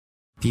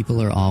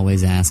People are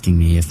always asking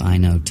me if I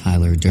know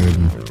Tyler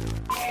Durden.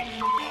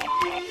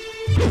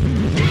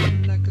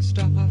 Like a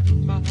star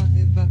in my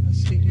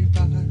vastly,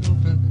 I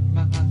opened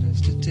my eyes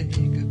to take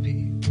a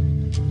peek,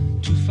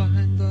 to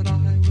find that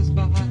I was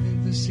by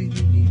the sea,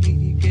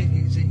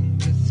 gazing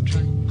with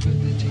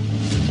tranquility.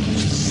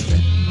 Just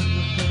then when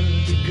the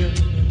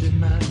hurdy-gurdy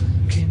man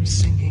came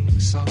singing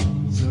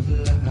songs of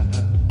love.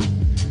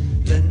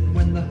 Then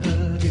when the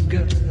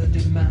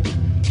hurdy-gurdy man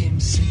came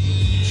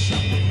singing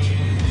songs.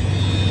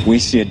 We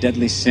see a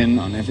deadly sin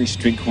on every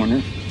street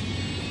corner,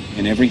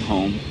 in every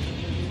home,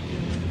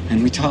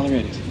 and we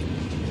tolerate it.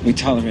 We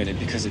tolerate it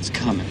because it's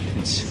common.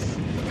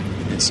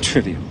 It's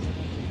trivial.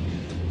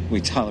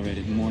 We tolerate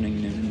it morning,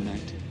 noon, and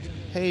night.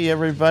 Hey,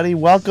 everybody.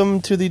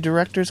 Welcome to the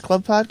Directors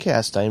Club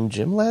podcast. I'm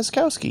Jim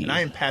Laskowski. And I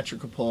am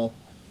Patrick Capole.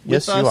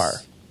 Yes, you are.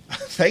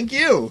 Thank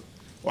you.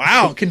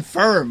 Wow,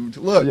 confirmed.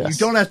 Look, Yes. You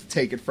don't have to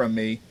take it from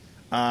me.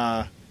 We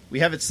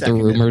have it The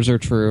seconded. rumors are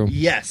true.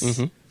 Yes.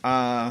 Mm-hmm.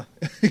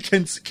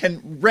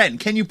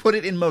 Can you put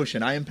it in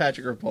motion? I am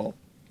Patrick Capole.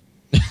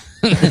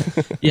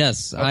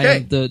 Yes, I Okay.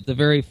 am the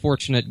very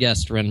fortunate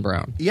guest, Ren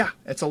Brown. Yeah,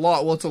 it's a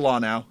law. Well, it's a law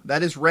now.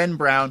 That is Ren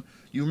Brown.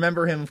 You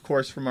remember him, of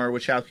course, from our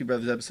Wachowski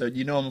Brothers episode.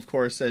 You know him, of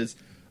course, as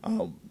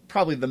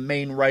probably the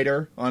main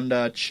writer on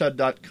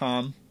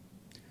Chud.com.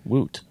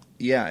 Woot.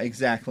 Yeah,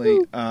 exactly.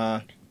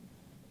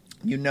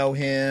 You know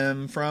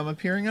him from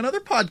appearing on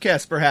other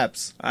podcasts,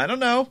 perhaps. I don't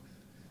know.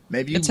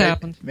 Maybe It's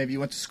happened. Maybe you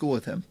went to school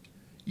with him.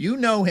 You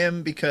know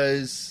him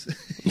because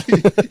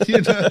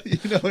you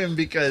know him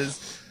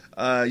because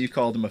you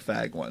called him a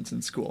fag once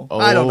in school.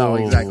 I don't know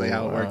exactly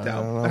how it worked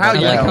out. How I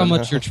you like know? how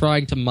much you're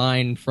trying to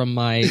mine from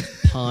my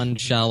pond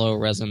shallow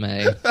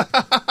resume.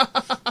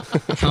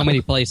 How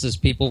many places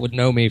people would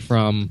know me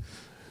from,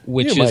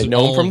 which You is might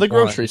know him all from the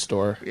one. grocery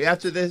store.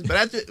 After this,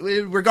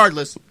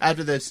 regardless,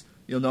 after this,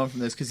 you'll know him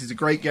from this because he's a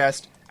great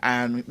guest,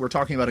 and we're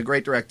talking about a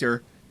great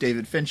director,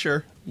 David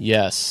Fincher.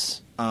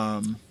 Yes.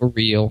 For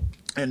real.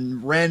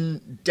 And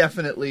Ren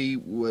definitely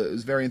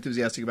was very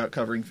enthusiastic about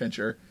covering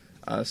Fincher,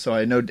 so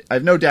I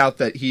have no doubt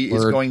that he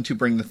is Word. going to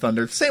bring the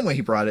thunder the same way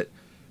he brought it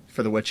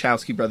for the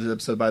Wachowski Brothers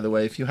episode. By the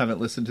way, if you haven't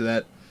listened to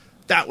that,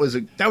 that was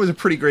a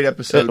pretty great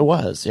episode. It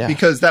was, yeah.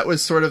 because that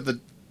was sort of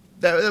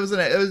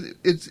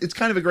it's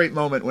kind of a great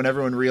moment when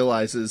everyone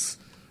realizes,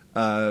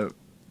 because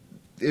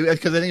I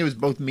think it was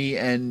both me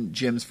and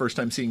Jim's first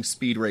time seeing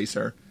Speed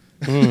Racer,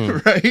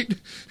 right?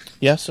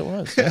 Yes, it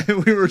was. Yeah.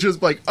 We were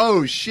just like,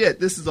 oh shit,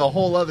 this is a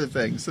whole other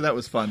thing. So that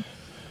was fun.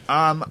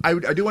 I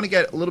do want to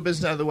get a little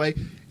business out of the way.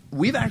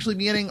 We've actually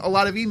been getting a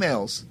lot of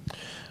emails.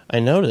 I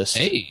noticed.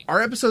 Hey,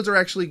 Our episodes are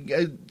actually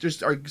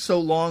are so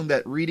long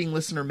that reading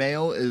listener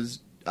mail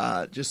is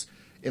just,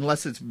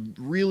 unless it's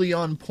really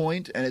on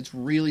point and it's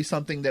really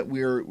something that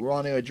we're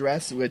want to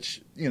address,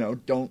 which,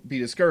 don't be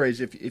discouraged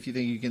if you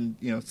think you can,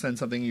 send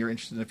something you're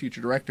interested in a future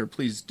director,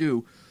 please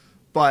do.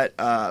 But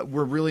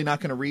we're really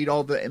not going to read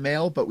all the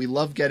mail, but we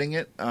love getting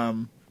it.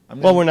 Well,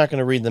 we're not going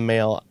to read the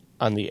mail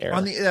on the air.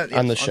 On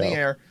the show. On the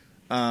air.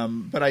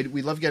 But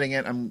we love getting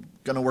it. I'm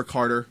going to work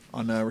harder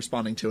on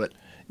responding to it.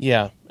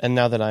 Yeah, and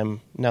now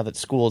that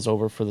school's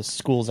over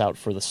school's out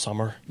for the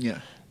summer, Yeah.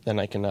 then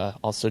I can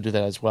also do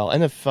that as well.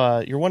 And if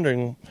you're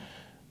wondering,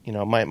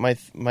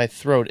 my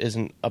throat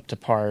isn't up to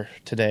par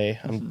today.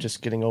 I'm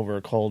just getting over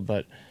a cold,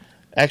 but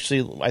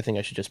actually, I think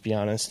I should just be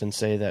honest and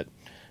say that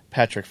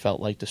Patrick felt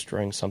like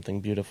destroying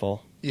something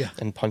beautiful, Yeah.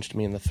 and punched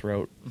me in the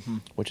throat,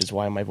 which is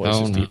why my voice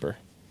is no. deeper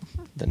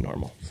than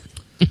normal.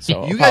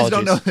 So You guys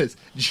don't know apologies.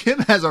 this. Jim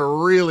has a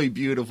really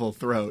beautiful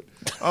throat.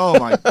 Oh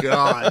my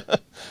god.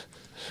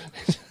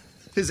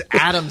 His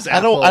Adam's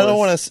apple. I don't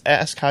want to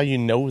ask how you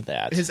know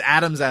that. His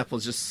Adam's apple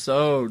is just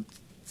so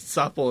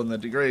supple in the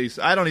degrees.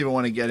 I don't even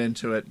want to get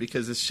into it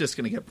because it's just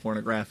going to get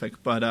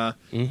pornographic. But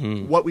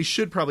what we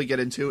should probably get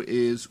into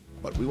is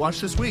what we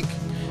watched this week.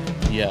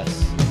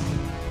 Yes.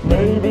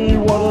 Maybe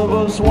one of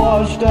us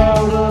washed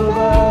out of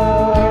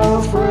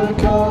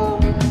Africa.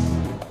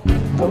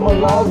 The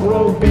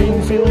Milagro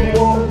Beanfield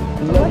War,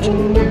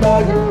 Legend of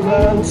Bagger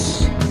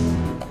Vance,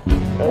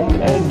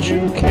 an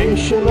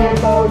education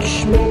about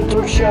Schmidt,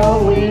 or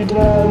shall we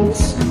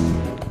dance?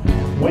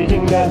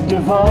 Waiting that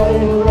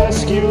divine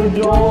rescue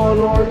dawn,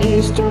 or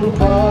Eastern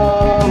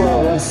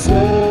promises.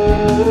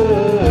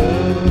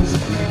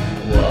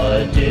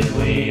 What did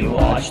we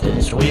watch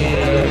this week?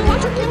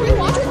 What did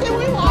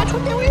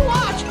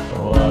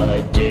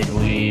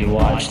we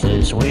watch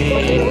this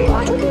week?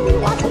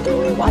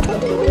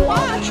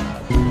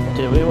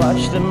 Did we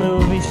watch the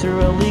movie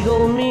through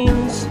illegal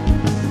means?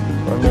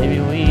 Or maybe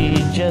we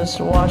just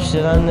watched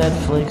it on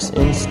Netflix,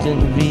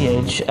 instant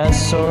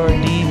VHS or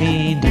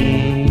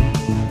DVD.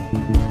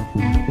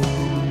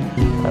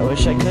 I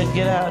wish I could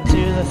get out to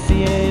the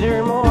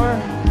theater more.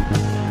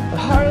 I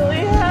hardly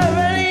have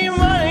any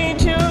money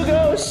to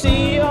go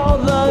see all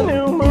the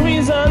new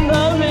movies on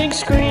the big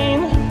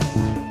screen.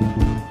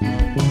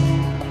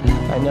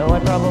 I know I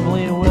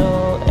probably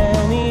will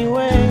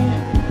anyway.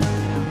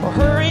 Or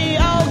hurry,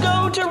 I'll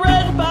go to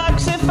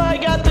Redbox if I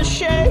got the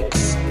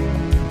shakes.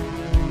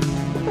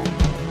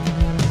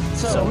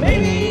 So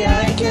maybe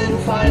I can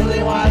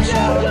finally watch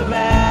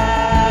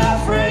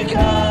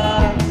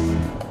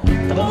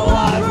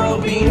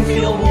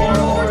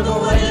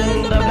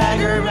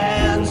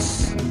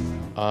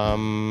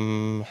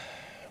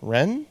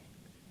Ren,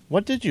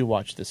 what did you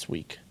watch this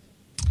week?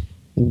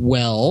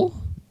 Well,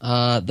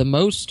 the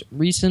most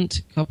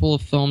recent couple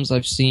of films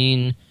I've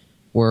seen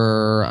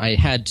were, I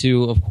had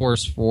to, of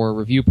course, for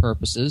review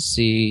purposes,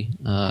 see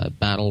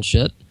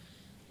Battleship.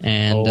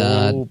 And,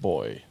 oh,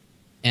 boy.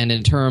 And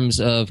in terms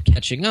of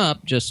catching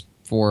up, just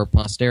for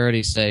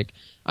posterity's sake,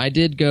 I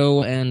did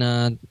go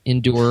and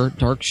endure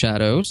Dark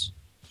Shadows.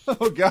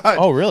 Oh God!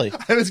 Oh, really?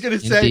 I was gonna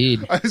say.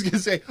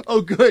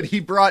 Oh, good. He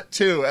brought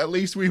 2. At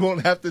least we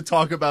won't have to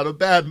talk about a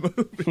bad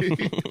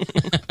movie.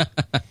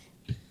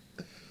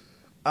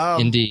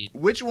 Indeed.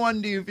 Which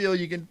one do you feel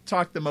you can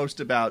talk the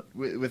most about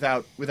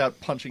without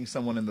punching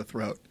someone in the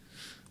throat?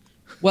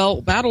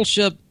 Well,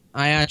 Battleship,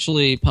 I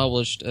actually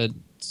published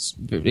an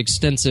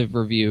extensive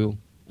review.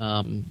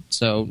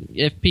 So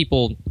if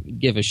people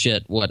give a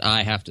shit what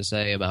I have to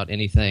say about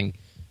anything,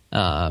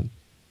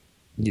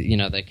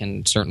 they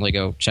can certainly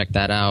go check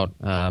that out.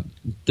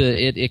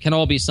 It can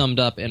all be summed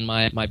up in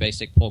my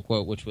basic pull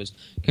quote, which was,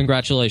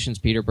 "Congratulations,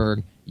 Peter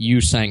Berg,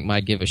 you sank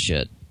my give a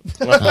shit."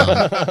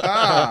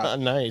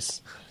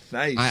 Nice.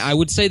 I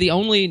would say the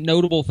only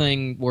notable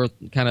thing worth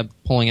kind of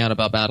pulling out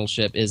about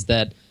Battleship is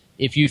that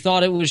if you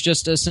thought it was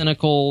just a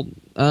cynical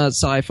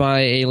sci-fi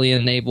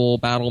alien naval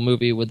battle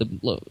movie with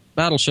the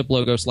Battleship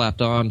logo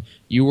slapped on,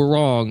 you were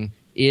wrong.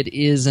 It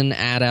is an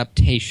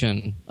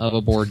adaptation of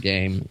a board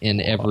game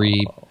in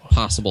every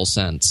possible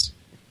sense.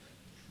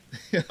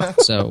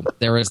 So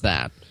there is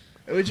that.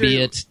 Be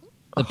it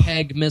the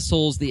PEG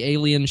missiles the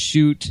aliens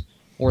shoot,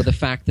 or the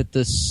fact that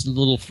this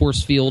little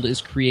force field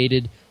is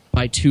created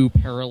by 2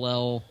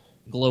 parallel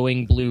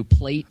glowing blue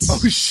plates.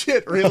 Oh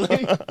shit,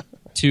 really?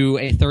 To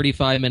a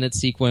 35-minute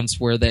sequence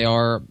where they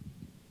are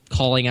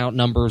calling out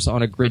numbers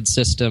on a grid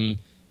system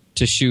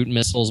to shoot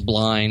missiles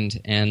blind,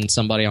 and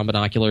somebody on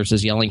binoculars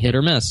is yelling hit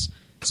or miss.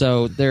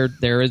 So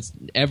there is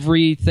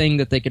everything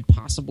that they could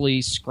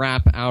possibly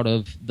scrap out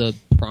of the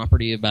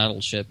property of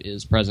Battleship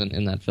is present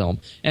in that film.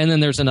 And then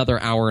there's another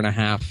hour and a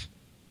half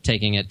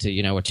taking it to,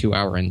 a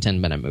 2-hour and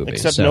 10-minute movie.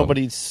 Except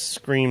nobody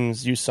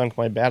screams, "You sunk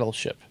my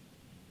battleship."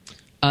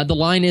 The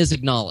line is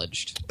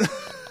acknowledged.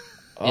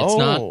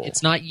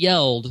 It's not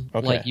yelled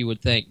like you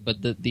would think,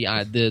 but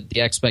the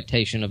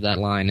expectation of that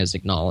line is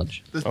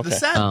acknowledged.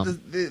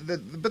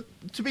 But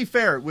to be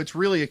fair, what's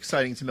really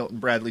exciting to Milton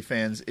Bradley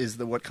fans is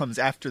what comes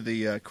after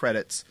the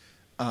credits,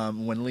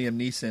 when Liam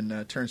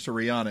Neeson turns to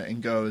Rihanna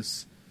and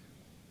goes,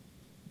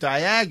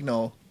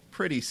 "Diagonal,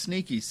 pretty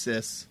sneaky,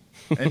 sis."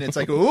 And it's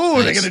like, ooh,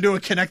 nice. They're going to do a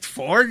Connect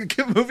 4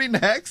 movie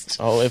next?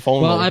 Oh, if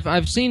only. Well,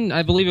 I've seen,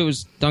 I believe it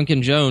was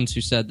Duncan Jones who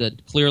said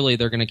that clearly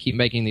they're going to keep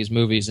making these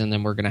movies, and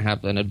then we're going to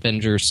have an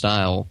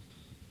Avengers-style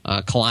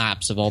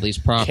collapse of all these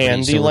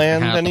properties.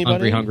 Candyland, so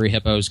anybody? Hungry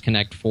Hippos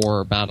Connect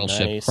 4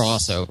 Battleship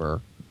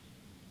crossover.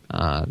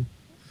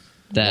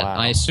 That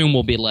I assume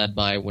will be led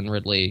by, when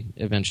Ridley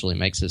eventually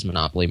makes his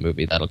Monopoly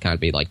movie, that'll kind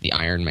of be like the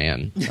Iron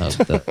Man of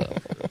the...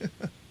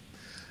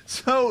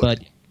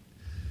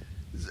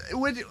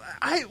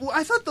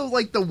 I thought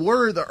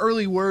the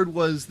early word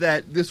was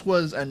that this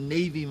was a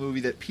Navy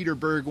movie that Peter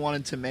Berg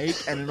wanted to make,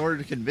 and in order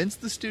to convince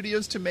the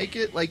studios to make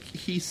it,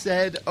 he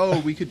said, "Oh,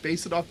 we could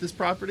base it off this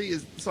property."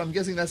 So I'm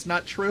guessing that's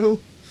not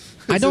true.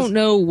 I don't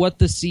know what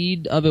the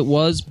seed of it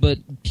was, but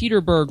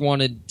Peter Berg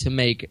wanted to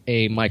make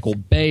a Michael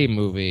Bay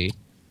movie,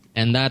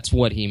 and that's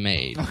what he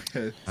made.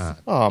 Okay.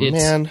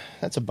 Man,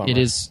 that's a bummer. It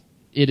is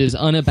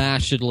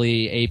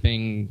unabashedly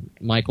aping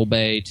Michael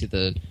Bay to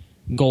the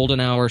golden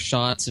hour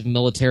shots of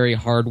military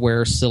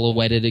hardware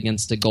silhouetted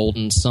against a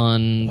golden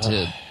sun,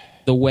 to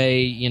the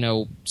way,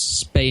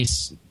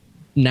 space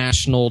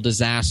national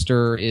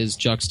disaster is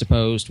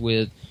juxtaposed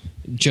with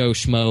Joe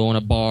Schmo in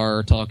a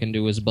bar talking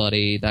to his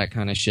buddy, that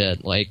kind of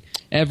shit.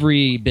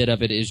 Every bit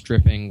of it is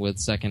dripping with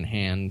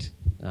secondhand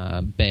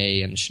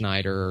Bay and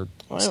Schneider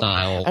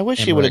style. I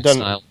wish he would have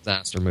done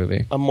disaster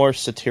movie. A more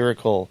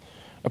satirical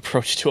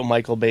approach to a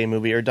Michael Bay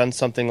movie, or done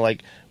something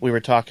like we were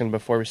talking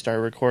before we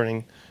started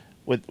recording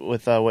with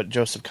what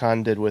Joseph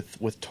Kahn did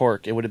with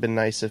Torque. It would have been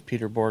nice if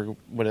Peter Berg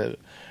would have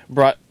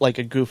brought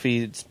a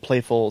goofy,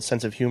 playful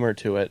sense of humor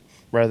to it,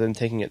 rather than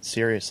taking it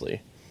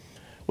seriously.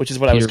 Which is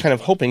what I was kind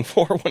of hoping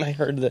for when I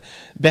heard the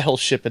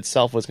Battleship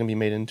itself was going to be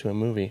made into a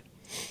movie.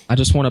 I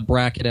just want to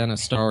bracket in a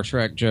Star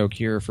Trek joke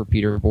here for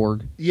Peter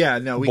Borg. Yeah,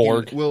 no,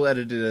 we'll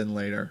edit it in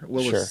later.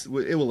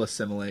 It will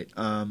assimilate.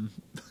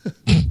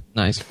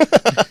 Nice.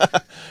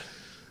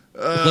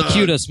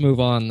 Let us move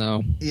on,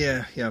 though.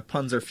 Yeah,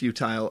 puns are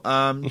futile.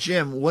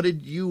 Jim, what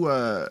did you...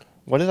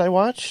 What did I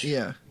watch?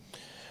 Yeah.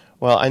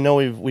 Well, I know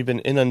we've been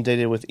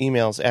inundated with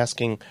emails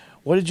asking,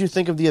 what did you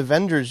think of the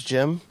Avengers,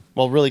 Jim?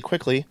 Well, really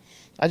quickly,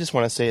 I just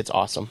want to say it's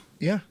awesome.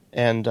 Yeah.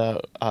 And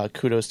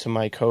kudos to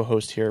my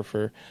co-host here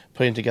for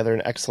putting together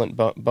an excellent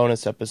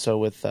bonus episode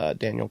with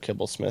Daniel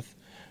Kibblesmith.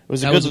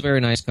 Was a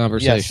very nice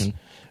conversation. Yes,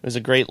 it was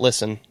a great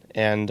listen,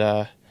 and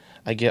I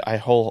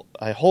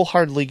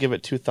wholeheartedly give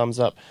it 2 thumbs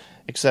up.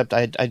 Except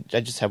I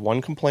just have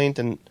one complaint,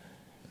 and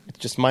it's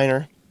just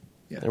minor.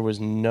 Yeah. There was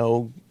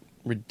no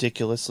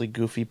ridiculously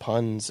goofy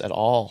puns at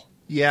all.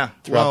 Yeah,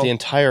 throughout the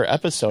entire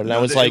episode, and I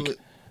was like,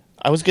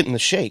 I was getting the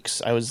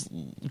shakes. I was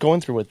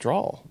going through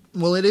withdrawal.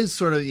 Well, it is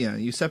sort of,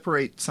 you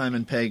separate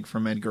Simon Pegg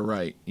from Edgar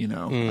Wright,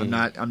 I'm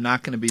not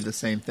going to be the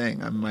same thing.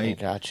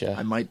 Gotcha.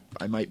 I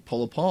might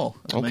pull a Paul.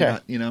 I might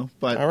Okay. not,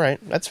 but All right,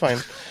 that's fine.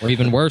 Or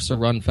even worse, a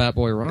run Fat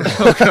Boy Run.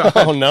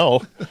 Oh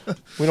no,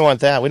 we don't want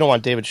that. We don't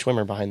want David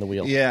Schwimmer behind the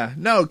wheel. yeah,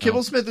 no,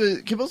 Kibble Smith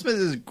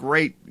is a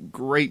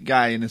great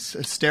guy and is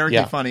hysterically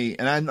Yeah. funny.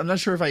 And I'm not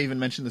sure if I even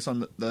mentioned this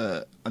on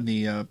the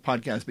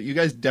podcast, but you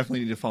guys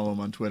definitely need to follow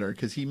him on Twitter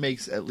because he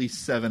makes at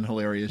least 7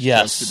 hilarious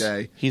Yes, jokes a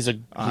day. he's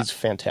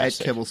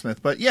fantastic. At Kibble Smith.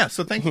 But yeah,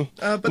 so thank you.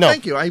 But No.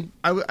 thank you.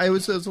 It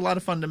was a lot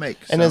of fun to make.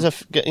 And so.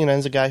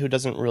 as a guy who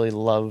doesn't really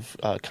love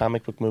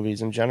comic book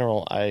movies in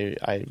general,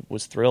 I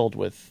was thrilled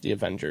with the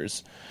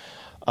Avengers.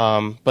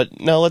 But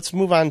no, let's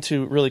move on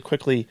to really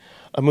quickly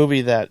a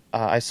movie that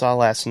I saw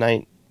last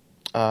night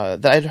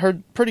that I'd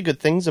heard pretty good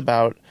things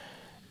about,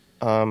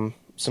 some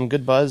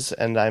good buzz,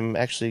 and I'm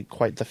actually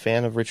quite the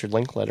fan of Richard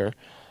Linklater.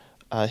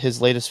 His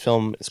latest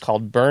film is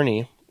called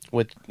Bernie,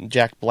 with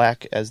Jack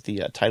Black as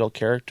the title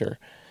character.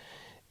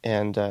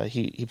 And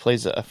he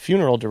plays a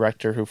funeral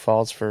director who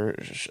falls for,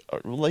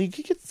 like,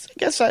 I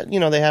guess,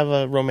 they have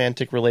a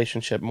romantic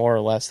relationship, more or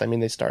less. I mean,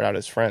 they start out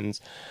as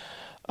friends.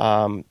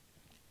 Because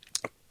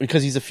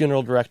he's a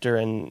funeral director,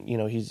 and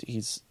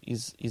he's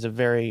a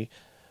very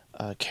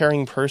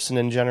caring person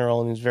in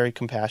general, and he's very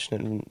compassionate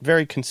and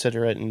very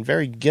considerate and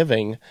very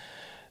giving.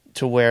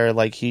 To where,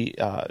 like,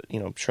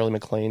 Shirley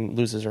MacLaine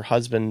loses her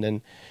husband,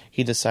 and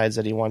he decides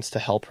that he wants to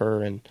help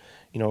her and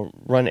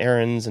run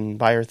errands and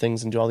buy her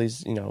things and do all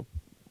these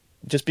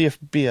just be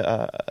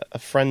a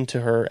friend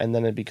to her, and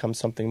then it becomes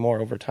something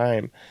more over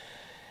time.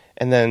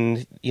 And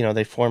then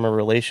they form a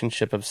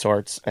relationship of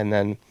sorts, and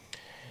then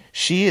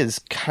she is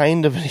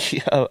kind of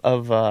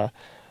a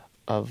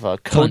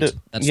Cunt.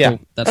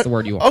 That's the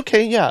word you want.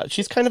 Okay, yeah,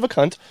 she's kind of a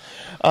cunt,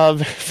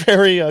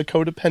 very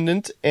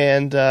codependent,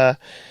 and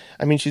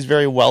I mean, she's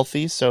very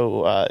wealthy,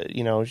 so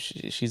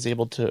she's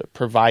able to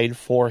provide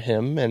for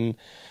him, and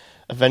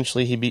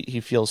eventually he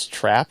feels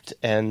trapped.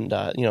 And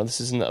this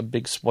isn't a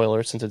big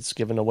spoiler since it's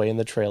given away in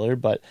the trailer,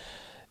 but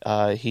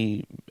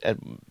he at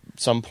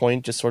some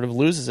point just sort of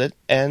loses it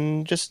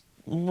and just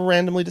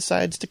randomly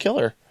decides to kill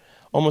her,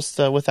 almost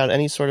without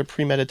any sort of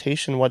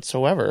premeditation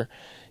whatsoever.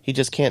 He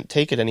just can't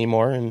take it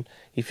anymore, and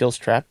he feels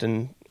trapped,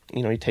 and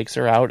he takes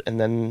her out, and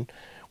then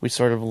we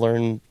sort of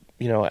learn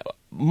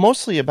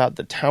mostly about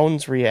the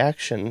town's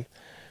reaction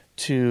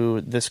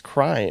to this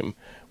crime,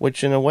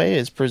 which in a way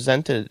is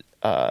presented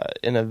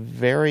in a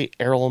very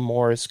Errol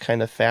Morris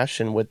kind of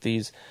fashion with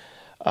these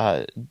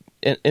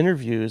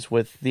interviews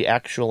with the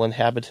actual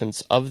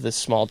inhabitants of this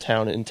small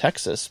town in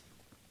Texas.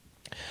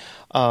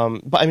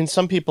 But I mean,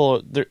 some of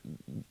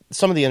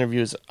the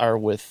interviews are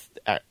with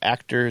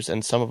actors,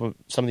 and some of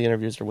the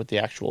interviews are with the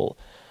actual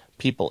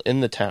people in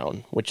the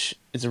town, which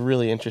is a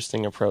really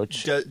interesting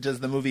approach.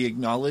 Does the movie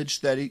acknowledge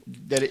that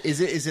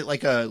is it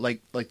like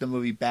the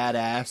movie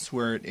Badass,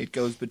 where it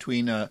goes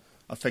between a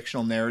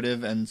fictional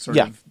narrative and sort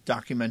of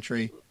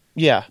documentary?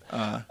 Yeah.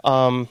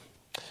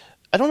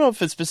 I don't know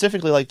if it's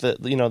specifically like the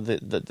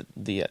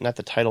not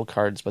the title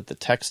cards, but the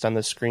text on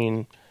the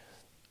screen.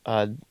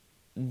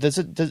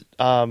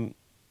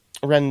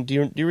 Ren,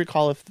 do you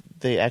recall if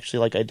they actually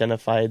like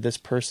identify this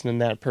person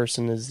and that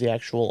person as the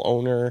actual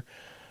owner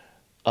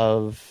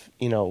of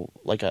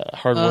like a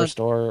hardware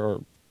store?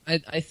 Or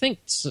I think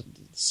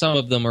some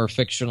of them are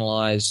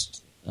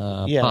fictionalized,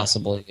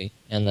 possibly,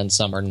 and then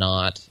some are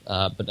not.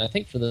 But I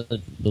think for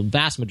the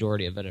vast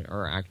majority of it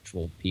are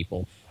actual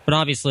people. But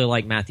obviously,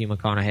 like Matthew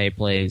McConaughey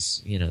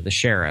plays, the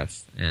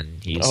sheriff,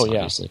 and he's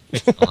obviously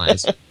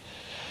fictionalized.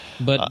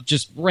 But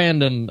just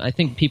random, I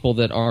think people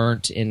that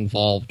aren't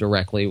involved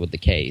directly with the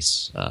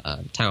case,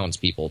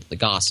 townspeople, the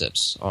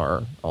gossips,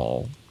 are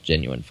all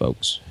genuine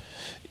folks.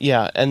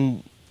 Yeah,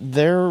 and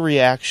their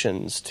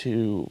reactions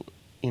to,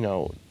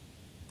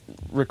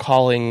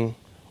 recalling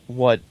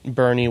what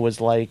Bernie was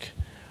like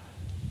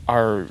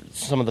are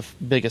some of the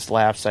biggest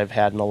laughs I've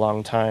had in a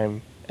long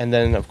time. And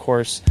then, of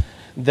course,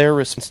 their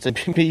response to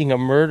being a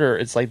murderer,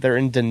 it's like they're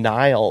in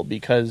denial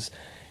because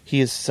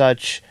he is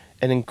such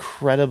an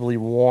incredibly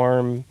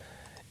warm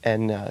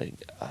and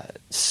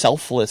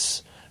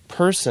selfless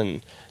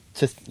person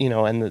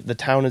and the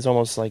town is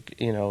almost like,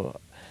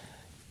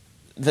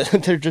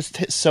 they're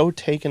just so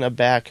taken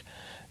aback,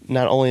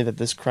 not only that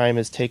this crime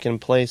has taken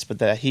place, but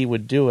that he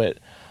would do it.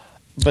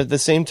 But at the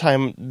same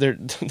time,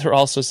 they're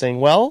also saying,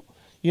 well,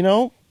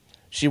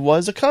 she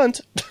was a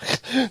cunt.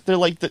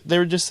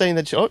 They're just saying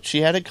that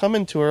she had it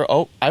coming to her.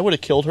 Oh, I would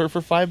have killed her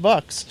for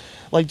 $5.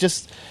 Like,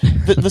 just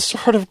the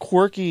sort of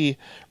quirky,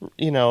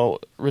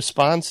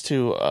 response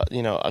to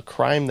a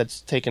crime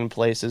that's taken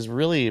place is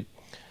really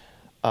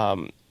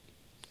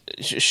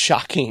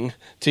shocking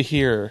to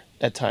hear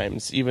at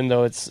times. Even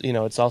though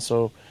it's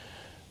also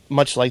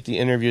much like the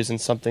interviews in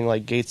something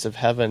like Gates of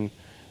Heaven.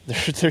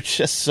 They're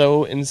just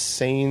so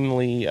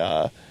insanely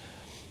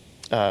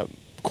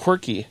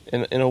quirky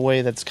in a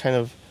way that's kind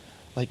of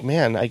like,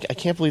 man, I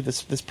can't believe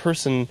this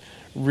person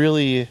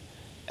really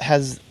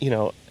has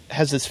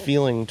this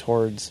feeling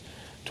towards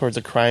towards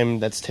a crime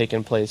that's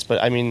taken place.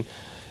 But I mean,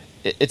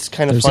 it's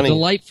kind of There's funny. a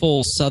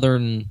delightful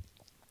Southern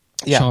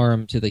Yeah.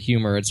 charm to the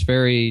humor. It's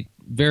very,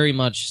 very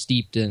much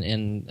steeped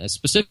in a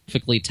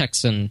specifically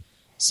Texan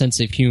sense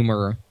of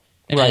humor.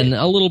 And Right.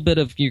 a little bit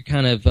of your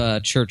kind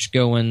of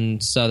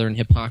church-going Southern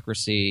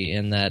hypocrisy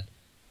in that,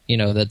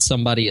 that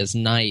somebody is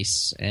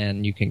nice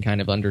and you can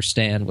kind of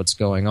understand what's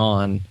going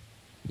on.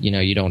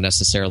 You don't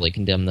necessarily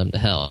condemn them to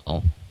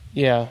hell.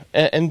 Yeah,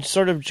 and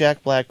sort of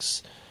Jack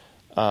Black's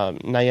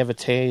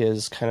naivete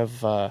is kind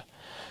of.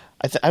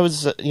 I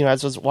was,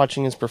 as I was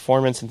watching his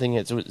performance and thinking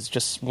it was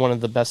just one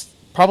of the best,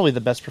 probably the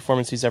best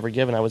performance he's ever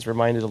given. I was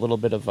reminded a little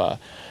bit of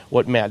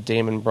what Matt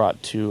Damon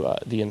brought to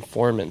The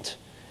Informant,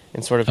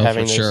 and sort of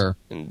having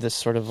this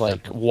sort of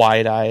like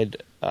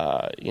wide-eyed,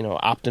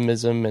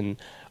 optimism and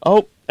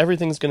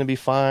everything's going to be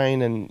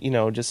fine,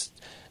 and just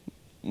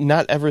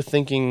not ever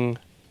thinking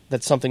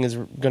that something is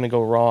going to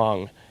go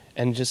wrong.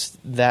 And just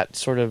that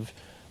sort of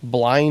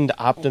blind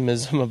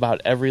optimism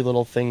about every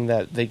little thing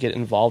that they get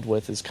involved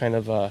with is kind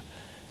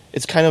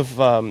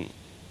of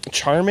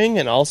charming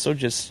and also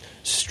just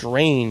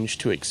strange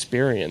to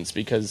experience,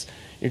 because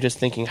you're just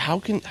thinking, how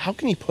can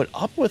he put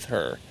up with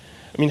her?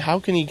 I mean, how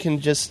can he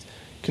just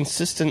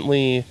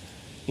consistently,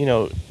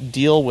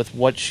 deal with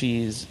what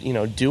she's,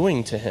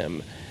 doing to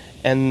him?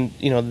 And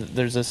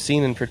there's a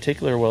scene in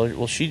particular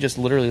where she just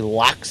literally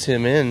locks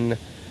him in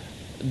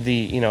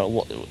the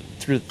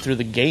through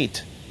the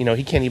gate.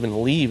 He can't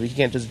even leave. He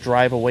can't just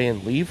drive away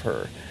and leave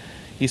her.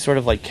 He sort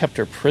of like kept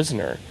her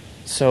prisoner.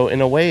 So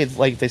in a way, it's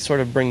like they sort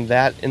of bring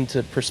that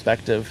into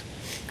perspective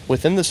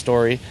within the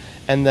story.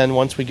 And then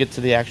once we get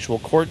to the actual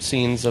court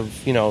scenes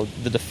of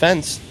the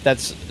defense,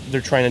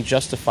 they're trying to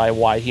justify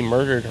why he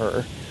murdered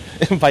her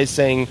by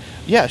saying,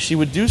 yeah, she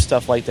would do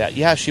stuff like that.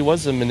 Yeah, she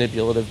was a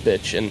manipulative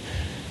bitch. And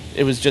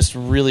it was just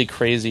really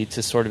crazy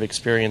to sort of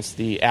experience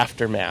the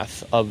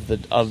aftermath of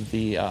the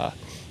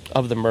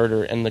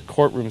murder, and the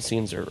courtroom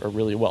scenes are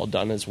really well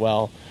done as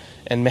well.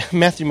 And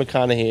Matthew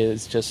McConaughey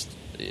is just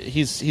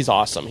he's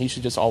awesome. He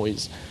should just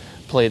always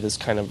play this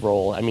kind of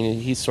role. I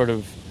mean, he's sort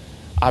of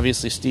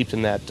obviously steeped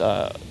in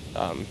that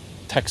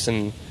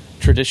Texan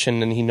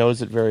tradition, and he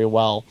knows it very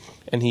well.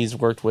 And he's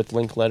worked with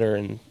Linklater,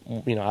 and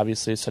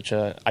obviously such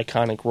a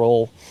iconic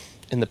role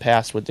in the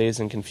past with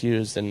Dazed and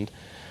Confused. And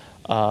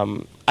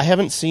I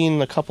haven't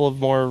seen a couple of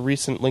more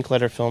recent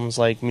Linklater films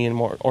like Me and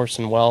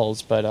Orson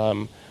Welles, but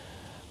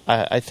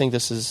I think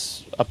this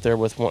is up there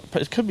with one.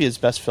 It could be his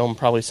best film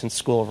probably since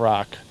School of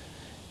Rock,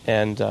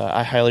 and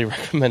I highly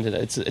recommend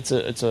it.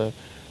 It's a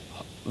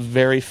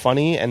very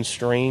funny and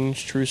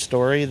strange true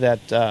story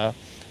that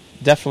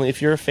definitely,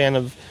 if you're a fan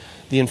of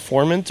The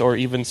Informant or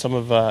even some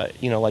of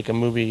like a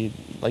movie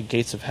like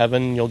Gates of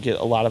Heaven, you'll get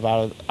a lot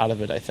out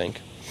of it, I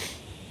think.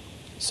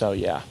 So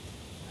yeah,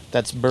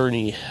 that's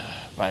Bernie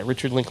by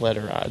Richard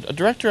Linklater, a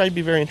director I'd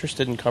be very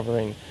interested in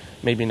covering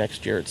maybe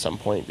next year at some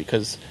point,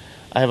 because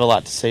I have a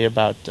lot to say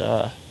about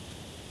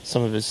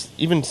some of his,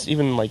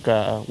 even like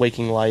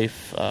Waking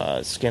Life,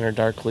 Scanner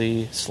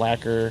Darkly,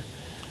 Slacker.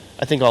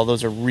 I think all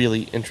those are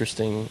really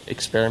interesting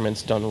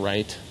experiments done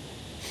right,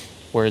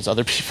 whereas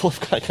other people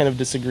have kind of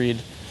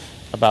disagreed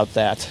about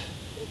that.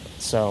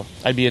 So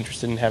I'd be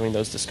interested in having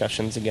those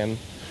discussions again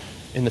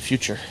in the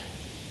future.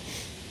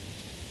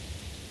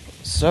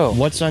 So,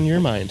 what's on your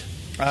mind?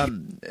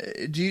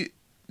 Do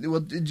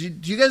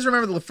you guys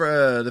remember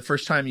the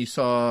first time you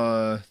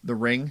saw The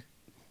Ring?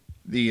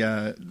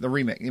 The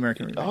remake, the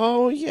American remake.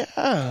 Oh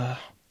yeah.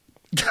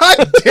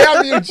 God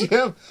damn you,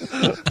 Jim!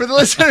 For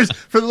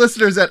the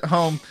listeners at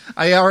home,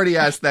 I already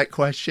asked that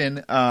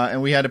question,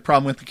 and we had a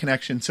problem with the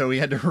connection, so we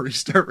had to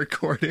restart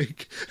recording.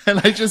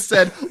 And I just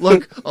said,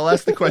 "Look, I'll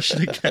ask the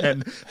question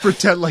again.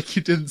 Pretend like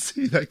you didn't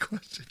see that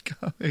question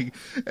coming."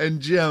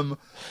 And Jim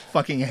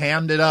fucking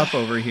hammed it up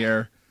over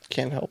here.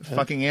 Can't help it.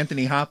 Fucking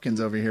Anthony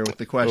Hopkins over here with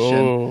the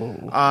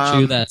question.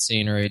 Chew that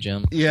scenery,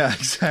 Jim. Yeah,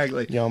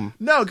 exactly. Yum.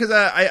 No, because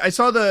I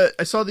saw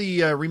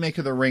the remake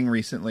of The Ring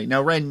recently.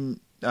 Now, Ren,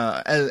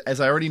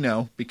 as I already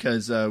know,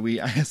 because I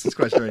asked this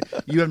question already,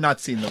 you have not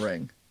seen The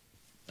Ring.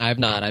 I have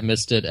not. I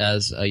missed it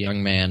as a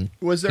young man.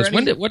 Was there 'Cause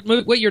any?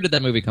 what year did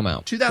that movie come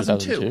out?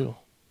 2002.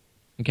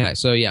 Okay,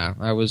 so yeah,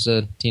 I was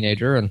a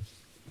teenager and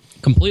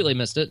completely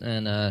missed it,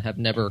 and have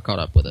never caught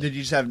up with it. Did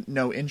you just have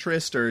no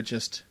interest, or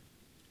just?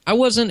 I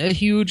wasn't a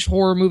huge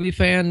horror movie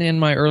fan in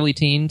my early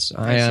teens.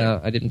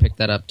 I didn't pick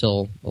that up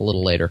till a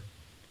little later.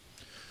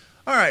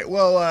 All right,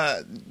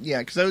 well, yeah,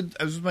 because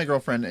I was with my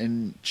girlfriend,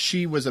 and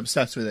she was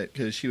obsessed with it,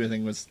 because she, I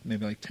think, was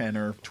maybe like 10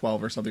 or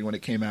 12 or something when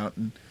it came out,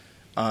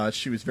 and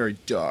she was very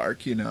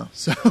dark,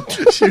 so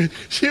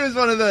she was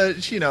one of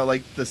the,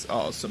 like this,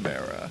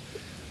 Samara.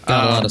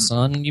 Got a lot of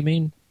sun, you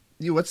mean?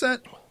 What's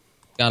that?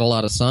 Got a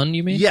lot of sun,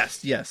 you mean? Yes.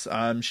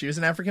 She was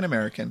an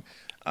African-American,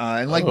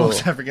 and like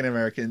most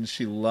African-Americans,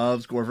 she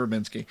loves Gore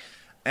Verbinski.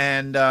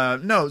 And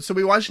so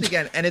we watched it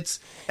again, and it's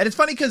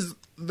funny because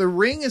The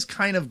Ring is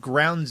kind of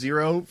ground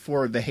zero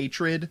for the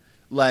hatred,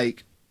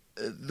 like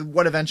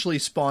what eventually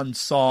spawned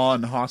Saw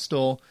and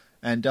Hostel,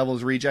 And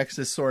Devil's Rejects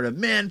is sort of,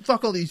 man,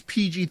 fuck all these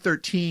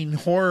PG-13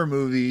 horror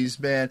movies,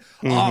 man.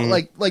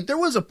 Oh, like there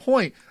was a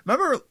point.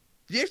 Do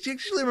you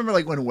actually remember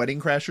like when Wedding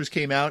Crashers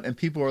came out and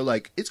people were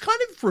like, it's kind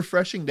of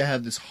refreshing to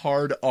have this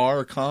hard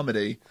R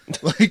comedy.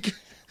 Like,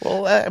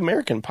 Well,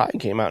 American Pie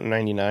came out in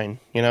 '99.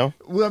 You know.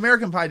 well,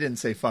 American Pie didn't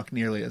say fuck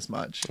nearly as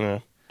much. Yeah,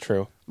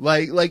 true.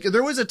 Like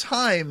there was a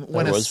time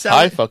when There was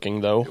pie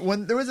fucking though.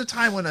 when there was a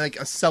time when like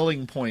a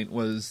selling point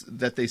was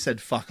that they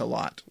said fuck a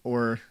lot,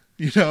 or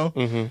you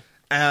know.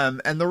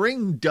 And The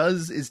Ring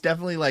is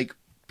definitely like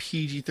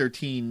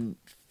PG-13,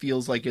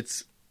 feels like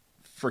it's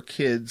for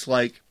kids.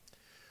 Like,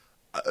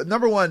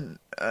 number one,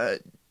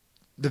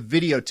 the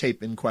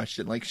videotape in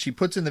question. Like, she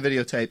puts in the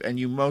videotape and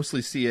you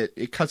mostly see it.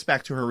 It cuts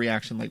back to her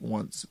reaction like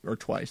once or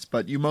twice,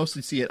 but you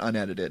mostly see it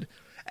unedited.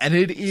 And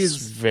it is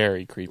It's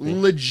very creepy.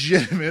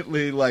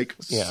 legitimately like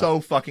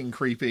so fucking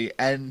creepy.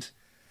 And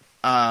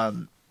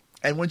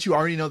once you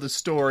already know the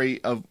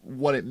story of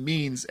what it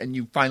means and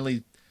you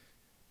finally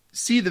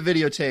see the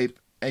videotape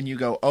and you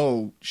go,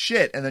 oh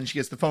shit, and then she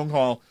gets the phone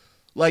call,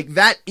 like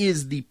that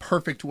is the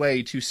perfect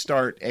way to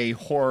start a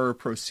horror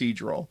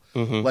procedural.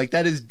 Like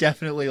that is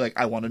definitely like,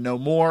 I want to know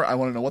more, I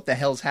want to know what the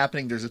hell's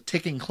happening, there's a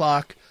ticking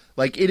clock.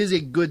 Like it is a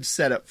good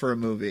setup for a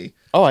movie.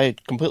 Oh, I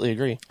completely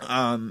agree.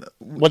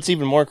 What's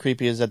even more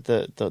creepy is that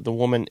the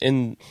woman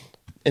in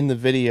the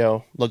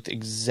video looked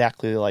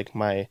exactly like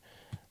my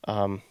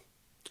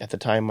at the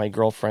time my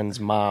girlfriend's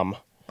mom.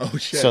 Oh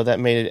shit. So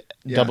that made it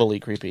doubly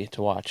creepy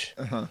to watch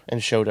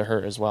and show to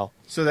her as well.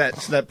 So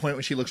that point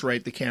when she looks right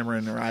at the camera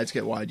and her eyes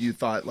get wide, you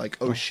thought like,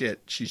 oh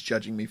shit, she's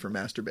judging me for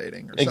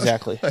masturbating or something.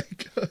 Exactly.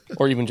 Like,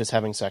 or even just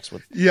having sex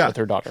with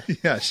her daughter.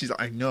 Yeah, she's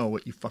like, I know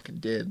what you fucking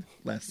did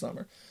last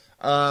summer.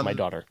 My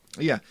daughter.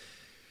 Yeah.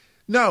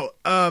 No,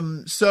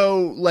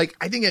 so like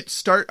I think I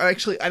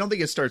don't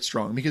think it starts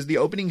strong because the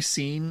opening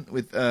scene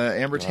with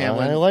Amber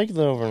Tamlyn. I like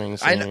the opening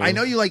scene. I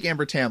know you like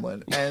Amber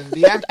Tamlyn, and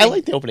the acting. I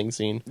like the opening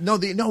scene. No,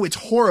 it's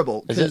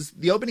horrible because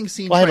the opening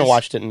scene. Well, I haven't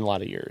watched it in a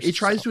lot of years. It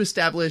tries to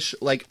establish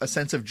like a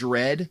sense of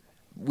dread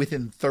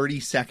within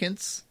 30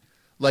 seconds.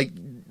 Like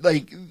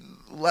the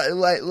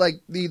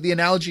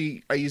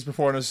analogy I used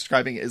before when I was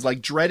describing it is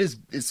like dread is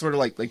sort of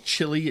like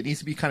chili. It needs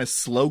to be kind of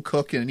slow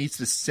cooked and it needs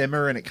to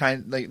simmer and it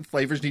kind of like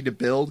flavors need to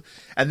build.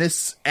 And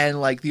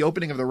like the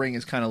opening of The Ring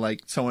is kind of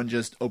like someone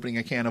just opening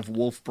a can of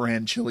Wolf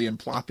brand chili and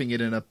plopping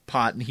it in a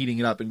pot and heating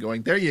it up and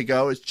going, there you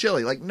go, it's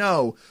chili. Like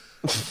no,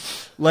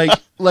 like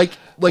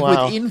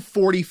Wow. within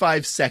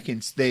 45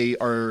 seconds they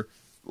are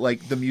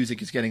like the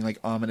music is getting like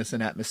ominous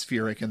and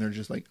atmospheric and they're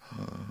just like,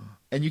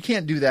 and you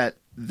can't do that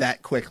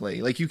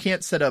quickly. Like you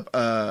can't set up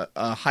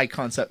a high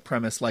concept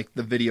premise like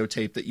the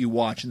videotape that you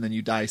watch and then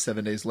you die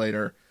 7 days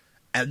later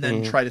and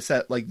then try to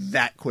set like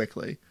that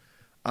quickly.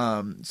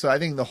 So I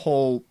think the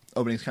whole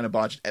opening is kind of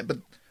botched. But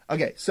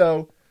okay,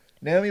 so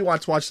Naomi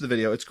Watts watched the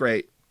video. It's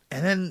great.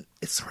 And then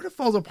it sort of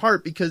falls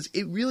apart because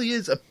it really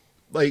is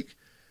like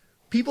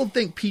people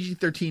think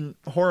PG-13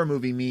 horror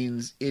movie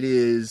means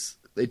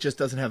it just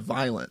doesn't have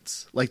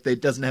violence. Like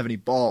it doesn't have any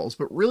balls.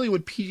 But really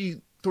what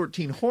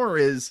PG-13 horror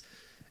is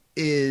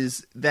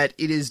that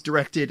it is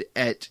directed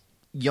at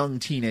young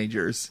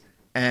teenagers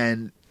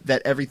and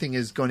that everything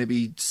is going to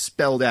be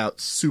spelled out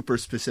super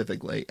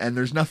specifically. And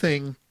there's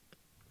nothing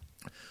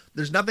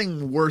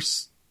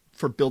worse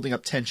for building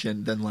up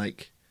tension than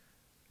like,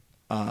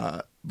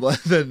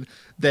 than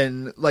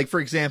like, for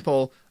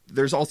example,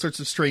 there's all sorts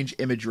of strange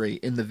imagery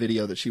in the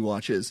video that she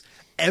watches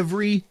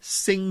every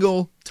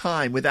single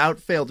time without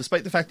fail,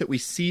 despite the fact that we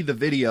see the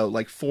video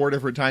like 4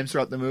 different times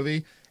throughout the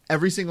movie.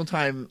 Every single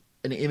time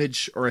an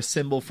image or a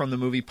symbol from the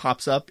movie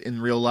pops up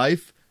in real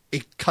life,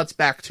 it cuts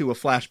back to a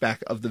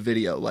flashback of the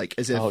video, like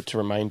as if to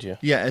remind you.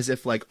 Yeah, as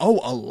if like, oh,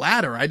 a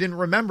ladder. I didn't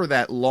remember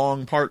that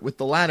long part with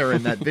the ladder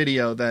in that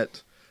video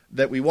that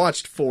we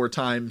watched 4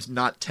 times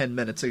not 10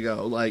 minutes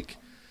ago. Like,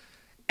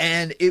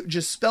 and it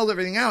just spelled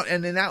everything out.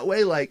 And in that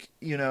way, like,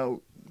 you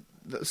know,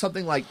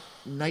 something like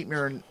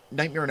Nightmare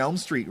on Elm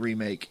Street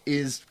remake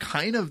is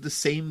kind of the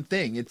same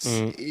thing.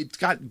 It's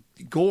got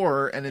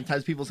gore and it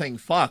has people saying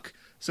fuck.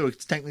 So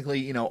it's technically,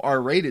 you know,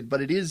 R-rated, but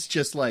it is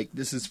just like,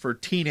 this is for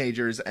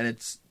teenagers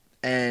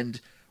and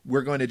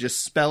we're going to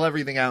just spell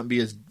everything out and be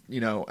as, you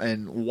know,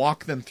 and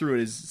walk them through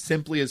it as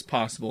simply as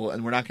possible.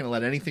 And we're not going to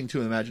let anything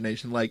to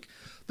imagination. Like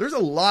there's a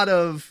lot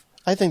of,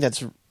 I think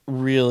that's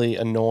really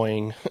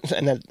annoying.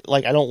 And that,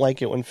 like, I don't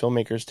like it when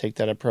filmmakers take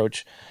that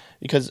approach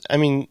because, I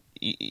mean,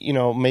 you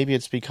know, maybe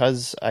it's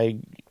because I,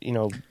 you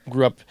know,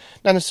 grew up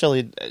not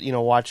necessarily, you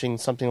know, watching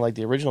something like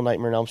the original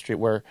Nightmare on Elm Street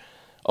where,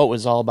 it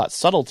was all about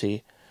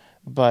subtlety.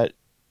 But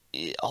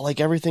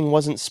like everything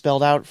wasn't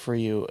spelled out for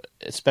you,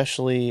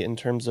 especially in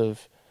terms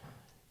of,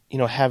 you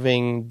know,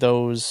 having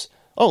those,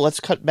 let's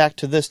cut back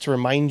to this to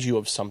remind you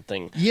of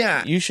something.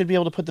 Yeah. You should be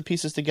able to put the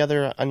pieces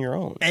together on your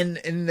own. And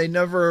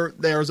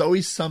there's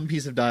always some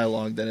piece of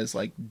dialogue that is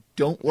like,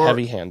 don't worry.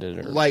 Heavy-handed.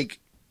 Or... Like,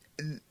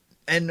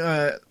 and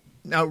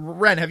now,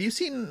 Ren, have you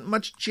seen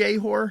much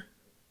J-horror?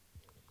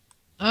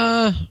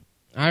 I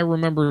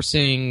remember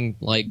seeing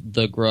like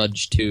The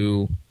Grudge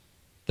 2,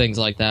 things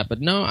like that.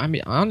 But no, I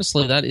mean,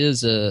 honestly, that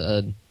is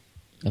a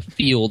a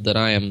field that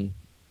I am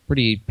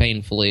pretty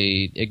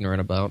painfully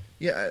ignorant about.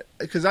 Yeah,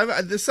 because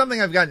there's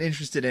something I've gotten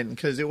interested in,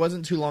 because it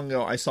wasn't too long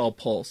ago I saw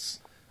Pulse.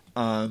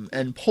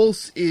 And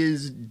Pulse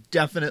is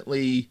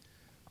definitely...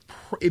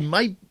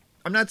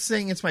 I'm not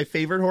saying it's my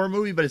favorite horror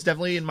movie, but it's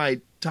definitely in my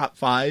top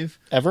 5.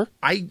 Ever?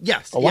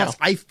 Yes. Oh, wow.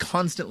 I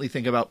constantly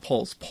think about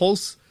Pulse.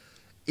 Pulse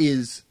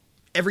is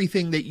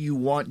everything that you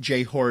want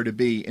J-horror to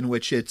be, in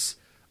which it's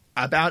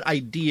about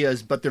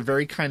ideas, but they're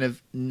very kind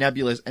of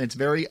nebulous, and it's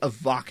very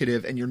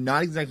evocative, and you're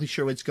not exactly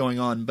sure what's going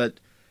on, but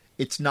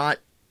it's not...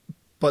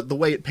 But the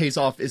way it pays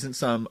off isn't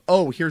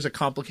here's a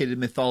complicated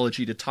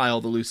mythology to tie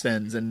all the loose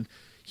ends, and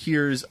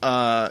here's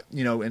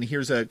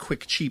here's a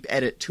quick, cheap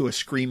edit to a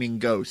screaming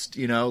ghost,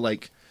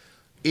 like...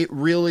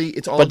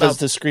 It's all about... But does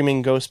the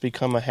screaming ghost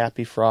become a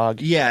happy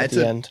frog at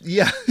the end?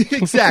 Yeah,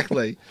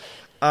 exactly.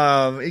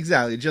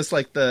 Exactly. Just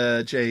like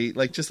the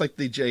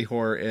J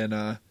horror in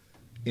Cabin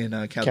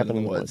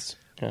in the Woods.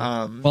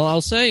 Yeah. Well,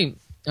 I'll say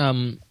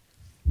the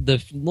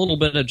little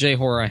bit of J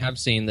horror I have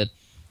seen that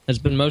has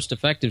been most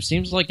effective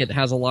seems like it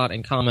has a lot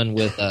in common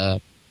with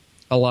a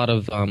lot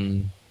of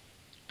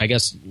I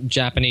guess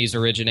Japanese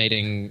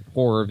originating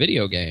horror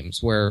video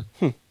games, where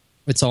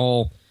it's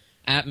all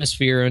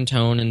atmosphere and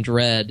tone and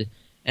dread.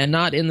 And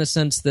not in the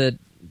sense that,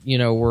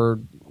 we're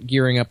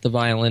gearing up the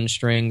violin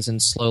strings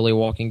and slowly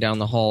walking down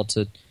the hall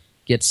to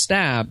get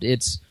stabbed.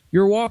 It's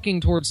you're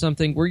walking towards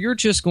something where you're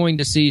just going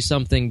to see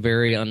something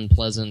very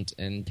unpleasant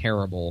and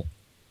terrible,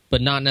 but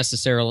not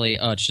necessarily,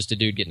 it's just a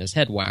dude getting his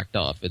head whacked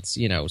off. It's,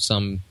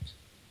 some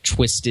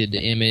twisted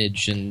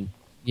image, and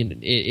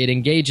it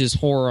engages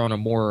horror on a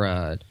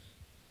more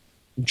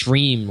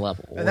dream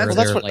level. And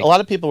that's what a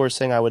lot of people were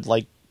saying. I would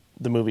like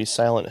the movie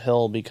Silent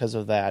Hill because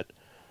of that.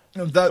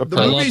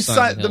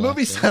 The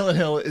movie Silent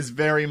Hill is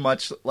very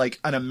much like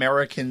an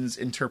American's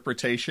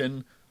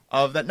interpretation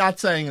of that. Not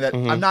saying that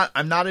I'm not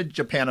a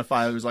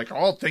Japanophile who's like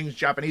all things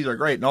Japanese are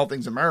great and all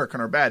things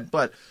American are bad,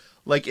 but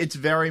like it's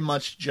very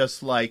much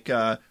just like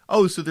so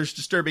there's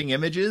disturbing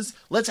images.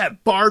 Let's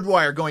have barbed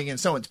wire going in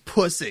someone's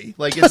pussy.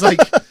 Like it's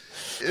like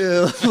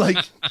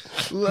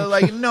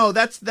no,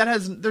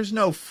 there's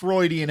no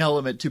Freudian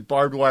element to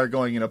barbed wire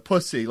going in a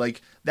pussy.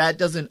 Like that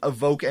doesn't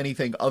evoke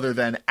anything other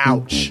than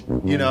ouch,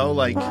 or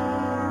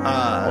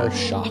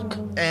shock.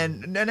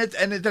 And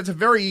that's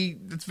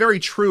very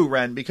true,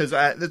 Ren, because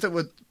that's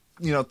what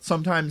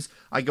sometimes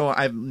I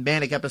have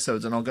manic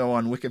episodes and I'll go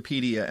on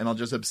Wikipedia and I'll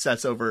just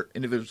obsess over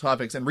individual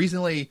topics. And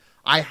recently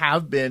I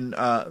have been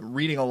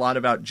reading a lot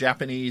about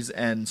Japanese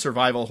and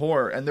survival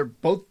horror, and they're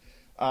both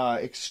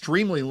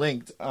extremely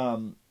linked.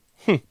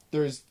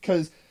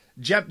 Because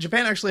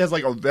Japan actually has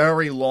like a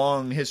very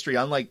long history.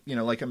 Unlike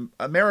like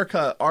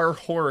America, our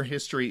horror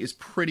history is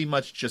pretty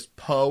much just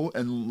Poe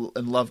and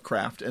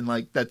Lovecraft, and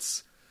like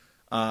that's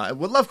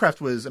Lovecraft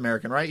was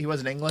American, right? He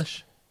wasn't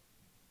English.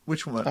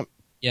 Which one?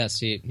 Yes,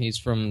 he's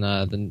from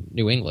the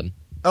New England.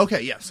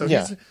 Okay, yeah.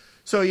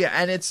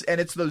 And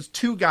it's those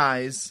two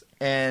guys,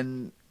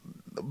 and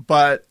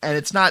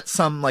it's not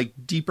some like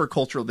deeper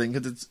cultural thing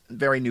because it's a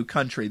very new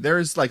country.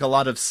 There's like a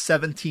lot of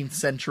 17th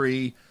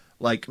century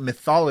like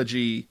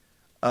mythology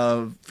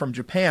from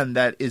Japan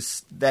that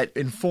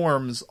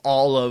informs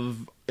all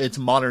of its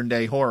modern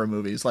day horror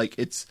movies. Like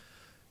it's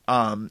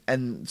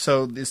and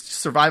so this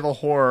survival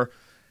horror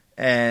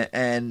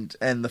and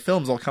the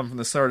films all come from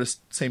the sort of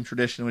same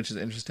tradition, which is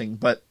interesting.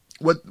 But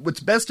what's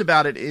best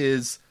about it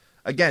is,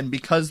 again,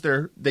 because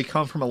they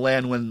come from a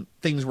land when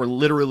things were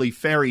literally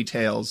fairy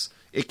tales,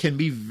 it can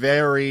be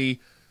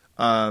very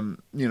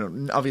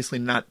obviously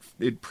not,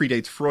 it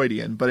predates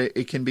Freudian, but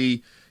it can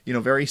be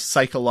very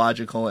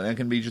psychological, and it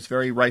can be just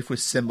very rife with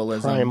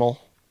symbolism.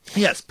 Primal.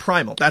 Yes,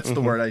 primal. That's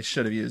the word I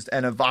should have used.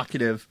 And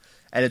evocative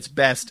at its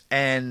best.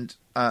 And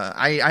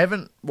I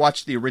haven't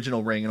watched the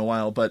original Ring in a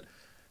while, but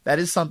that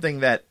is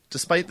something that,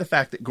 despite the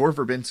fact that Gore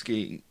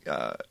Verbinski,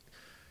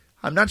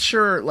 I'm not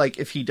sure, like,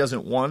 if he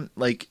doesn't want,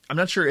 like, I'm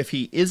not sure if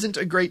he isn't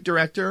a great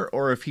director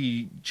or if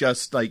he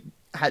just, like,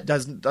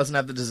 doesn't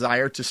have the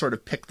desire to sort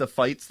of pick the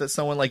fights that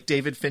someone like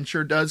David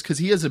Fincher does, because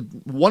he has a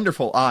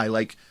wonderful eye.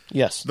 Like,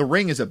 yes, The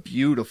Ring is a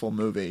beautiful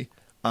movie.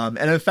 And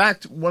in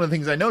fact, one of the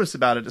things I noticed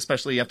about it,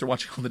 especially after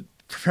watching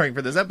preparing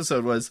for this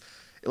episode, was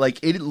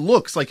like it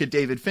looks like a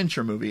David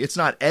Fincher movie. It's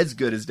not as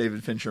good as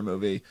David Fincher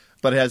movie,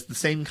 but it has the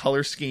same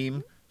color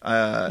scheme.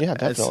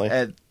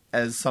 Definitely.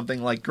 As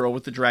something like Girl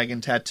with the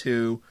Dragon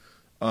Tattoo,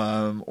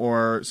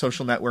 or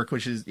Social Network,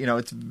 which is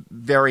it's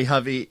very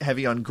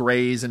heavy on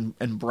grays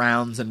and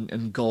browns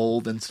and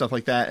gold and stuff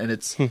like that, and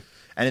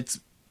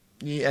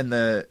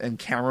and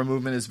camera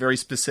movement is very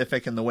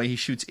specific, and the way he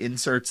shoots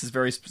inserts is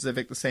very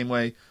specific, the same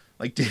way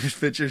like David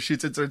Fincher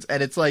shoots inserts,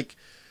 and it's like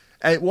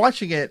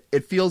watching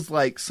it feels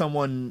like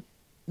someone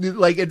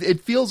like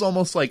it feels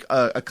almost like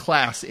a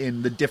class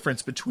in the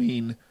difference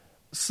between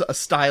a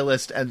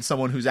stylist and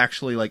someone who's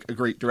actually like a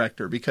great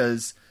director,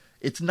 because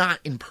it's not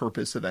in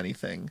purpose of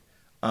anything.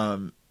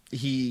 I'm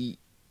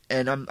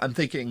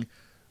thinking,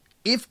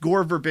 if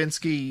Gore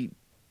Verbinski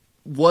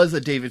was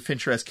a David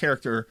Fincher-esque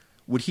character,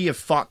 would he have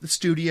fought the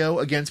studio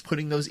against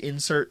putting those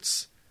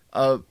inserts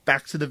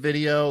back to the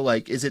video?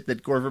 Like, is it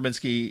that Gore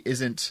Verbinski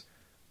isn't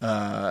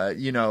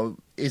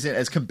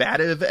as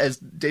combative as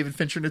David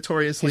Fincher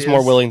notoriously is? He's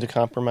more willing to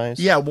compromise.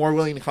 Yeah, more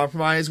willing to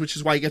compromise, which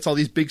is why he gets all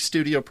these big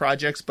studio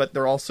projects, but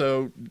they're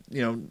also,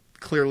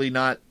 clearly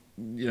not,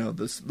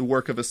 the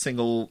work of a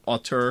single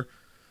auteur.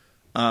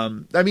 I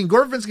mean,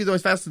 Gore Verbinski's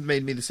always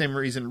fascinated me the same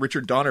reason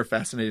Richard Donner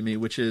fascinated me,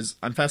 which is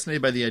I'm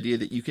fascinated by the idea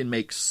that you can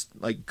make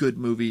like good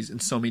movies in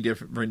so many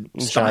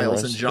different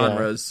styles and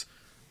genres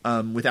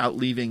without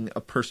leaving a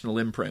personal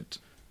imprint.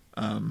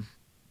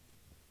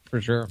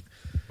 For sure.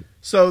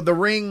 So The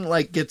Ring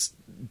gets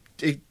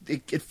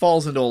it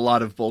falls into a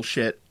lot of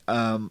bullshit.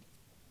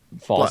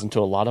 Falls into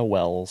a lot of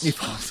wells. It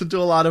falls into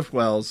a lot of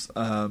wells.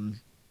 And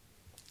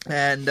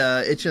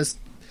it just...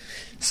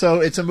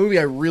 So it's a movie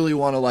I really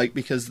want to like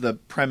because the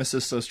premise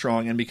is so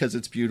strong and because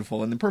it's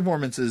beautiful. And the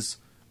performances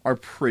are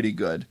pretty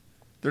good.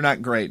 They're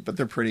not great, but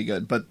they're pretty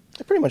good. But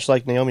I pretty much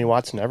like Naomi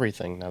Watts in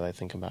everything, now that I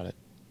think about it.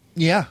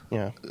 Yeah.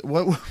 Yeah.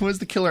 What was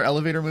the killer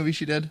elevator movie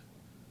she did?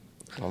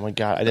 Oh my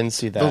god, I didn't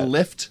see that. The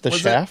Lift? The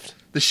Shaft?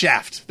 The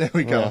Shaft. There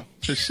we go.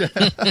 Yeah.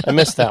 I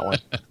missed that one.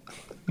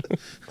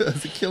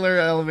 The killer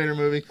elevator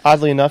movie.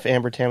 Oddly enough,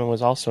 Amber Tamblyn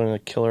was also in a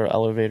killer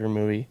elevator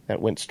movie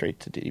that went straight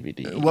to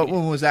DVD. What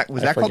one was that?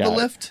 Was that called The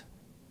Lift?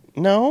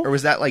 No. Or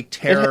was that like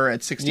Terror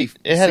at 60 Stories?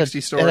 It had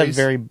a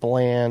very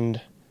bland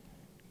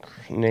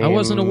name. I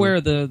wasn't aware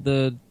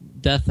the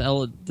death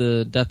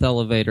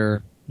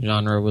elevator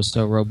genre was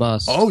so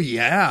robust. Oh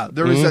yeah,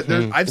 there was.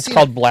 It's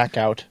called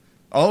Blackout.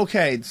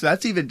 Okay, so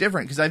that's even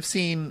different because I've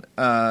seen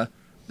The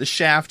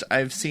Shaft.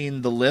 I've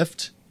seen The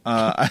Lift.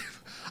 I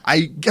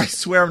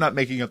swear I'm not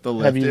making up The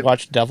Lift. Have you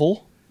watched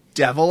Devil?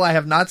 Devil, I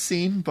have not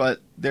seen,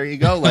 but there you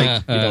go.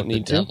 Like you don't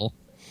need Devil.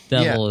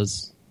 to. Devil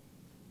is.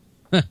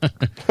 That's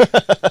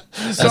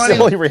the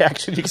only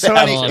reaction you can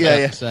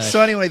have.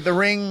 So anyway, The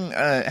Ring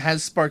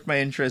has sparked my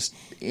interest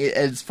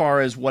as far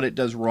as what it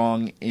does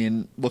wrong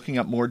in looking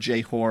up more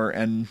J-horror,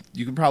 and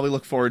you can probably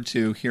look forward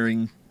to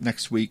hearing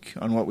next week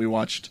on what we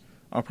watched.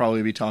 I'll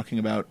probably be talking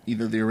about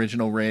either the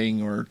original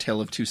Ring or Tale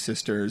of Two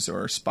Sisters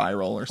or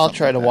Spiral or something. I'll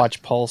try to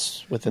watch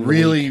Pulse within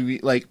the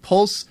week. Like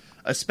Pulse,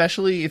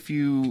 especially if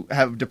you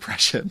have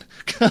depression,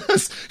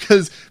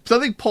 because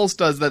something Pulse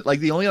does that, like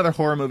the only other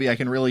horror movie I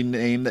can really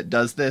name that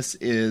does this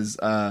is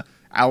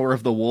Hour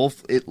of the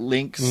Wolf. It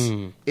links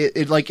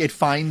it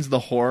finds the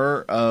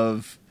horror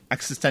of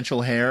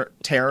existential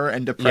terror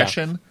and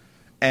depression,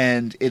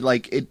 and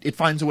it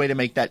finds a way to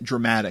make that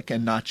dramatic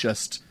and not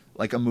just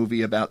like a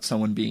movie about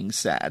someone being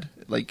sad,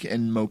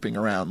 and moping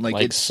around. Like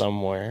it's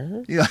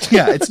Somewhere. Yeah,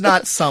 it's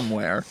not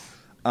Somewhere.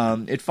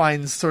 It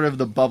finds sort of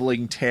the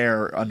bubbling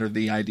terror under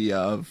the idea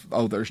of,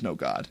 there's no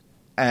God.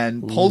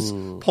 And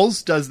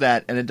Pulse does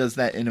that, and it does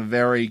that in a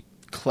very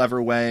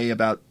clever way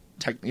about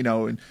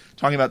and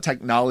talking about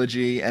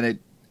technology, and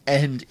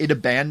it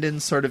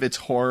abandons sort of its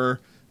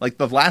horror. Like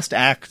the last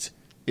act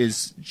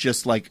is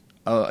just like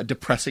a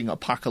depressing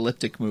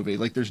apocalyptic movie.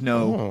 Like there's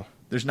not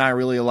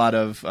really a lot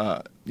of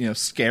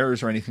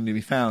scares or anything to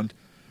be found,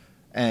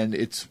 and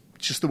it's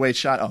just the way it's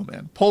shot. Oh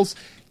man, Pulse,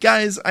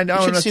 guys! I know.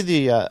 You should see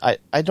the.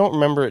 I don't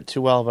remember it too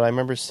well, but I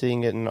remember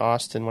seeing it in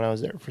Austin when I was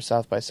there for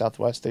South by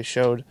Southwest. They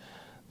showed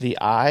The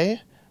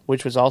Eye,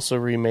 which was also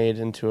remade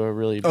into a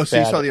really. So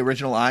you saw the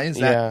original Eye?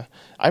 Yeah,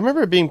 I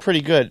remember it being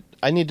pretty good.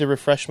 I need to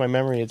refresh my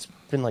memory. It's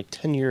been like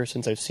 10 years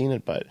since I've seen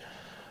it, but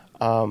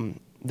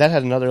that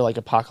had another like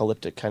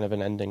apocalyptic kind of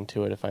an ending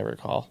to it, if I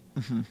recall.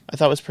 Mm-hmm. I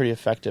thought it was pretty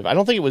effective. I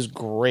don't think it was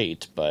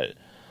great, but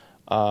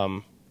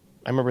I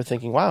remember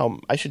thinking, wow,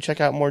 I should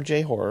check out more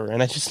J-horror,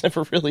 and I just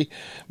never really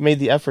made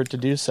the effort to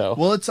do so.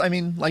 Well, it's, I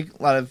mean, like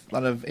a lot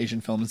of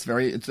Asian films,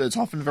 it's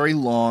often very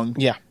long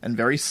and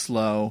very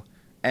slow,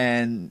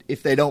 and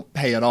if they don't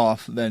pay it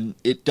off, then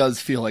it does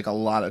feel like a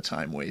lot of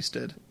time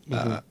wasted.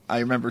 Mm-hmm. I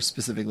remember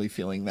specifically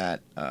feeling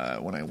that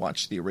when I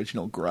watched the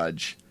original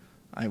Grudge.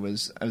 I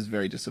was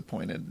very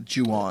disappointed.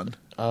 Ju-on.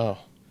 Oh.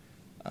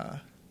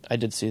 I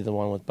did see the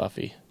one with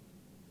Buffy,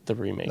 the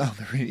remake. Oh,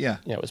 yeah.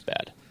 Yeah, it was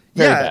bad.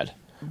 Very bad.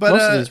 But,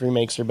 most of these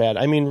remakes are bad.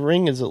 I mean,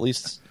 Ring is at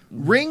least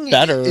Ring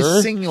better.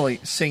 is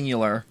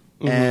singular,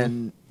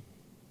 mm-hmm.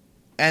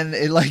 and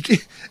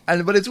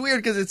it but it's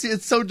weird because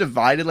it's so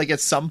divided. Like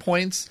at some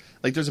points,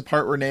 like there's a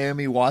part where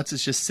Naomi Watts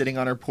is just sitting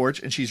on her porch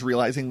and she's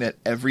realizing that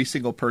every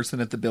single person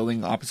at the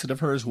building opposite of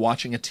her is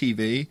watching a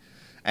TV.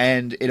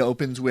 And it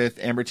opens with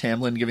Amber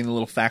Tamblyn giving a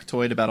little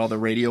factoid about all the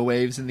radio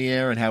waves in the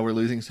air and how we're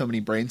losing so many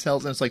brain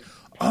cells. And it's like,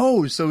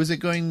 is it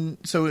going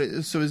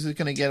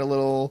to get a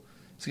little?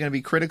 Is it going to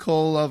be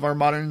critical of our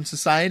modern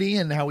society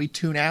and how we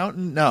tune out?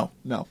 And no,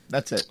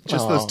 that's it.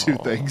 Just those two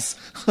things.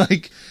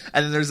 And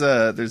then there's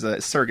a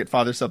surrogate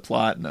father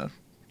subplot and a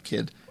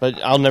kid.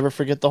 But I'll never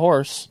forget the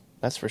horse.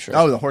 That's for sure.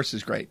 Oh, the horse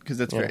is great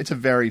because it's a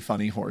very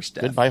funny horse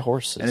death. Goodbye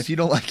horses. And if you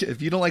don't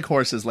like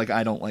horses, like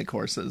I don't like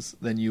horses,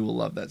 then you will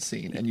love that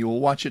scene, and you will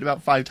watch it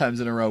about 5 times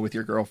in a row with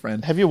your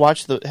girlfriend. Have you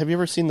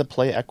ever seen the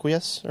play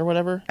Equus or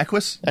whatever?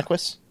 Equus.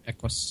 Equus.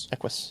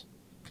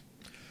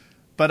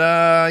 But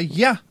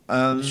yeah,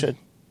 you should.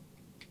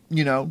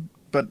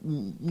 But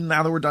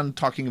now that we're done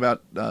talking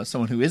about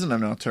someone who isn't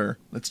an auteur,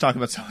 let's talk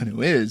about someone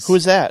who is. Who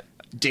is that?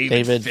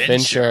 David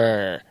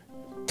Fincher.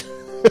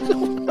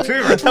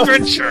 David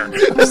Fincher.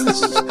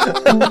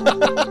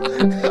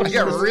 I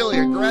got really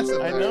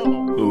aggressive. I there.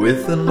 know.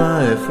 With an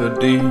eye for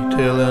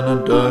detail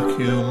and a dark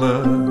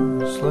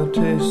humor, slight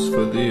taste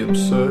for the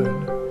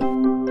absurd.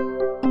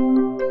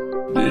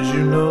 Did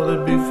you know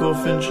that before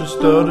Fincher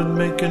started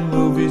making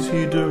movies,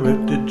 he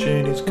directed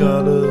Janie's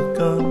Got a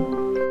Gun?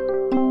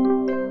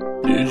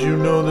 Did you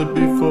know that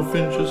before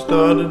Fincher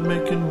started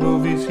making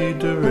movies, he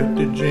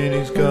directed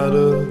Janie's Got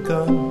a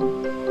Gun?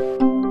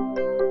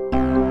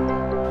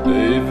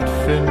 David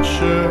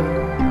Fincher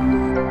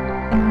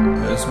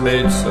has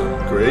made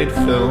some great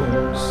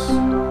films.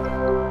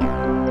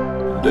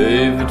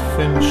 David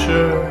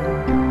Fincher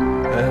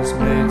has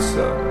made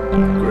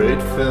some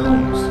great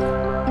films.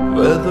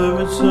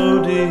 Whether it's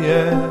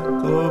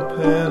Zodiac or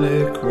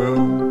Panic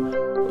Room,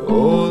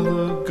 or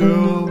The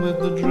Girl with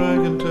the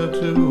Dragon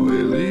Tattoo,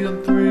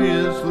 Alien 3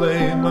 is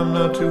lame, I'm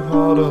not too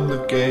hard on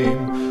the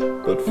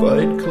game, but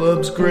Fight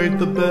Club's great,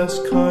 the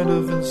best kind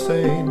of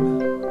insane.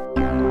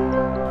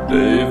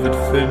 David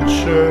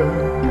Fincher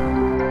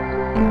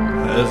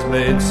has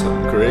made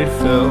some great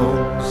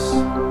films.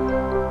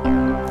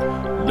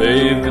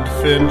 David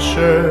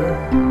Fincher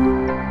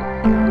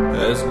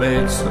has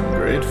made some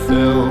great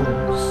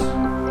films.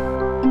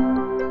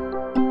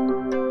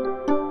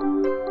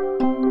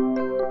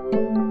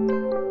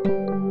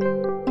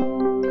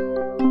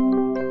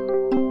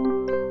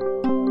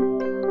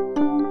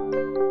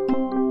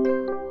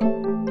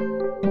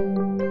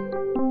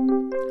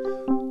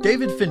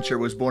 David Fincher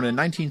was born in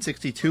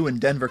 1962 in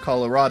Denver,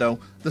 Colorado,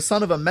 the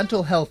son of a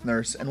mental health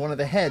nurse and one of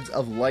the heads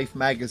of Life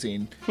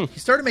magazine. He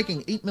started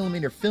making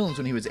 8mm films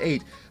when he was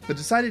 8, but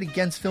decided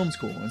against film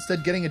school,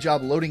 instead getting a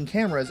job loading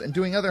cameras and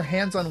doing other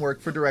hands-on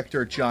work for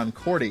director John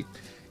Cordy.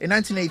 In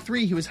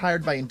 1983, he was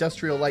hired by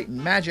Industrial Light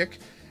and Magic,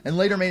 and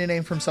later made a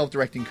name for himself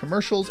directing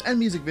commercials and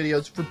music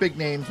videos for big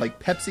names like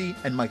Pepsi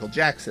and Michael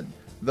Jackson,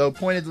 though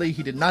pointedly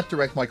he did not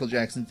direct Michael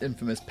Jackson's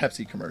infamous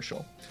Pepsi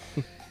commercial.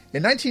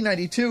 In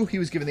 1992, he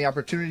was given the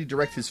opportunity to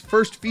direct his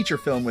first feature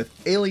film with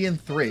Alien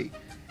 3,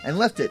 and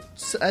left it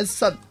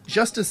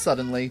just as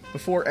suddenly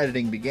before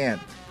editing began.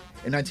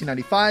 In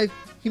 1995,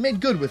 he made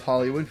good with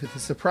Hollywood with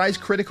his surprise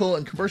critical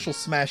and commercial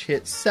smash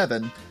hit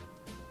 7,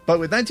 but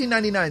with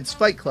 1999's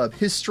Fight Club,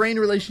 his strained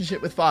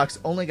relationship with Fox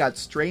only got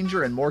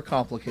stranger and more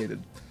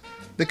complicated.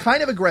 The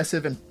kind of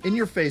aggressive and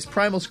in-your-face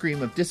primal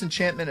scream of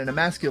disenchantment and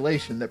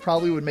emasculation that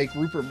probably would make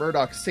Rupert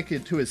Murdoch sick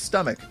to his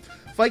stomach,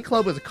 Fight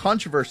Club was a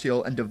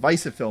controversial and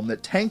divisive film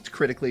that tanked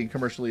critically and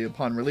commercially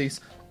upon release,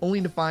 only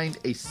to find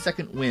a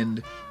second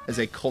wind as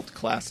a cult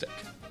classic.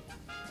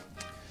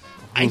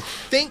 I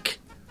think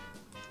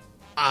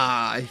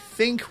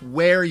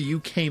where you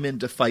came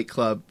into Fight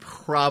Club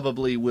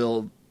probably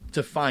will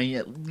define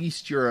at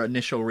least your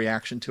initial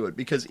reaction to it,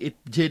 because it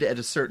did at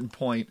a certain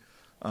point,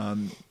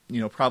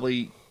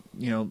 probably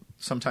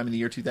sometime in the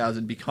year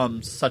 2000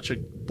 become such a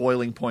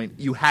boiling point.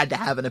 You had to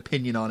have an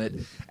opinion on it,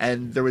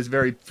 and there was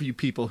very few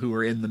people who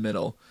were in the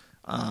middle.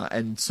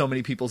 And so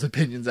many people's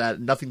opinions had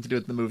nothing to do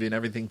with the movie and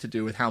everything to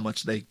do with how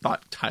much they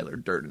thought Tyler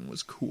Durden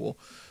was cool.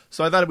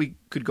 So I thought we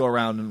could go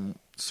around and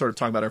sort of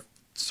talk about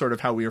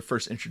how we were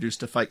first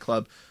introduced to Fight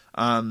Club.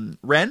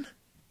 Ren?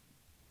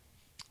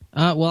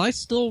 Well, I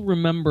still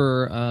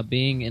remember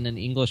being in an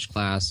English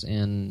class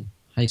in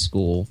high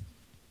school.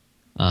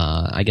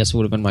 I guess it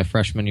would have been my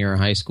freshman year of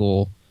high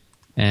school,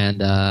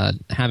 and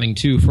having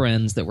two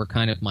friends that were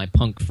kind of my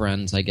punk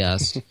friends, I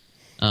guess,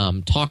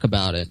 talk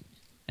about it.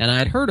 And I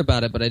had heard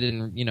about it, but I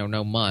didn't,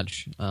 know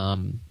much.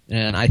 And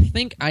I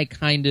think I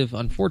kind of,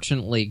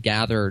 unfortunately,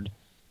 gathered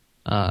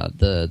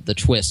the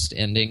twist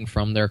ending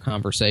from their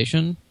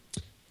conversation.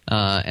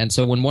 And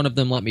so when one of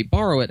them let me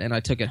borrow it, and I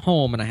took it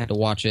home, and I had to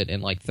watch it in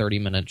like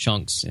 30-minute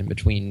chunks in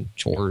between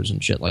chores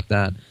and shit like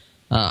that,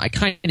 I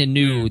kind of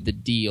knew the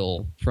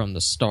deal from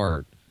the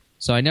start.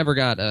 So I never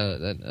got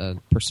a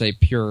per se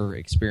pure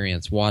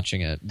experience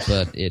watching it,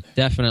 but it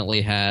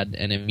definitely had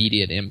an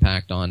immediate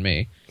impact on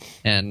me.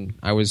 And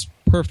I was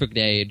perfect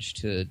age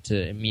to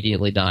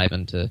immediately dive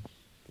into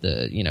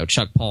the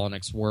Chuck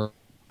Palahniuk's work,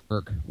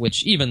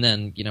 which even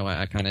then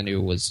I kind of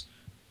knew was,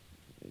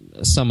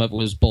 some of it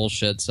was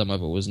bullshit, some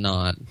of it was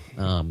not.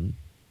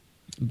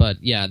 But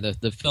yeah,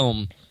 the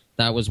film,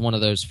 that was one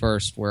of those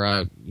first where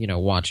I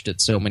watched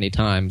it so many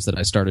times that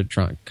I started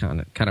trying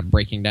kind of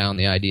breaking down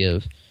the idea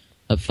of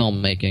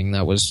filmmaking.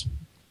 That was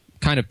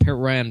kind of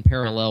ran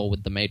parallel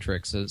with The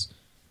Matrix, as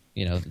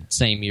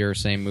same year,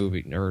 same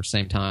movie, or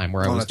same time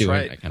where I was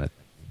doing that kind of thing.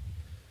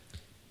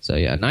 So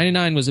yeah,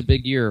 99 was a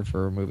big year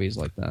for movies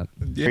like that.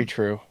 Very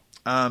true.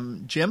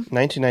 Jim?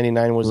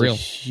 1999 was a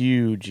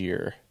huge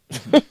year.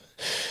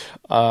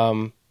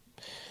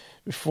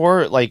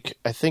 Before,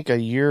 I think a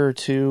year or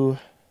two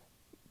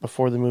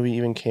before the movie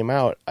even came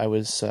out, I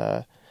was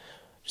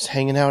just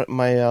hanging out at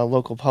my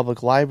local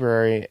public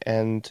library,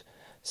 and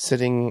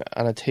sitting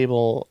on a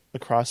table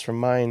across from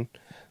mine,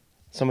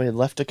 somebody had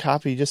left a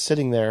copy just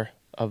sitting there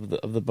of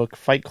the book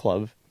Fight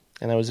Club,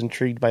 and I was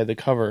intrigued by the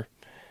cover.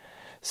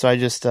 So I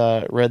just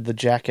read the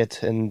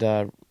jacket, and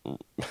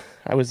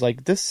I was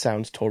like, this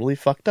sounds totally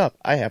fucked up.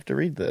 I have to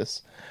read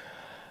this.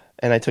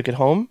 And I took it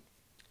home,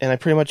 and I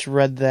pretty much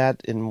read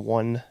that in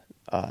one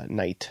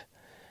night.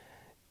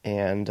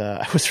 And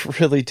I was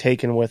really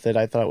taken with it.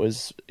 I thought it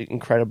was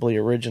incredibly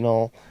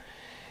original.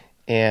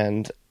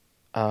 And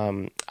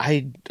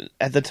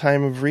at the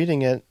time of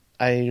reading it,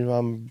 I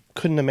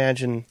couldn't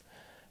imagine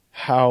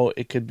how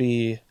it could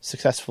be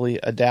successfully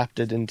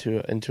adapted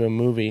into a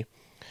movie.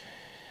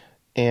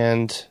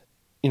 And,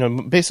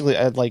 basically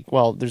I'd like,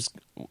 well, there's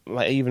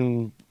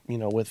even,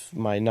 with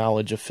my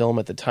knowledge of film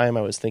at the time,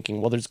 I was thinking,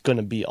 well, there's going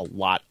to be a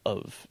lot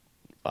of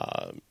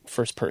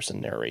first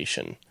person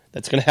narration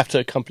that's going to have to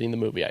accompany the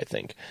movie, I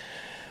think.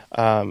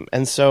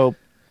 And so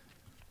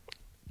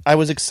I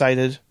was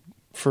excited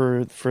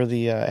for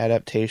the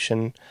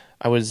adaptation.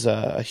 I was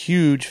a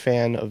huge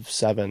fan of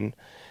Seven,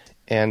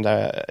 and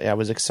I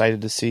was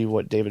excited to see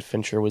what David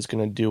Fincher was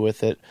going to do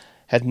with it.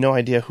 Had no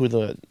idea who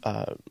the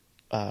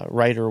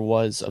writer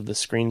was of the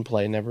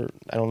screenplay.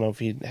 I don't know if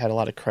he had a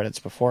lot of credits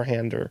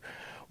beforehand or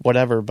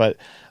whatever, but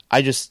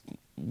I just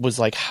was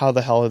like, how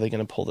the hell are they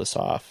going to pull this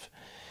off?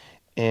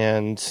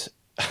 And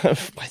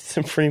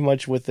pretty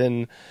much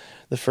within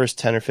the first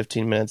 10 or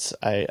 15 minutes,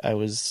 I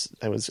was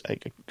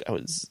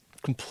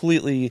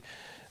completely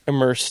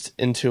immersed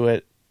into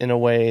it in a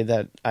way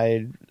that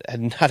I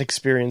had not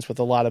experienced with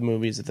a lot of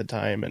movies at the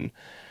time, and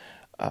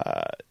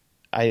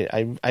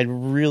I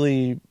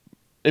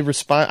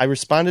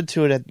responded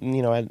to it at,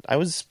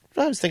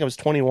 I think I was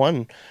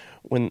 21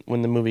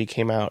 when the movie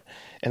came out,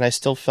 and I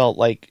still felt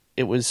like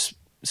it was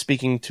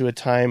speaking to a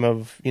time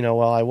of,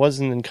 I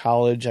wasn't in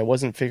college, I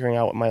wasn't figuring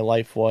out what my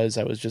life was,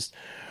 I was just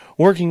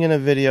working in a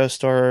video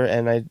store,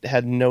 and I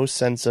had no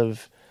sense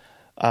of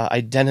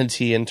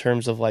identity in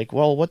terms of like,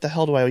 well, what the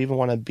hell do I even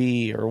want to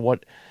be, or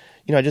what,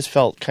 I just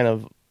felt kind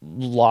of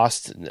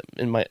lost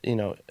in my,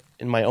 in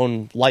my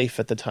own life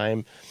at the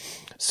time.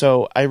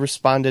 So I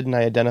responded and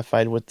I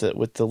identified with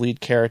the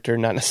lead character,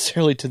 not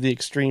necessarily to the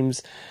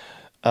extremes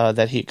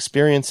that he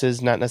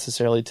experiences, not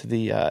necessarily to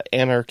the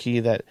anarchy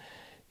that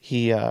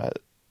he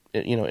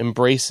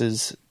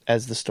embraces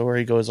as the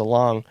story goes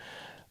along,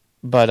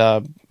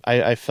 but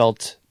I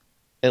felt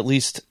at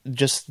least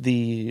just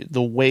the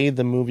way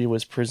the movie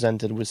was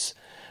presented was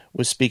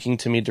speaking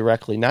to me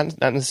directly, not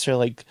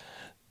necessarily like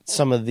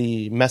some of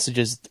the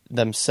messages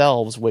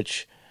themselves,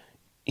 which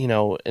in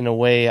a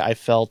way I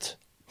felt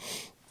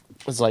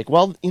was like,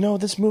 well,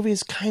 this movie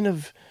is kind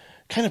of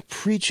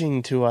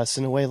preaching to us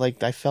in a way,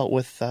 like I felt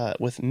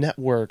with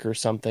Network or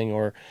something,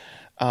 or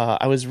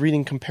I was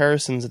reading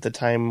comparisons at the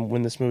time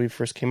when this movie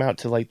first came out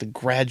to like The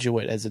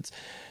Graduate, as it's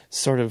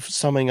sort of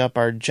summing up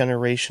our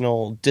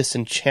generational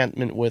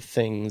disenchantment with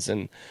things.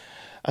 And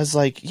I was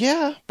like,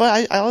 yeah,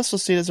 but I also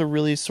see it as a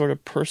really sort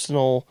of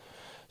personal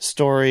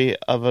story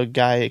of a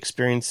guy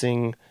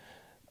experiencing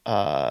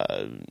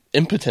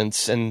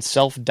impotence and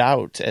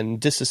self-doubt and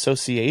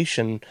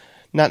disassociation,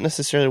 not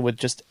necessarily with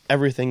just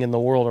everything in the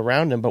world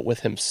around him, but with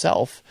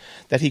himself,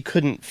 that he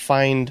couldn't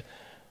find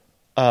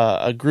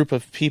a group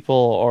of people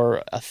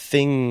or a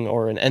thing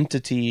or an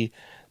entity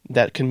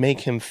that can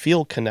make him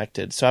feel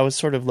connected. So I was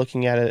sort of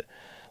looking at it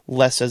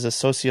less as a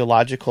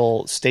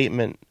sociological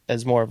statement,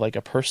 as more of like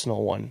a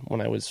personal one when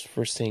I was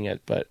first seeing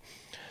it. But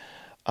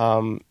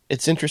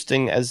it's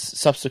interesting, as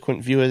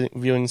subsequent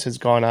viewings has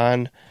gone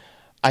on,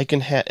 I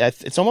can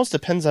it almost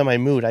depends on my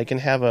mood. I can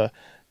have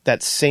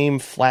that same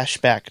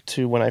flashback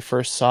to when I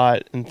first saw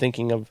it and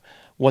thinking of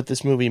what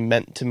this movie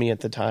meant to me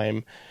at the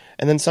time.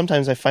 And then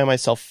sometimes I find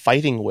myself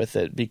fighting with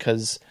it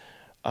because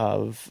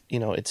of,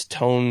 its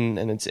tone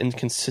and its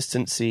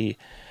inconsistency.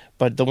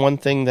 But the one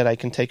thing that I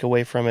can take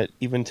away from it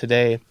even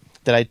today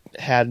that I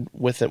had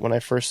with it when I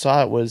first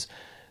saw it was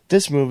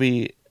this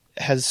movie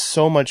has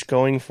so much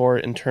going for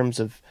it in terms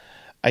of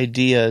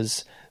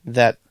ideas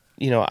that,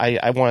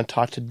 I want to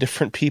talk to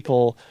different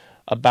people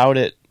about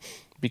it,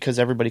 because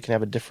everybody can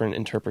have a different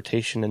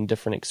interpretation and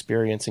different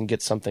experience and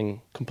get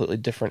something completely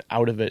different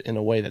out of it in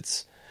a way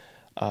that's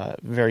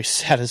very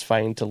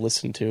satisfying to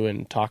listen to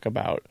and talk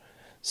about.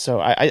 So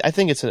I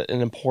think it's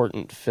an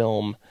important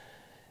film,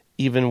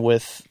 even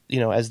with,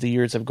 as the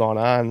years have gone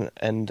on,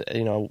 and,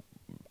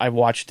 I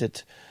watched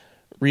it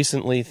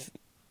recently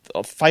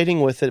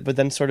fighting with it, but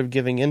then sort of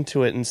giving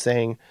into it and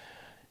saying,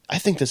 I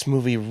think this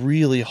movie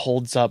really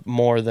holds up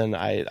more than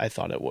I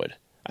thought it would.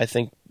 I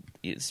think,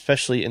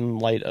 especially in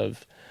light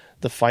of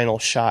the final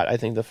shot, I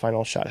think the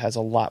final shot has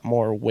a lot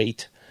more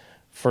weight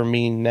for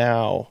me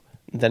now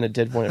than it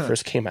did when it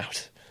first came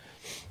out.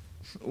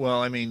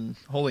 Well, I mean,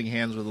 holding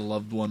hands with a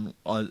loved one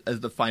as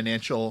the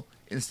financial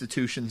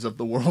institutions of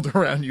the world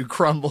around you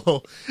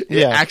crumble,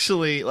 it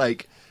actually,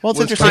 like, well, it's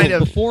was interesting.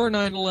 kind of before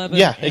 9/11,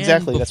 yeah,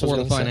 exactly. And That's before what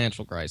I the was gonna say.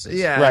 financial crisis.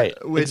 Yeah,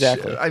 right. Which,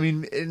 exactly. I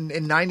mean,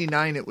 in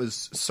 '99 it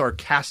was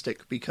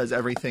sarcastic because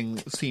everything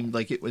seemed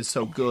like it was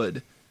so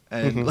good.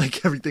 And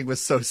like everything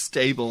was so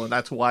stable, and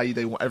that's why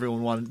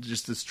everyone wanted to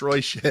just destroy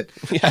shit.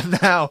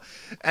 Yeah.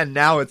 And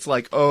now it's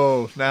like,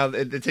 oh, now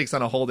it takes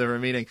on a whole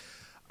different meaning.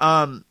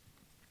 I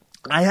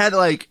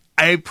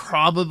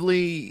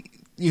probably,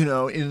 you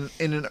know, in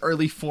an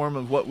early form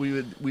of what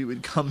we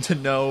would come to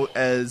know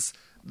as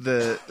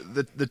the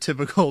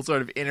typical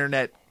sort of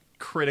internet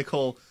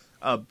critical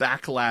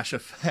backlash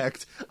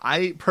effect.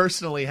 I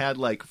personally had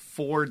like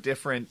 4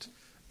 different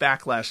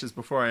backlashes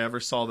before I ever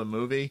saw the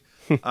movie,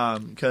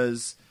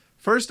 because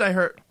first I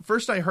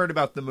heard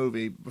about the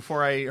movie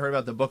before I heard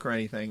about the book or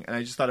anything, and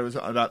I just thought it was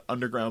about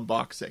underground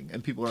boxing,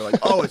 and people were like,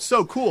 "Oh, it's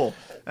so cool,"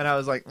 and I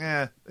was like,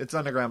 it's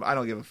underground. I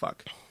don't give a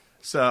fuck."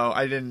 So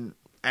I didn't,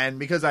 and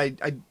because I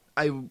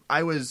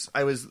was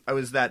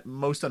that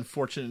most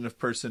unfortunate enough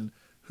person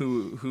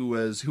who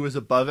was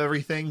above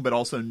everything but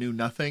also knew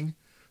nothing.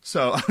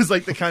 So I was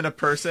like the kind of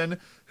person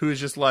who was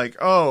just like,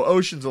 oh,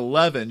 Ocean's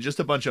 11, just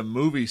a bunch of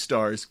movie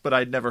stars, but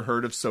I'd never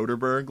heard of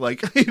Soderbergh.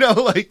 Like, you know,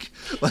 like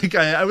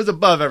I was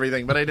above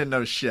everything, but I didn't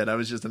know shit. I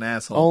was just an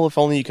asshole. Oh, if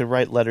only you could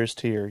write letters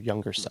to your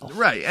younger self.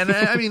 Right, and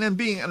I mean,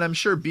 and I'm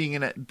sure being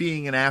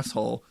an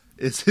asshole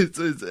is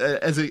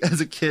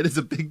as a kid is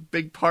a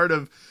big part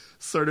of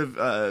sort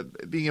of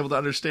being able to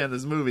understand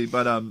this movie.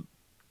 But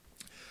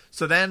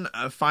so then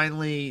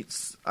finally,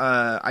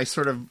 I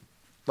sort of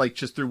like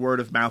just through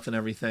word of mouth and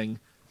everything.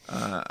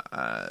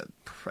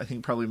 I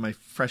think probably my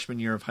freshman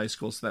year of high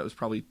school, so that was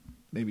probably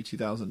maybe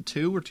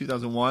 2002 or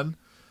 2001.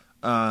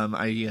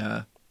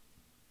 I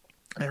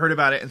heard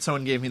about it, and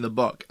someone gave me the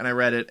book, and I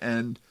read it,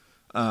 and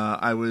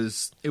it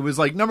was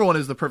like, number one,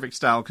 is the perfect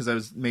style because I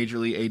was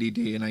majorly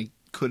ADD, and I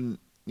couldn't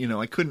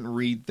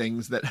read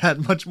things that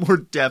had much more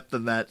depth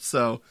than that.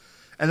 So,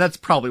 and that's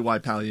probably why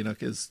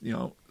Palahniuk is, you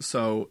know,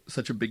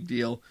 such a big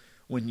deal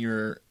when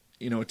you're,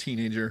 you know, a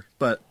teenager.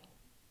 But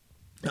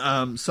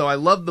so I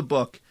loved the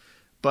book.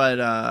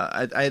 But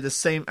I had the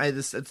same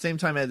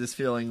time I had this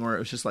feeling where it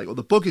was just like, well,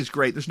 the book is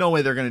great. There's no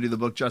way they're going to do the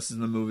book justice in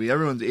the movie.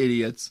 Everyone's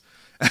idiots.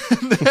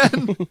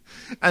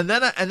 And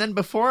then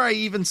before I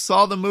even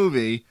saw the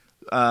movie,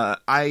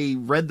 I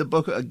read the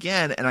book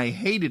again and I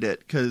hated it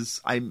because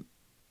I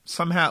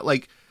somehow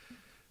because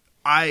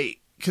I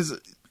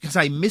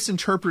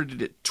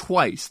misinterpreted it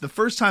twice. The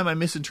first time I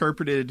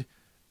misinterpreted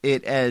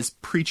it as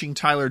preaching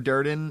Tyler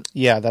Durden.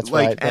 Yeah, that's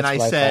right. And I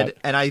said,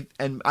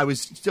 and I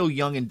was still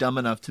young and dumb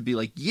enough to be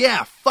like,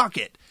 yeah, fuck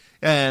it.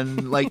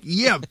 And like,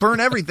 yeah, burn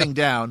everything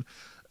down.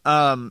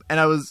 And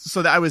I was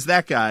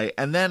that guy.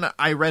 And then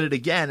I read it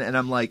again and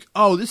I'm like,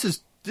 oh, this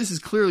is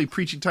clearly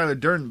preaching Tyler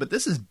Durden, but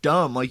this is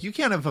dumb. Like, you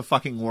can't have a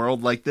fucking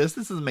world like this.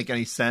 This doesn't make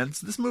any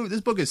sense. This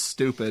book is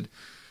stupid.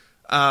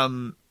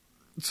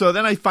 So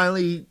then I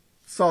finally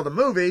saw the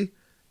movie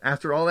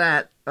after all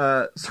that,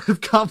 sort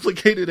of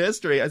complicated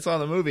history. I saw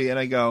the movie and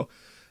I go,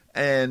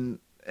 and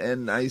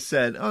I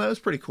said, oh, that was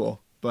pretty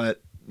cool,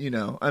 but you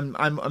know,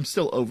 I'm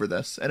still over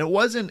this. And it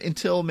wasn't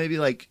until maybe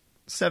like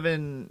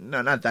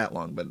not that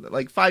long, but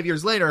like 5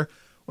 years later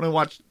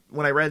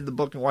when I read the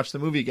book and watched the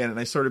movie again, and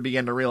I sort of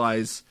began to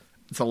realize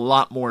it's a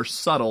lot more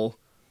subtle,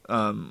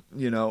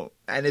 you know,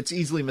 and it's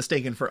easily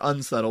mistaken for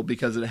unsubtle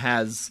because it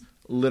has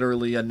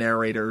literally a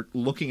narrator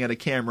looking at a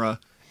camera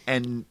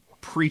and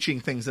preaching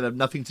things that have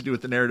nothing to do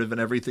with the narrative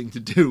and everything to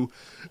do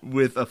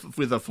with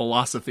a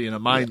philosophy and a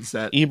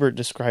mindset. Yeah. Ebert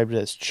described it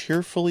as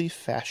cheerfully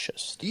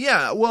fascist.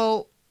 Yeah,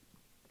 well,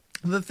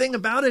 the thing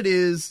about it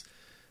is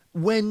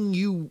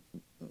the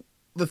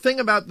thing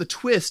about the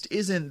twist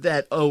isn't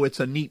that, oh, it's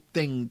a neat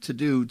thing to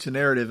do to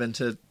narrative and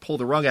to pull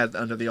the rug out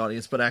under the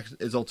audience, but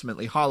is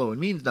ultimately hollow and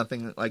means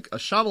nothing, like a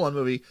Shyamalan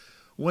movie.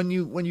 When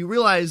you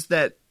realize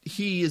that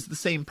he is the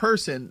same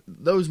person,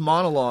 those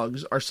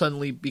monologues are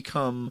suddenly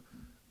become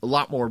a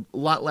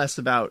lot less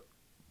about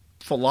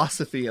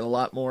philosophy and a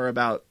lot more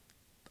about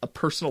a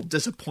personal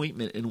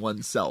disappointment in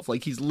oneself.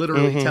 Like, he's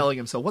literally telling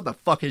himself, what the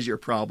fuck is your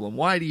problem?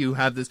 Why do you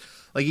have this?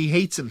 Like, he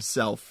hates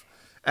himself.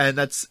 And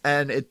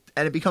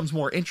it becomes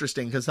more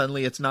interesting because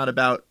suddenly it's not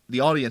about the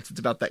audience, it's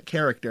about that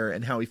character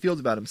and how he feels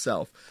about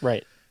himself.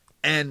 Right.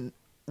 And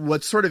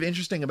what's sort of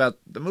interesting about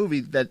the movie,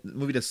 that the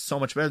movie does so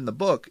much better than the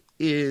book,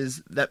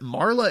 is that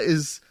Marla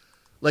is,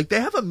 like,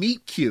 they have a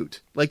meet cute.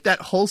 Like, that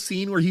whole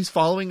scene where he's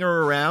following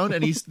her around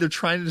and they're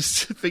trying to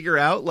figure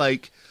out,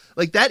 like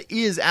that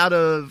is out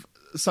of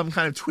some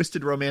kind of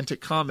twisted romantic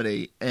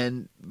comedy.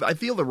 And I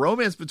feel the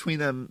romance between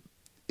them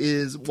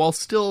is, while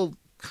still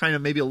kind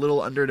of maybe a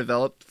little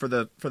underdeveloped for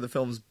the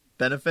film's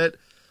benefit,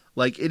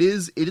 like, it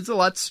is a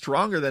lot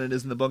stronger than it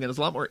is in the book, and it's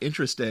a lot more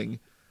interesting.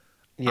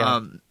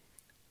 Yeah.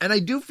 And I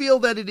do feel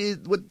that it is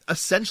what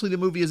essentially the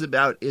movie is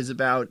about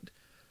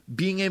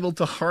being able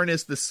to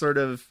harness this sort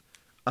of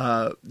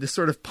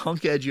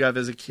punk edge you have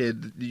as a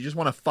kid. You just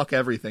want to fuck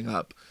everything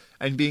up,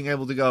 and being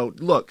able to go,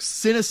 look,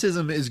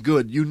 cynicism is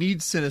good. You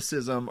need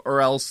cynicism,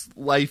 or else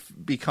life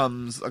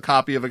becomes a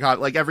copy of a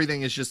copy. Like,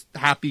 everything is just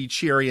happy,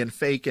 cheery, and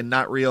fake and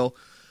not real.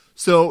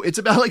 So it's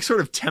about, like, sort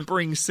of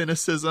tempering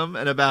cynicism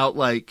and about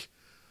like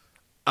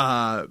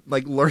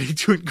learning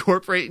to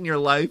incorporate in your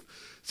life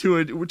to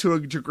a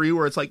degree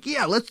where it's like,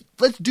 yeah,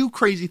 let's do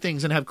crazy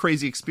things and have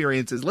crazy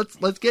experiences.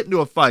 Let's get into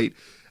a fight.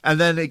 And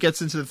then it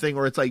gets into the thing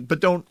where it's like,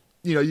 but don't,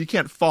 you know, you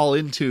can't fall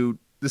into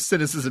the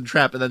cynicism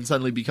trap and then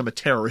suddenly become a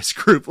terrorist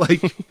group,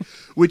 like,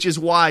 which is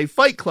why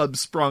Fight Club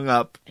sprung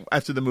up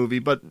after the movie,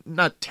 but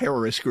not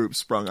terrorist groups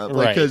sprung up.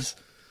 Like, right.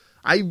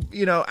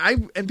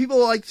 and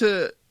people like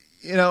to,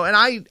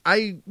 and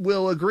I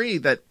will agree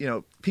that,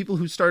 people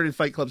who started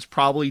Fight Clubs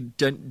probably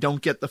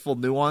don't get the full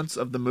nuance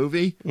of the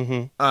movie.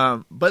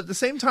 Mm-hmm. But at the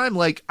same time,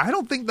 like, I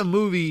don't think the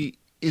movie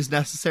is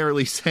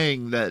necessarily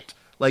saying that,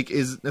 like,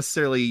 is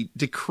necessarily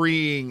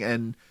decreeing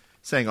and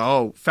saying,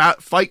 oh,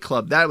 Fight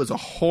Club, that was a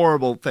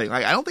horrible thing.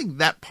 Like, I don't think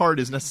that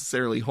part is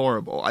necessarily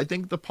horrible. I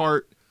think the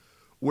part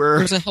where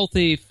there's a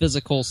healthy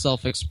physical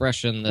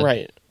self-expression that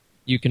Right.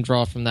 you can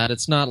draw from that.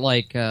 It's not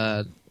like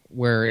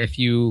where if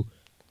you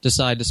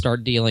decide to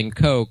start dealing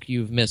coke,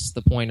 you've missed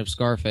the point of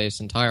Scarface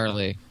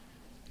entirely.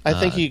 I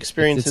think he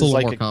experiences it's a little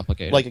like more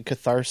complicated. like a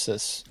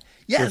catharsis.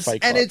 through yes,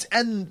 Fight and Club. it's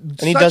and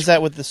he does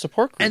that with the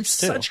support groups and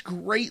too. such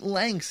great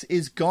lengths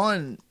is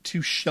gone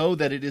to show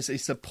that it is a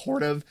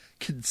supportive,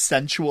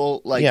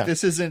 consensual. Like Yeah.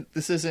 this isn't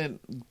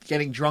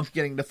getting drunk,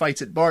 getting into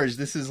fights at bars.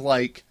 This is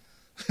like,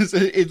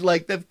 it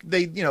like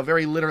they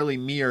very literally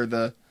mirror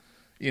the,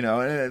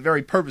 and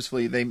very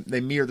purposefully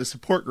they mirror the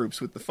support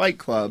groups with the Fight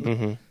Club,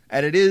 Mm-hmm.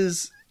 and it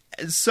is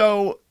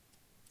so.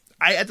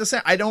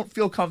 I don't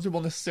feel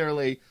comfortable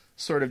necessarily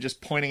sort of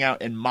just pointing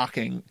out and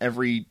mocking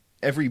every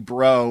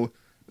bro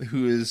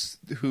who has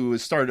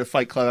started a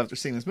Fight Club after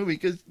seeing this movie,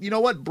 because you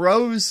know what,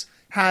 bros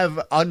have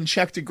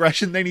unchecked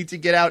aggression they need to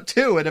get out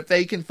too, and if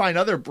they can find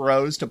other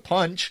bros to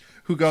punch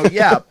who go,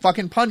 yeah,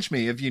 fucking punch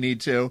me if you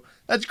need to,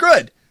 that's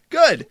good.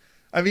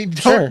 I mean,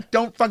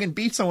 don't fucking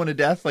beat someone to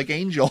death like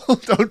Angel.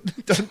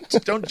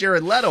 don't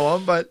Jared Leto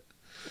him, but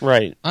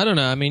Right. I don't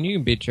know. I mean, you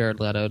can beat Jared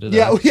Leto to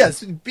yeah, that.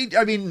 yes.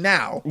 I mean,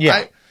 now,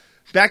 Yeah.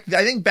 I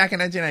think back in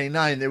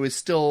 1999 there was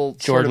still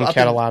Jordan sort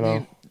of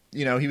Catalano.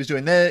 He was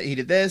doing that. He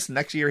did this.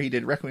 Next year he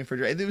did Requiem for a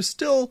Dream. It was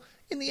still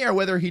in the air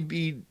whether he'd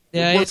be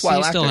Yeah, he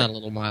worthwhile still actor. had a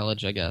little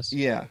mileage, I guess.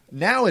 Yeah.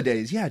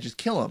 Nowadays, yeah, just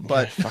kill him.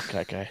 But Fuck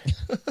that guy.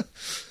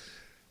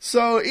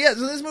 so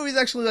this movie's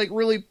actually like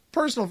really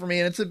personal for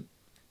me,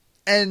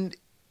 and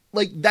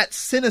like that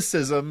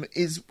cynicism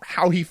is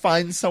how he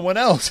finds someone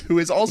else who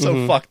is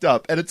also fucked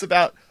up, and it's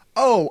about,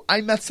 oh,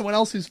 I met someone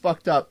else who's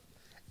fucked up,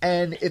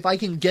 and if I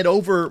can get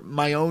over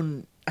my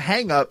own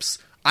hang-ups,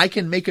 I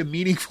can make a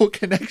meaningful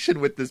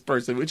connection with this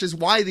person, which is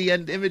why the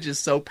end image is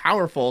so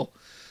powerful.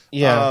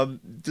 Yeah.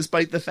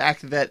 Despite the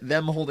fact that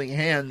them holding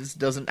hands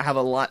doesn't have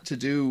a lot to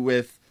do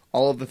with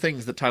all of the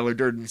things that Tyler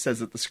Durden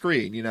says at the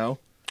screen,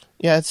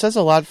 Yeah, it says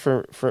a lot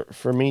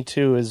for me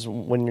too. Is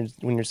when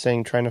you're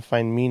saying trying to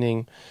find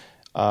meaning.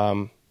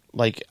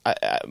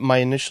 My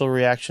initial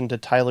reaction to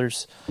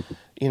Tyler's,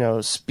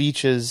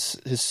 speeches,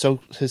 his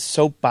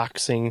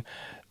soapboxing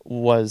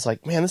was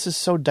like, man, this is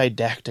so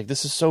didactic.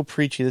 This is so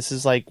preachy. This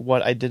is like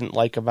what I didn't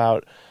like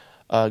about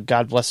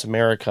God Bless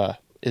America.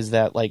 Is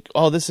that like,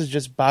 oh, this is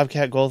just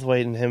Bobcat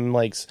Goldthwait and him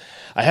like,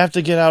 I have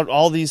to get out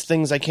all these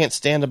things I can't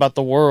stand about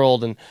the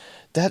world, and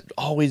that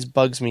always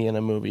bugs me in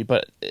a movie.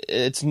 But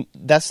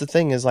that's the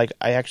thing, is like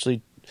I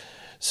actually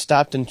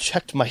stopped and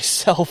checked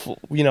myself,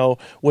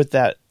 with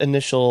that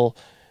initial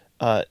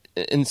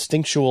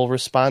instinctual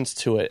response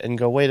to it, and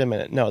go, wait a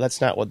minute, no,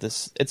 that's not what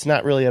it's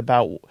not really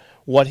about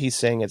what he's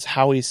saying, it's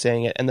how he's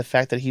saying it, and the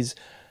fact that he's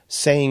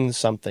saying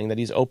something, that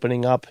he's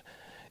opening up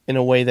in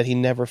a way that he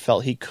never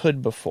felt he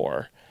could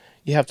before.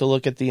 You have to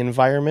look at the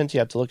environment,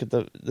 you have to look at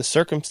the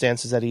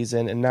circumstances that he's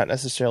in, and not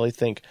necessarily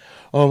think,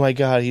 oh my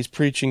God, he's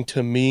preaching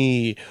to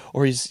me,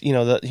 or he's,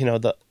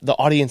 the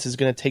audience is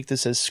going to take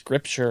this as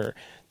scripture.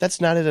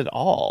 That's not it at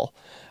all.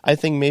 I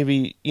think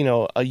maybe,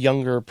 a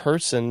younger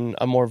person,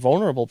 a more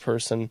vulnerable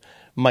person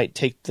might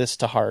take this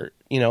to heart,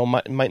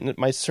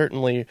 might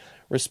certainly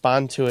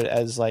respond to it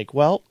as like,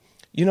 well,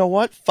 you know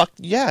what? Fuck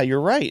yeah,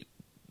 you're right.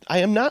 I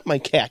am not my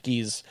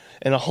khakis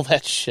and all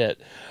that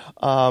shit.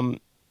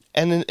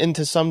 And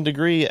to some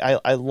degree,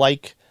 I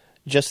like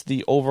just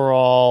the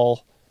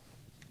overall,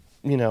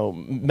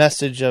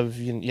 message of,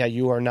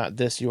 you are not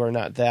this, you are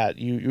not that,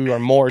 you are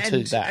more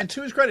to that. And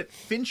to his credit,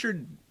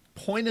 Fincher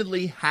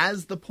pointedly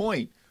has the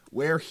point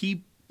where the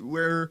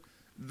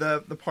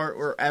part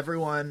where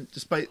everyone,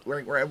 despite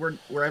where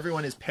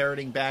everyone is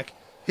parroting back,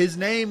 his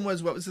name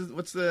was what's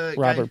the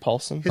Robert guy?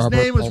 Paulson. His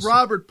name was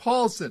Robert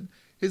Paulson.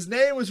 His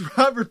name was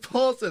Robert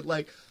Paulson.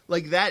 Like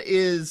that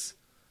is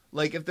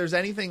like, if there's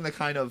anything that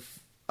kind of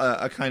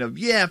a kind of,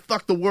 yeah,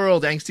 fuck the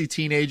world angsty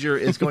teenager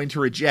is going to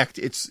reject,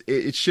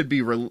 it should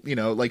be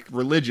like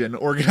religion,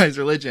 organized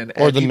religion,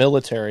 or the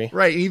military,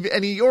 right?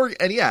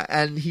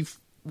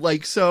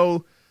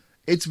 So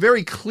it's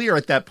very clear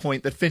at that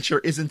point that Fincher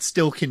isn't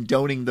still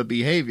condoning the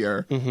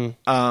behavior.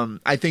 Mm-hmm.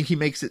 I think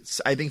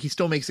he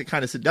still makes it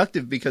kind of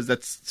seductive, because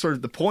that's sort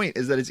of the point,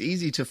 is that it's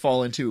easy to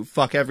fall into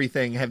fuck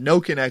everything, have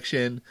no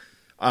connection.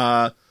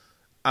 And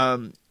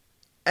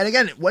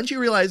again, once you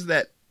realize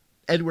that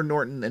Edward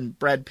Norton and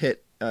Brad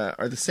Pitt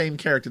are the same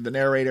character, the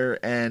narrator,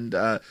 and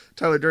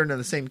Tyler Durden are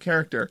the same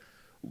character,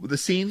 the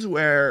scenes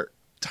where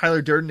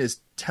Tyler Durden is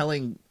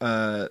telling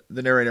the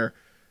narrator,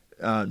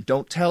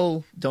 don't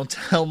tell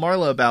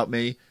Marla about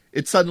me,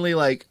 it's suddenly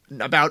like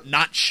about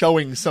not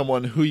showing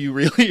someone who you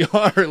really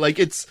are. Like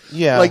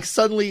like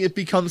suddenly it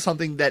becomes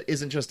something that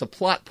isn't just a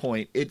plot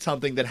point, it's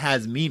something that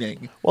has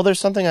meaning. Well, there's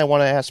something I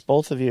want to ask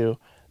both of you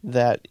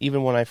that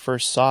even when I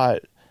first saw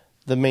it,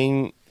 the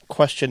main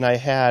question I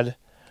had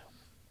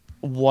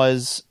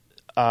was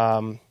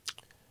the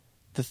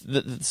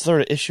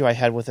sort of issue I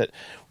had with it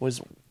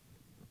was,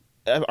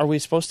 are we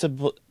supposed to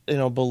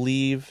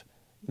believe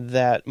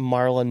that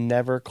Marla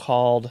never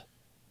called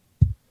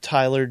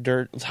Tyler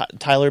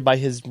by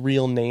his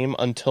real name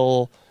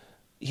until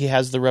he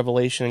has the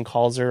revelation and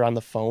calls her on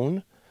the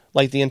phone?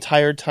 Like, the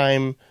entire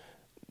time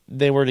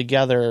they were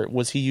together,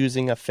 was he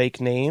using a fake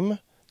name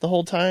the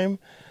whole time?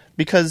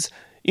 Because,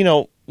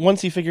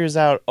 once he figures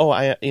out,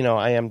 I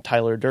am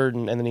Tyler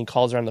Durden, and then he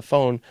calls her on the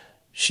phone,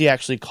 she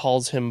actually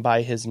calls him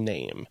by his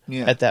name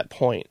at that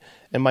point.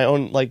 And my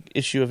own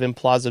issue of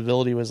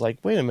implausibility was like,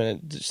 wait a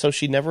minute, so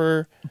she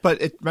never...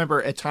 But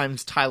remember, at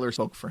times Tyler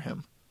spoke for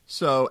him.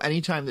 So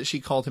anytime that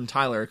she called him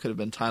Tyler, it could have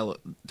been Tyler,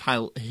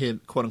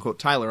 him, quote unquote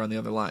Tyler on the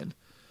other line.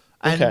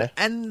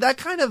 And that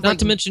kind of... Not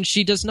to mention,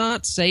 she does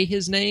not say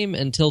his name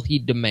until he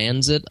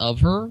demands it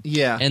of her.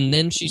 Yeah. And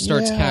then she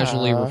starts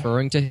casually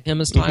referring to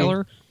him as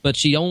Tyler, but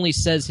she only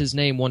says his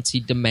name once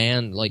he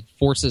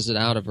forces it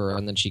out of her,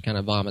 and then she kind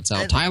of vomits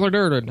out, Tyler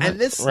Durden. And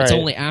this... It's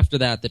only after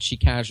that she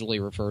casually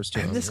refers to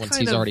him, once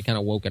he's already kind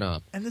of woken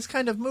up. And this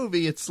kind of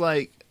movie, it's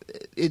like...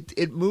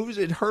 It moves,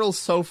 it hurtles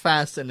so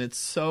fast, and it's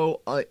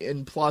so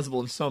implausible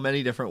in so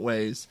many different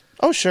ways.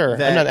 Oh,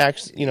 sure. I'm not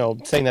actually,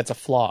 saying that's a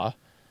flaw.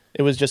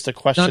 It was just a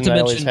question that I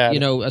always had. Not to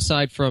mention,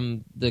 aside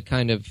from the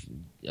kind of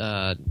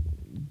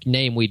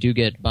name we do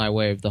get by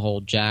way of the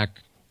whole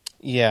Jack,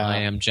 I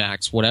am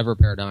Jack's, whatever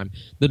paradigm,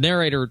 the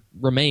narrator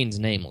remains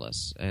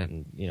nameless.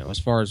 And, as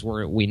far as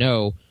we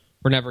know,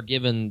 we're never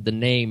given the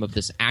name of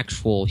this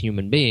actual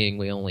human being.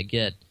 We only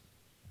get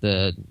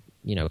the,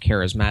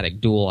 charismatic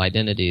dual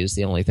identity is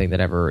the only thing that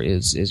ever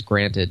is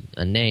granted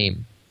a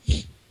name.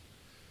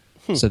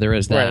 So there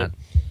is that.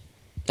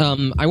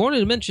 Right. I wanted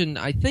to mention,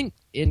 I think,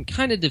 in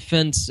kind of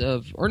defense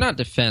of, or not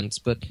defense,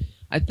 but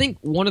I think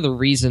one of the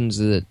reasons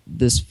that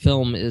this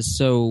film is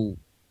so,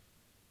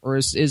 or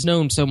is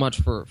known so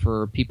much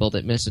for people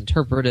that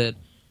misinterpret it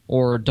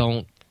or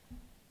don't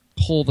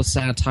pull the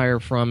satire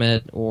from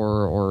it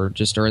or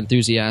just are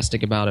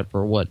enthusiastic about it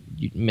for what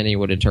many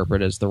would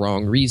interpret as the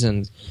wrong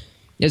reasons,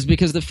 is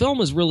because the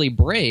film is really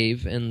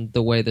brave in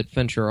the way that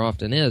Fincher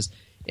often is,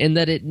 in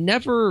that it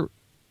never...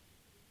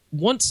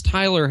 Once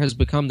Tyler has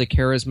become the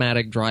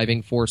charismatic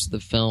driving force of the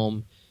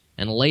film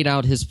and laid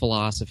out his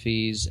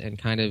philosophies and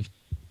kind of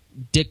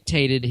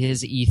dictated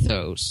his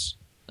ethos,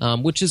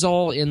 which is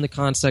all in the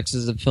context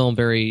of the film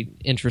very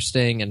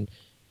interesting,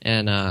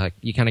 and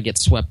you kind of get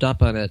swept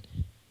up on it.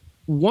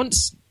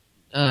 Once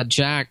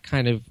Jack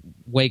kind of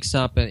wakes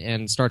up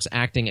and starts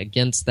acting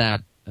against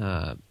that,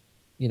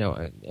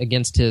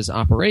 against his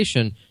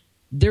operation,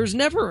 there's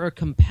never a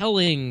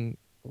compelling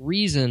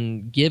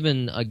reason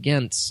given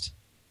against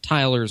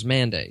Tyler's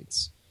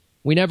mandates.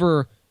 We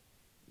never,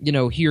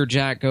 hear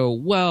Jack go,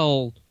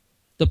 well,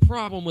 the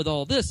problem with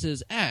all this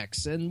is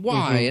X and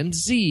Y and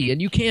Z,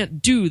 and you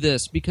can't do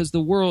this because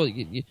the world...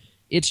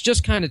 It's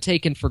just kind of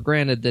taken for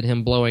granted that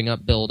him blowing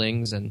up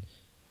buildings and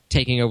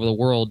taking over the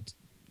world,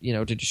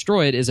 to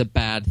destroy it is a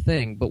bad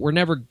thing. But we're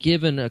never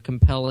given a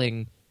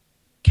compelling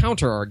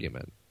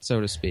counter-argument, so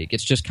to speak.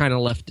 It's just kind of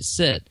left to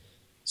sit.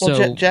 Well,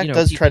 so, Jack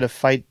does try to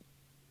fight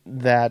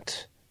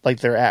that,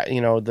 they're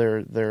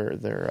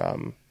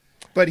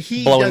But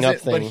he blowing doesn't.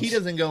 up things. But he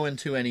doesn't go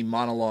into any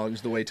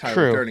monologues the way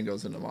Tyler Durden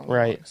goes into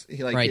monologues.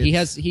 Right.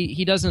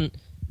 He doesn't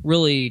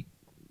really,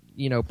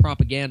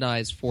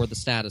 propagandize for the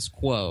status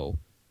quo.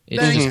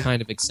 It's just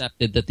kind of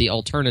accepted that the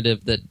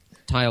alternative that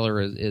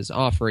Tyler is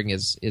offering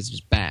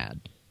is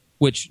bad,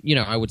 which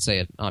I would say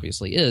it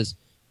obviously is.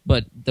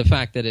 But the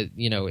fact that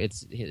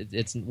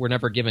it's we're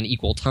never given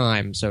equal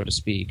time, so to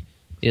speak,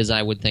 is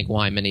I would think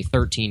why many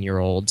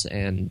 13-year-olds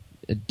and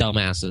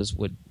dumbasses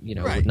would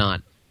would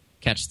not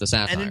catch the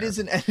satire. And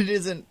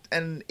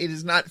it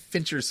is not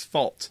Fincher's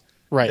fault.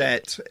 Right.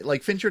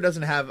 That Fincher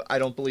doesn't have, I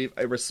don't believe,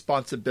 a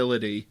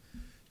responsibility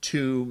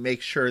to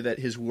make sure that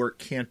his work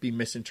can't be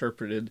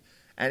misinterpreted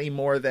any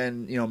more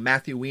than,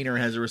 Matthew Weiner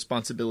has a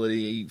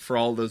responsibility for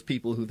all those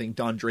people who think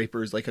Don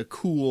Draper is a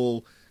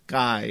cool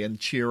guy and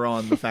cheer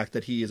on the fact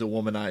that he is a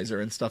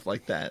womanizer and stuff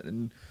like that.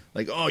 And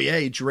oh yeah,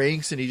 he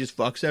drinks and he just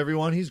fucks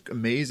everyone. He's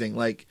amazing.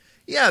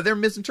 Yeah, they're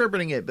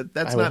misinterpreting it, but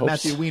that's not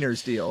Matthew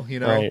Weiner's deal,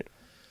 Right.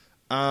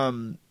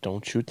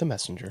 Don't shoot the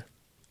messenger.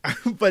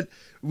 But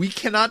we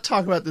cannot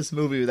talk about this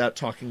movie without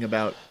talking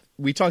about.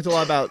 We talked a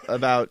lot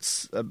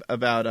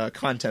about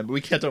content, but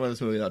we can't talk about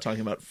this movie without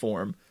talking about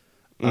form.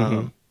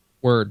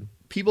 Word.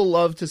 People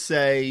love to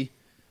say,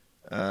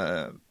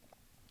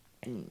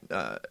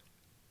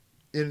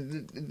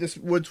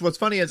 what's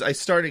funny is I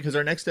started because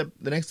the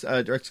next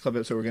Director's Club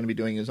episode we're going to be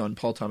doing is on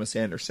Paul Thomas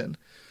Anderson.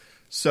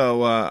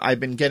 So I've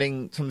been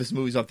getting some of his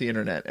movies off the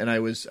internet, and I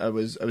was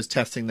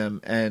testing them,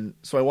 and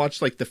so I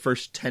watched the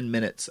first 10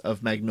 minutes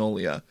of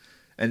Magnolia,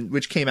 and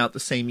which came out the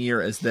same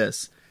year as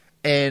this,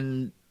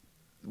 and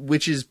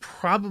which is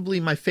probably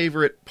my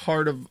favorite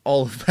part of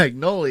all of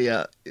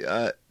Magnolia,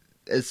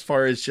 as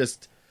far as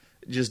just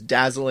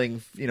dazzling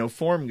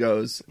form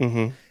goes,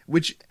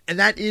 and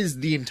that is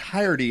the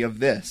entirety of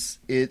this.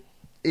 It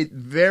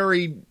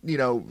very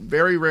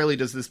rarely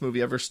does this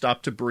movie ever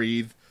stop to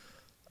breathe.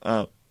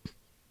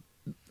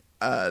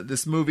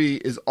 This movie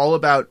is all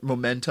about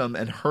momentum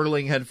and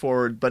hurtling head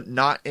forward, but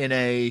not in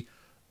a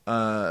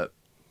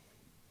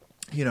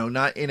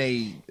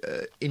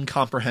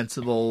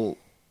incomprehensible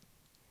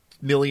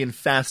million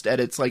fast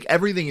edits. Like,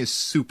 everything is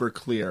super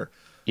clear.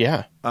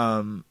 Yeah.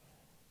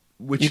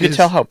 Which you can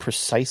tell how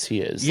precise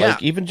he is. Yeah.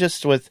 Like, even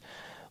just with,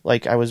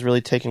 like, I was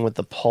really taken with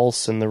the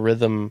pulse and the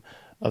rhythm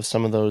of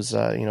some of those,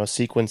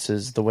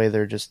 sequences, the way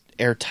they're just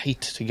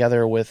airtight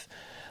together with,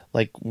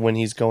 like, when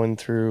he's going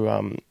through,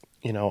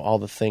 all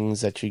the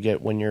things that you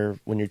get when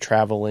you're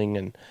traveling,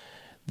 and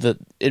the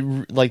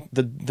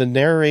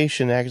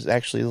narration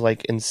actually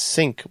like in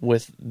sync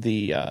with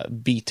the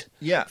beat.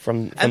 Yeah.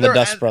 From the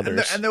Dust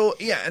Brothers.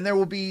 There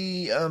will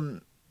be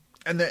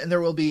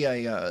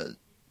a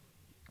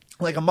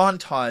like a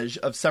montage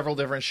of several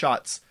different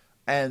shots,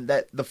 and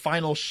that the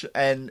final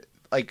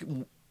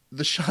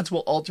the shots will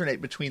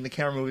alternate between the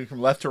camera moving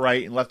from left to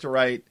right and left to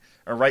right,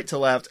 or right to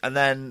left, and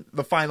then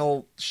the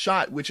final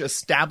shot, which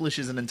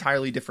establishes an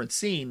entirely different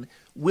scene,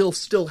 will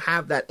still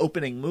have that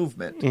opening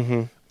movement.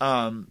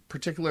 Mm-hmm.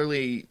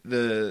 Particularly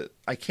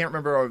I can't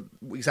remember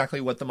exactly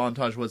what the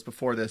montage was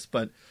before this,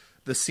 but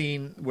the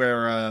scene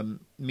where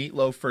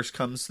Meatloaf first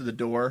comes to the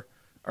door,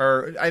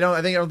 or I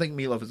don't think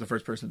Meatloaf is the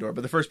first person door,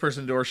 but the first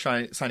person door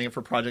signing up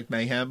for Project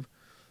Mayhem.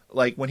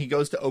 Like, when he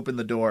goes to open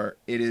the door,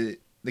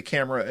 the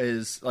camera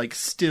is like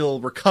still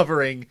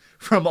recovering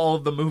from all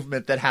of the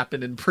movement that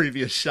happened in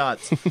previous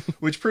shots,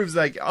 which proves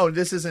like, oh,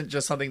 this isn't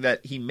just something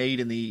that he made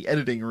in the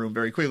editing room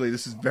very quickly.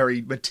 This is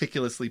very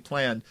meticulously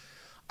planned.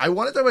 I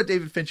want to talk about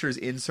David Fincher's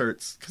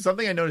inserts, because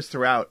something I noticed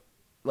throughout,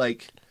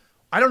 like,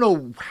 I don't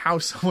know how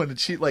someone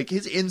achieved, like,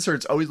 his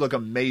inserts always look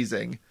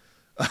amazing.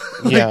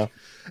 Yeah.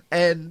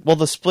 And well,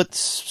 the split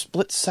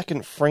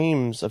second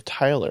frames of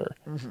Tyler.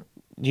 Mm-hmm.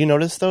 Do you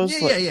notice those?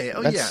 Yeah.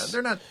 Oh,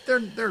 yeah.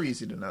 They're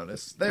easy to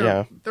notice.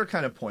 They're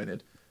kind of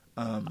pointed.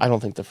 I don't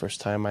think the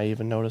first time I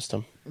even noticed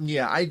them.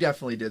 Yeah, I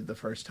definitely did the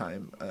first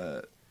time.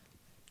 That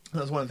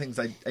was one of the things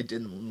I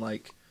didn't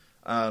like.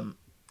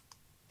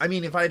 I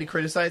mean, if I had to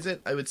criticize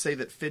it, I would say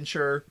that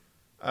Fincher,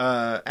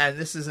 and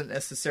this isn't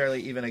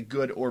necessarily even a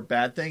good or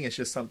bad thing, it's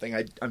just something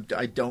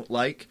I don't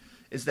like,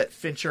 is that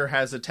Fincher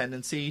has a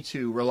tendency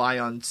to rely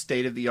on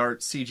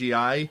state-of-the-art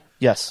CGI.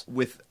 Yes.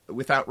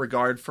 Without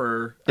regard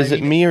for... Is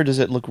it me, or does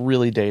it look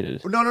really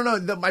dated? No.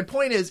 My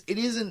point is, it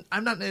isn't...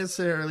 I'm not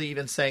necessarily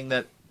even saying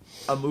that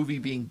a movie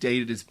being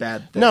dated is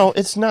bad thing. No,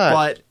 it's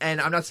not. And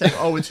I'm not saying,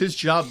 it's his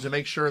job to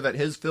make sure that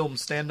his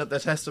films stand up the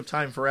test of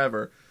time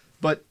forever.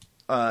 But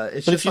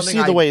it's but just if you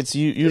see the way it's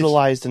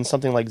utilized in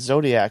something like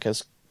Zodiac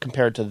as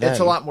compared to then... It's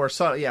a lot more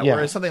subtle. Yeah,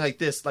 whereas something like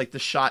this, like the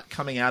shot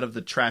coming out of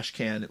the trash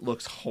can, it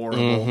looks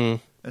horrible.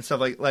 And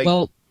stuff like...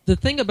 Well, the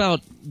thing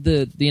about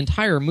the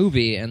entire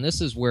movie, and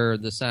this is where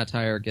the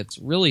satire gets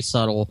really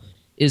subtle,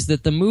 is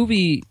that the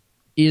movie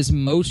is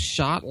most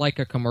shot like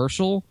a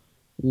commercial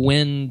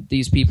when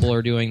these people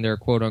are doing their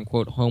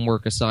quote-unquote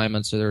homework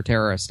assignments or their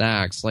terrorist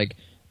acts. Like,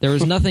 there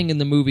is nothing in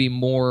the movie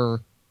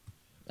more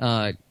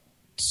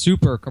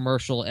super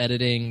commercial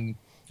editing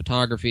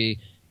photography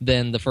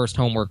than the first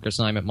homework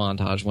assignment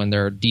montage when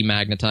they're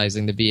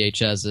demagnetizing the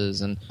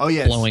VHSs and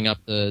blowing up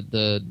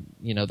the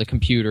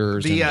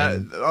computers.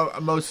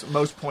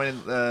 Most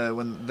pointed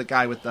when the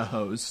guy with the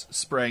hose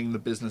spraying the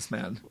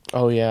businessman.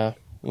 Oh yeah,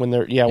 when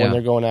they're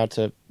going out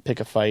to pick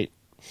a fight.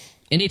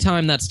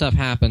 Anytime that stuff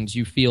happens,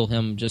 you feel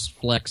him just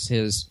flex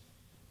his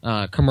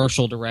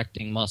commercial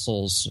directing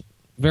muscles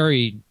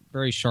very,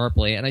 very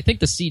sharply, and I think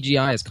the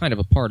CGI is kind of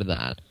a part of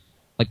that.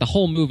 Like, the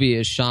whole movie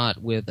is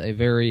shot with a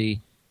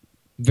very,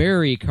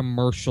 very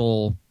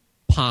commercial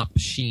pop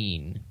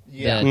sheen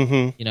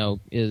that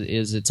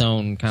is its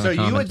own kind of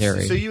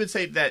commentary. So you would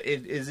say that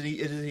it isn't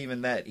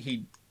even that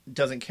he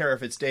doesn't care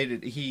if it's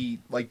dated. He,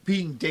 like,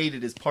 being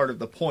dated is part of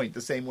the point.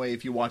 The same way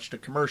if you watched a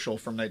commercial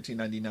from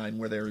 1999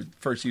 where they were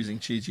first using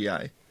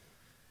CGI.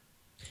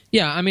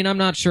 Yeah, I mean, I'm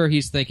not sure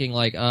he's thinking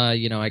like,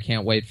 I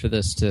can't wait for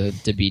this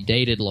to be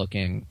dated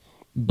looking.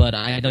 But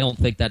I don't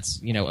think that's,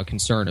 a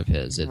concern of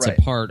his. It's a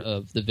part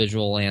of the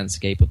visual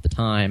landscape of the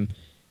time.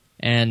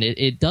 And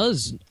it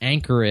does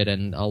anchor it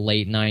in a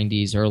late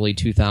 90s, early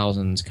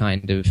 2000s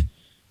kind of,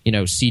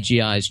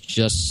 CGI's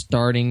just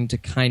starting to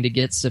kind of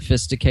get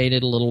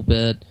sophisticated a little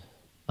bit.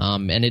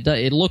 And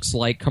it looks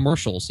like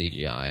commercial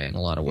CGI in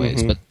a lot of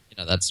ways. But,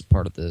 that's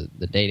part of the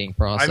dating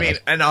process. I mean,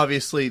 and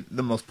obviously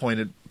the most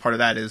pointed part of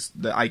that is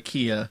the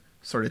IKEA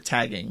sort of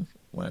tagging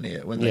when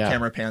the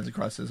camera pans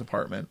across his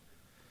apartment.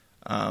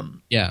 I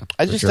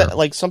just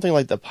like something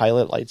like the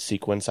pilot light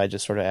sequence. I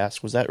just sort of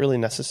asked, was that really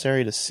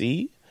necessary to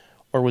see,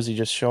 or was he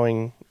just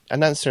showing?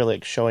 And not necessarily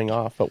like showing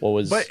off, but what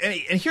was? But and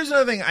here's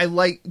another thing I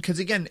like, because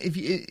again,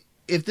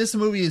 if this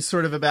movie is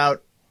sort of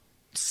about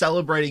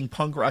celebrating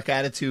punk rock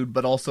attitude,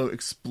 but also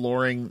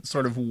exploring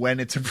sort of when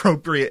it's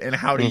appropriate and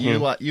how to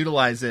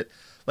utilize it,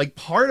 like,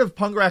 part of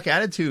punk rock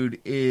attitude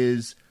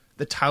is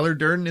that Tyler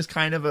Durden is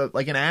kind of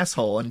like an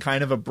asshole and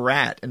kind of a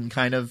brat and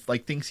kind of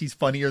like thinks he's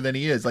funnier than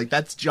he is. Like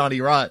that's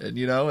Johnny Rotten,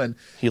 and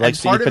he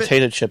likes to eat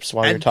potato chips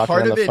while you're talking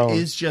on the phone. And part of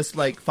it is just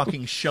like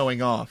fucking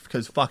showing off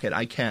because fuck it,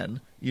 I can,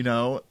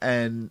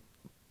 and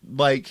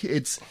like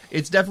it's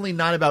definitely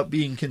not about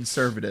being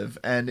conservative.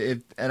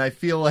 And I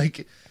feel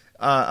like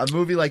a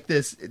movie like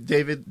this,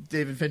 David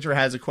Fincher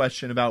has a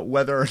question about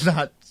whether or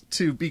not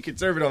to be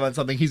conservative on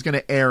something. He's going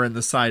to err in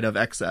the side of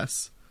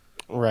excess.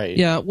 Right.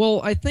 Yeah, well,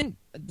 I think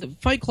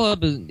Fight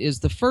Club is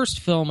the first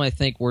film, I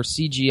think, where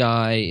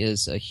CGI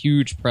is a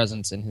huge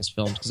presence in his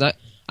films. Because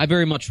I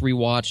very much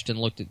rewatched and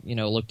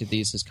looked at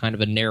these as kind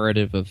of a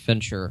narrative of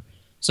Fincher.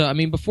 So, I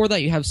mean, before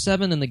that, you have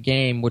Seven and The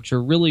Game, which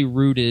are really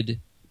rooted,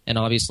 and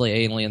obviously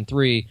Alien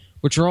 3,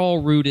 which are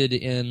all rooted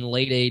in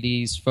late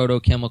 80s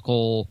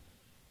photochemical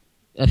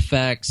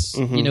effects.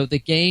 Mm-hmm. The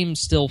Game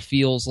still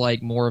feels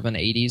like more of an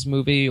 80s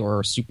movie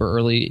or a super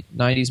early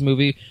 90s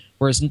movie.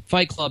 Whereas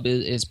Fight Club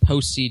is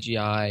post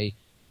CGI,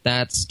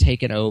 that's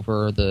taken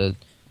over the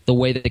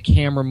way that the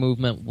camera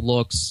movement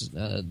looks,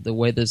 the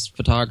way this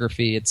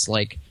photography, it's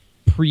like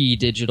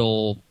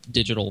pre-digital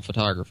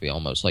photography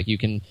almost. Like you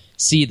can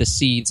see the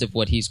seeds of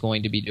what he's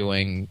going to be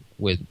doing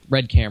with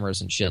red cameras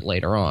and shit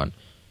later on.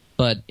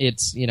 But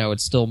it's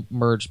it's still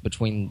merged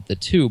between the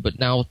two. But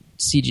now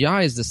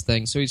CGI is this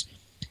thing, so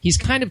he's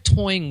kind of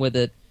toying with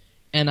it.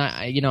 And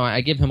I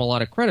give him a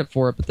lot of credit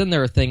for it, but then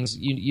there are things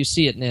you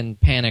see it in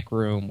Panic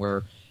Room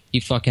where he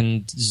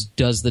fucking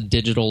does the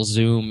digital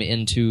zoom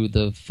into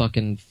the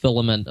fucking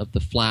filament of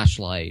the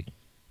flashlight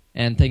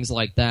and things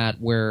like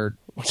that, where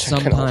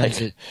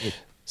sometimes it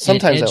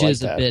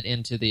edges a bit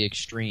into the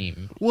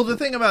extreme. Well, the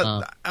thing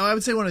about I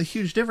would say one of the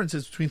huge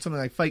differences between something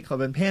like Fight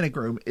Club and Panic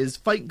Room is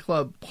Fight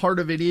Club, part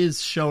of it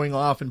is showing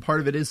off, and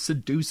part of it is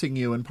seducing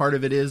you, and part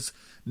of it is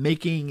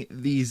making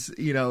these,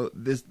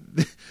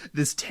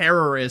 this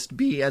terrorist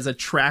be as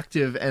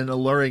attractive and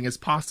alluring as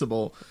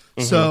possible.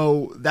 Mm-hmm.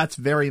 So that's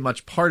very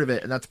much part of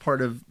it, and that's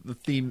part of the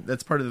theme.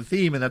 That's part of the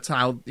theme, and that's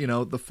how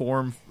the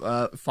form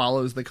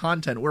follows the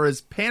content.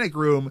 Whereas Panic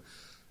Room,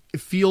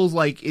 it feels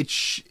like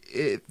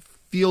it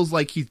feels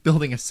like he's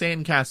building a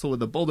sandcastle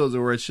with a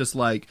bulldozer, where it's just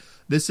like,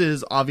 this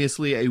is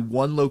obviously a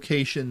one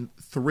location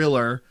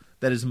thriller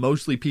that is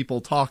mostly people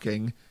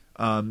talking.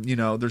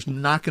 There's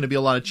not going to be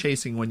a lot of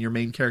chasing when your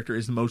main character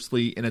is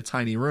mostly in a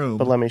tiny room.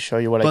 But let me show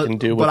you what I can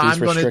do with these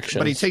restrictions.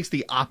 But he takes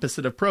the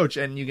opposite approach,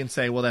 and you can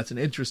say, well, that's an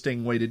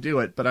interesting way to do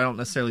it, but I don't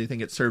necessarily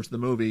think it serves the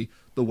movie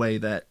the way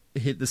that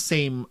the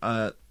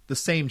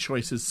same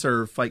choices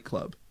serve Fight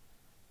Club.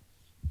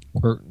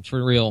 For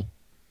real.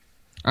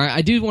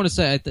 I do want to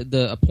say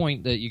a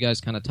point that you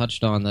guys kind of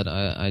touched on that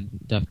I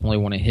definitely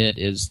want to hit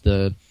is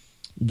the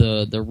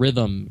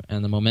rhythm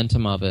and the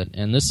momentum of it.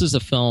 And this is a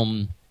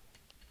film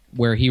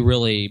where he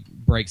really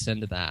breaks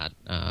into that,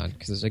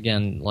 because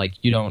again, like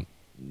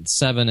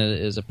Seven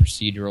is a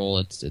procedural.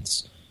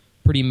 It's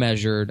pretty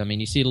measured. I mean,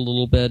 you see it a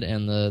little bit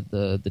in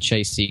the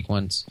chase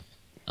sequence,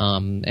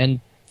 and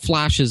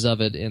flashes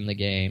of it in The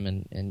Game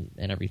and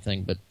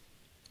everything. But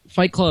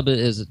Fight Club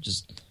is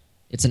just,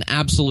 it's an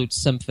absolute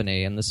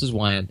symphony, and this is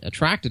why it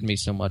attracted me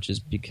so much,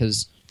 is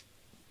because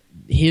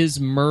his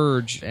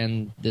merge,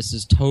 and this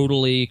is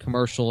totally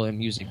commercial and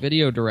music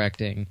video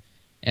directing.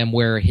 And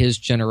where his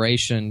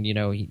generation,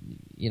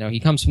 he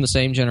comes from the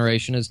same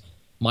generation as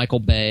Michael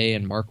Bay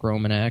and Mark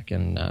Romanek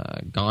and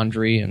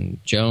Gondry and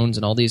Jones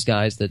and all these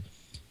guys that,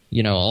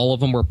 all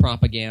of them were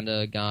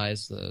propaganda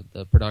guys,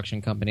 the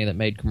production company that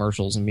made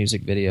commercials and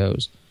music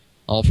videos,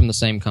 all from the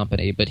same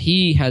company. But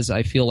he has,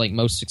 I feel like,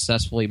 most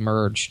successfully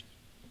merged,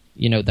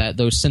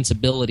 those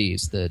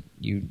sensibilities that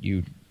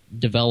you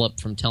develop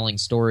from telling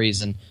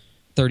stories in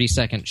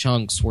 30-second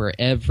chunks where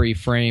every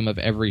frame of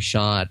every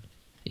shot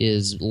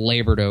is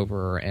labored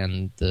over,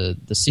 and the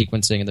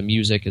sequencing of the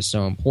music is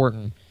so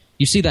important.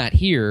 You see that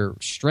here,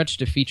 stretched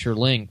to feature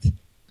length,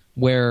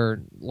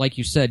 where, like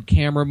you said,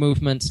 camera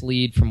movements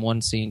lead from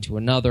one scene to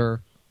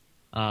another.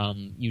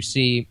 You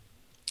see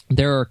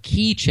there are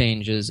key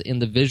changes in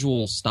the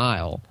visual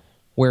style,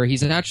 where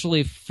he's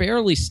actually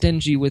fairly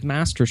stingy with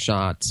master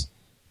shots,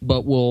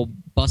 but will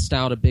bust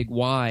out a big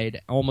wide,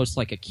 almost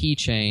like a key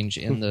change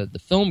in the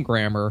film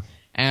grammar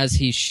as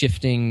he's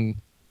shifting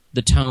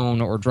the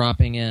tone or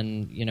dropping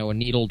in, a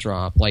needle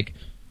drop. Like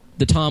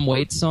the Tom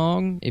Waits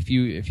song, if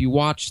you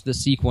watch the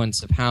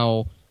sequence of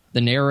how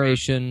the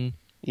narration,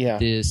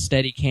 the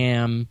steady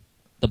cam,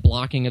 the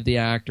blocking of the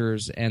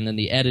actors, and then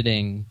the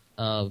editing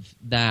of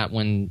that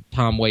when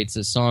Tom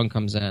Waits' song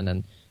comes in,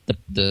 and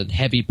the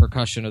heavy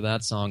percussion of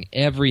that song,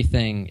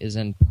 everything is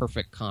in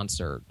perfect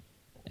concert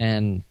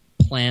and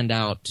planned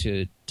out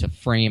to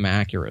frame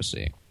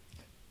accuracy.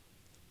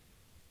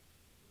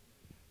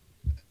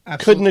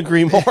 Absolutely. Couldn't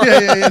agree more.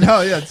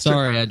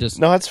 Sorry, I just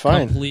that's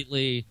fine.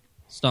 Completely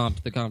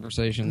stopped the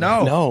conversation.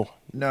 No.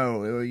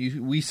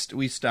 We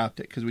stopped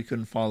it because we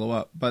couldn't follow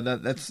up. But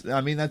that's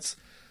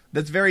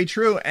very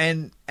true,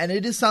 and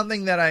it is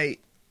something that I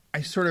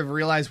sort of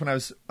realized when I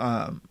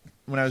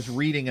was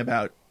reading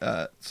about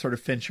sort of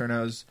Fincher, and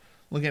I was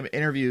looking at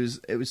interviews.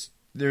 It was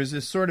there's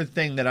this sort of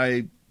thing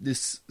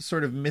this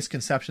sort of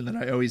misconception that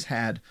I always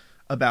had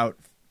about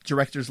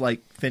directors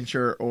like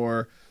Fincher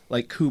or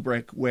like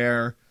Kubrick,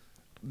 where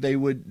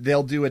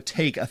they'll do a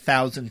take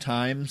 1,000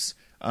 times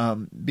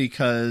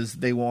because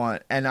they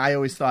want, and I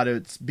always thought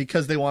it's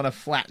because they want to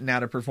flatten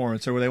out a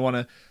performance, or they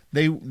want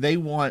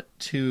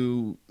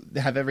to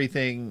have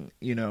everything,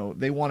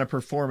 they want a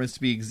performance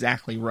to be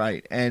exactly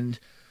right. And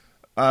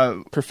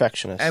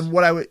perfectionist. And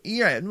what I would,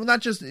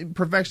 not just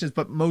perfectionist,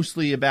 but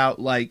mostly about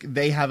like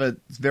they have a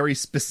very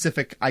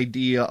specific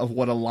idea of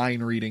what a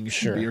line reading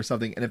should be or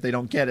something, and if they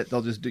don't get it,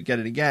 they'll just get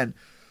it again.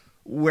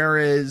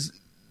 Whereas,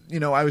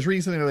 I was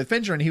reading something with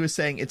Fincher, and he was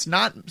saying it's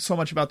not so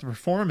much about the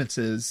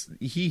performances.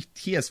 He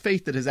has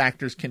faith that his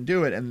actors can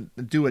do it and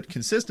do it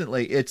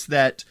consistently. It's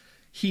that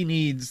he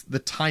needs the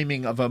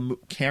timing of a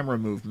camera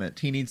movement.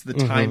 He needs the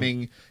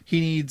timing.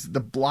 He needs the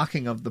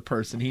blocking of the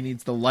person. He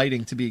needs the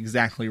lighting to be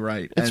exactly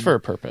right. It's for a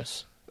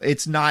purpose.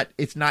 It's not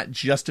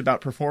just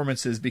about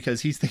performances,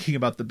 because he's thinking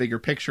about the bigger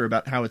picture,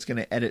 about how it's going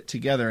to edit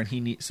together.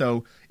 And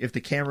so if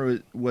the camera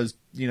was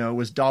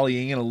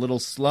dollying in a little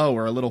slow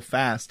or a little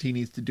fast, he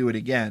needs to do it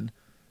again.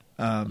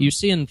 You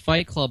see in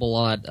Fight Club a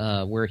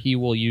lot where he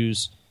will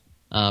use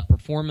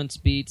performance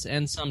beats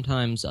and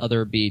sometimes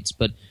other beats,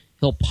 but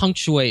he'll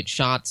punctuate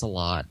shots a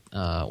lot,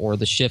 or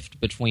the shift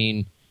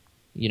between,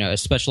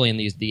 especially in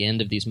the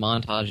end of these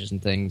montages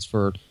and things.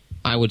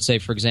 I would say,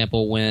 for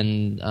example,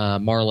 when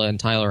Marla and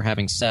Tyler are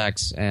having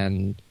sex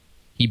and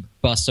he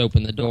busts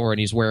open the door and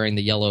he's wearing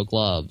the yellow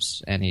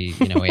gloves, and he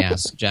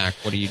asks Jack,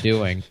 "What are you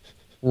doing?"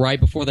 Right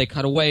before they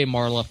cut away,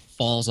 Marla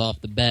falls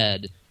off the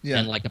bed. Yeah.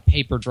 And like a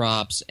paper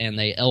drops, and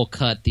they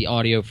cut the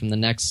audio from the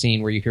next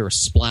scene where you hear a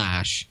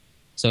splash.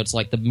 So it's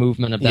like the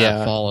movement of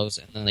that follows,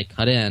 and then they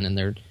cut in, and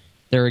there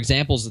are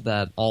examples of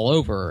that all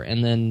over.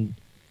 And then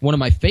one of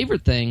my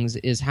favorite things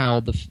is how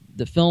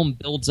the film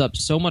builds up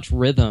so much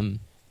rhythm,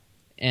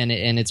 and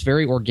it's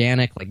very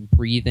organic, like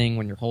breathing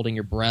when you're holding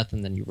your breath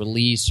and then you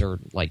release, or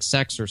like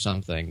sex or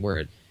something,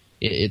 where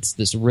it's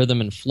this rhythm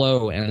and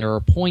flow. And there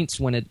are points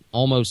when it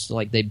almost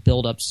like they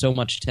build up so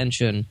much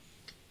tension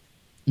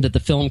that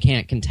the film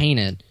can't contain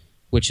it,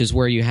 which is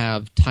where you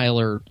have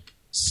Tyler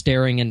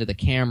staring into the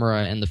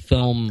camera and the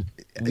film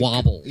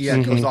wobbles. Yeah,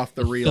 it goes off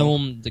the reel. The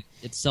film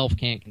itself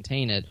can't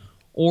contain it.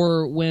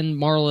 Or when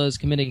Marla is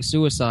committing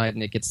suicide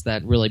and it gets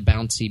that really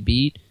bouncy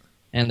beat,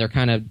 and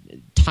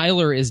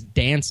Tyler is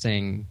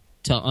dancing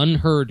to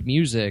unheard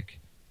music.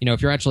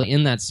 If you're actually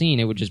in that scene,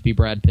 it would just be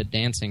Brad Pitt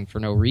dancing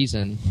for no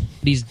reason.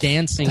 But he's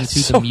dancing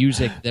the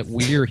music that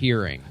we're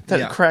hearing.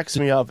 That cracks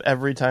me up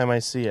every time I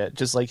see it.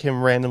 Just like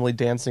him randomly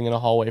dancing in a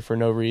hallway for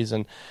no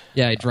reason.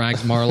 Yeah, he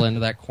drags Marla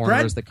into that corner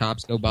as the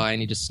cops go by,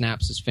 and he just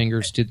snaps his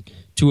fingers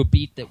to a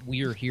beat that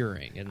we're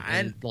hearing.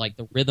 And like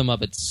the rhythm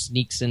of it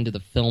sneaks into the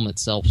film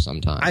itself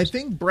sometimes. I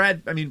think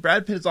Brad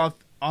Pitt has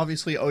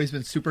obviously always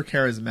been super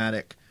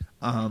charismatic.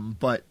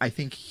 But I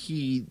think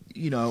he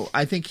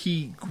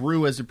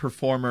grew as a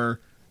performer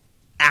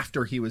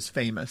after he was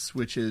famous,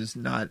 which is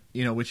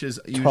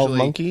usually 12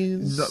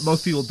 Monkeys.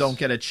 Most people don't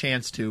get a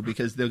chance to,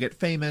 because they'll get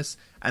famous,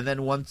 and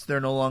then once they're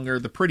no longer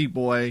the pretty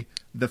boy,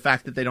 the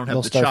fact that they don't have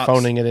they'll the start chops,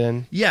 phoning it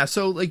in. Yeah,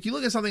 so like you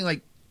look at something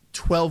like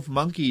 12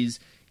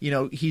 Monkeys,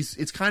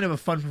 it's kind of a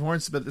fun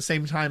performance, but at the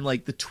same time,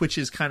 like the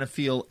twitches kind of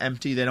feel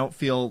empty. They don't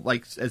feel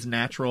like as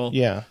natural.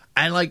 Yeah,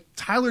 and like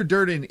Tyler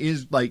Durden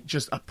is like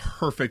just a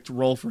perfect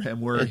role for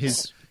him, where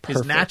his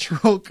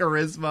natural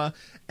charisma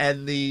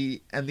and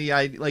the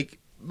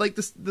like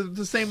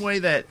the same way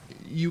that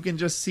you can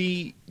just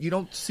see, you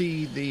don't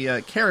see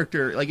the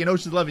character, like in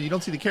Ocean's 11, you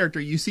don't see the character,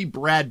 you see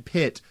Brad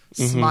Pitt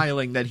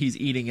smiling that he's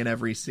eating in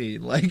every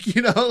scene,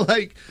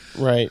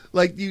 right,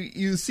 like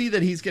you see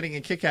that he's getting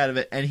a kick out of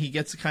it, and he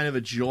gets kind of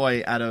a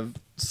joy out of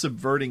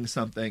subverting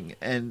something,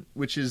 and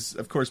which is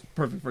of course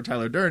perfect for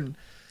Tyler Durden.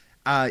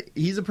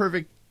 He's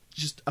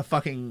just a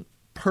fucking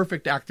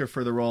perfect actor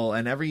for the role,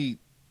 and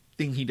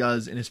everything he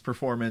does in his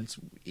performance,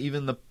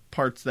 even the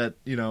parts that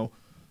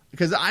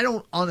because I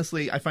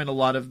find a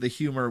lot of the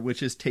humor,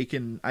 which is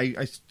taken.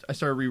 I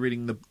started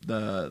rereading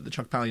the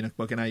Chuck Palahniuk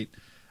book, and I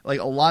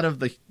like a lot of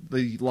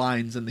the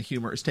lines and the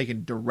humor is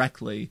taken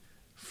directly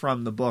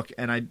from the book,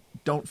 and I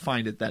don't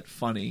find it that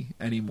funny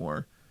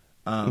anymore.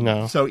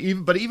 No. So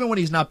even when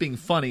he's not being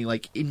funny,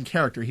 like in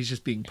character, he's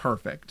just being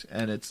perfect,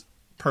 and it's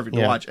perfect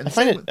to watch. And I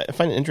find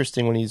it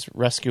interesting when he's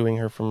rescuing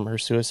her from her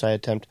suicide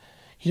attempt.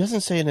 He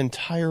doesn't say an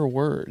entire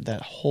word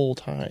that whole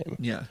time.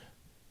 Yeah.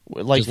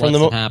 Like just from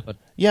lets the it happen.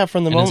 Yeah,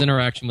 from the moment his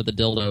interaction with the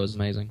dildo is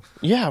amazing.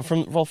 Yeah,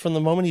 from the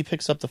moment he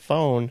picks up the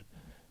phone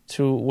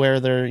to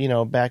where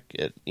they're back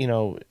at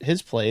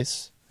his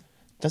place,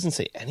 doesn't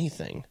say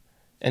anything,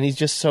 and he's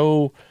just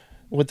so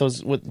with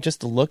just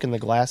the look and the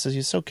glasses,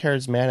 he's so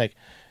charismatic.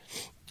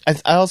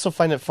 I also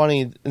find it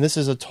funny, and this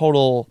is a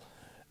total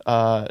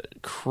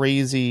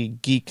crazy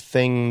geek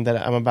thing that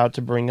I'm about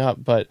to bring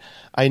up, but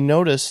I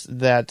noticed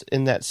that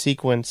in that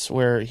sequence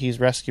where he's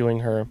rescuing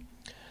her,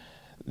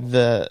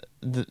 the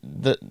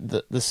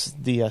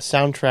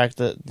soundtrack,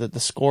 the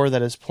score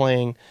that is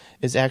playing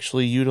is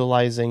actually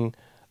utilizing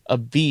a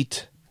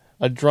beat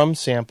a drum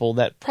sample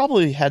that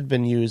probably had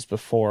been used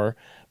before,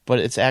 but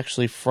it's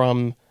actually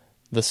from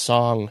the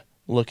song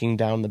Looking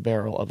Down the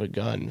Barrel of a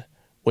Gun,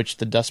 which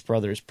the Dust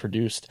Brothers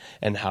produced.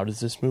 And how does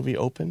this movie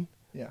open?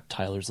 Yeah.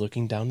 Tyler's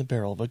looking down the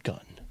barrel of a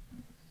gun.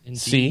 Indeed.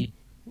 See?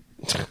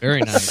 Very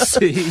nice.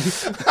 See?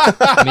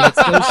 I mean,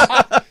 it's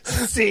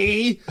those,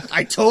 See?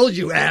 I told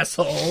you,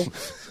 asshole.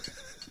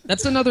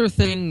 that's another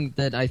thing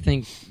that I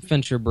think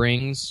Fincher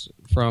brings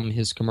from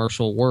his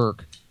commercial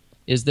work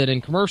is that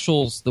in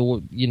commercials,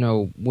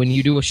 when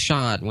you do a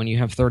shot, when you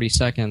have 30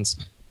 seconds,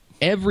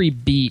 every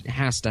beat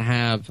has to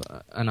have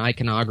an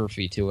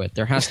iconography to it.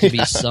 There has to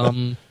be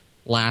some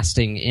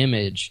lasting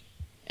image.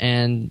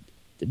 And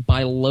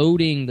by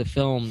loading the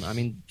film, I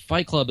mean,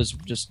 Fight Club is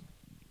just,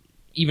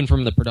 even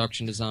from the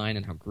production design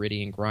and how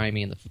gritty and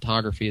grimy, and the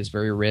photography is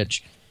very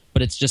rich,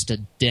 but it's just a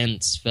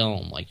dense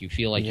film. Like, you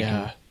feel like you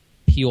can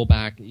peel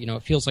back,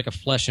 it feels like a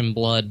flesh and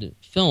blood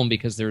film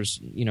because there's,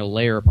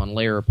 layer upon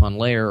layer upon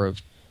layer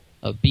of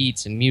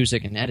beats and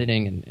music and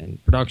editing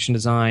and production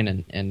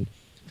design and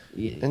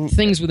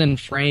things within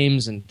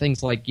frames and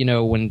things like,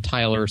 when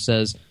Tyler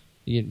says,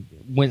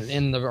 when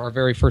in our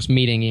very first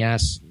meeting, he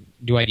asks,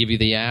 do I give you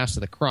the ass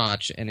or the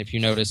crotch? And if you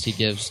notice, he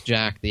gives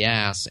Jack the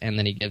ass, and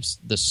then he gives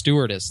the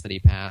stewardess that he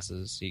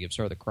passes, he gives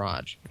her the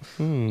crotch.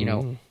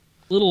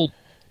 Little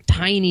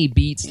tiny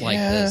beats like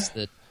this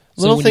that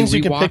little when things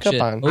you can rewatch pick up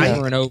it on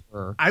over and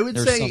over. I would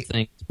there's say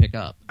something to pick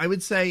up. I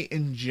would say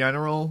in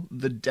general,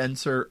 the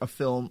denser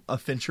a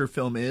Fincher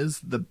film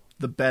is, the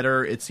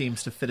better it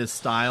seems to fit his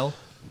style,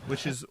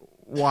 which is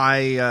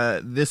why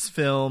this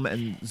film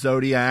and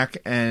Zodiac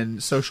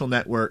and Social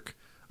Network,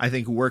 I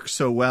think, work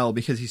so well,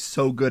 because he's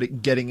so good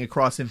at getting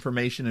across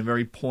information in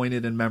very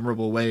pointed and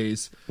memorable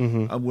ways.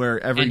 Where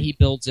and he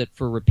builds it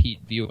for repeat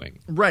viewing.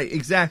 Right,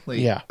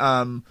 exactly. Yeah.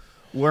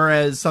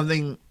 Whereas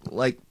something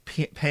like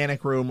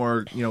Panic Room,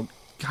 or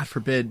God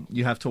forbid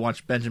you have to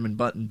watch Benjamin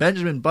Button.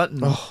 Benjamin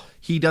Button,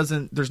 he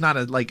doesn't. There's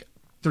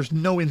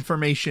no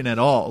information at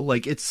all.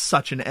 Like, it's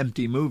such an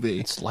empty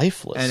movie. It's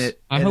lifeless. And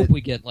I hope we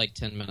get like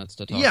 10 minutes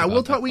to talk. Yeah, about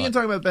we'll talk. that, We can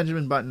talk about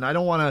Benjamin Button. I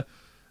don't want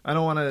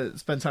to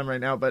spend time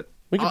right now, but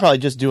we could probably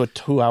just do a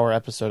 2-hour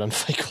episode on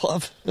Fight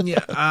Club.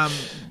 yeah.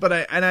 But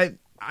I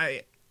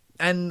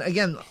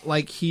again,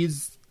 like,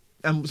 he's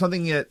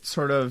something that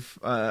sort of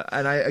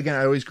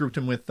I always grouped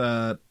him with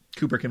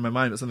Kubrick in my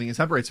mind, but something that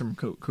separates him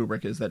from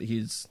Kubrick is that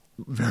he's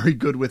very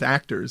good with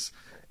actors.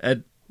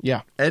 Ed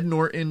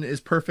Norton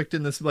is perfect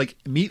in this. Like,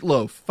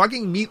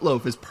 fucking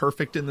Meatloaf is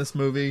perfect in this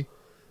movie.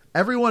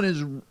 Everyone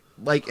is,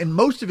 like, in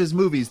most of his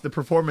movies, the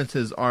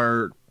performances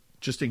are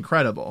just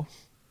incredible.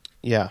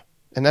 Yeah.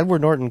 And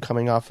Edward Norton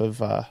coming off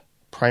of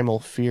Primal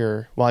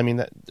Fear. Well, I mean,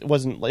 it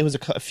was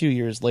a few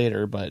years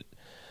later, but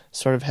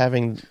sort of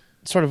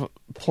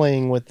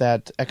playing with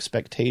that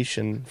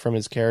expectation from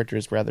his character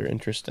is rather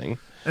interesting.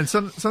 And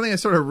something I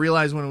sort of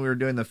realized when we were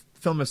doing the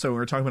film episode, when we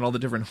were talking about all the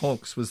different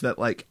Hulks, was that,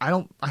 like,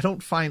 I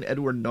don't find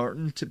Edward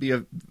Norton to be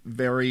a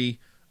very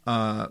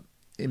sort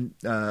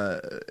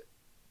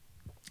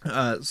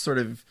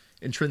of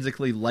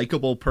intrinsically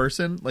likable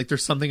person. Like,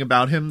 there's something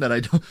about him that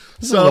I don't.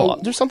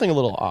 There's something a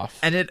little off,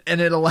 and it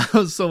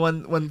allows. So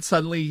when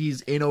suddenly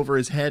he's in over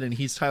his head and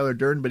he's Tyler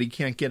Durden, but he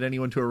can't get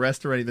anyone to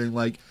arrest or anything.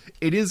 Like,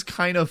 it is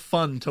kind of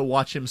fun to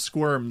watch him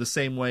squirm the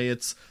same way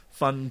it's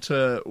fun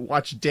to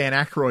watch Dan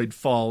Aykroyd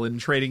fall in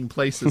Trading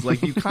Places.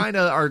 Like, you kind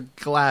of are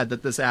glad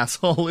that this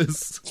asshole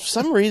is. For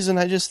some reason,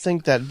 I just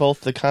think that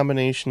both the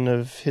combination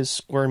of his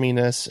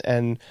squirminess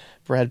and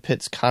Brad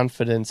Pitt's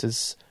confidence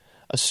is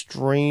a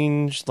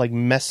strange, like,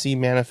 messy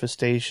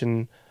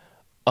manifestation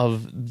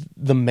of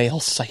the male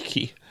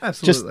psyche.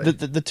 Absolutely.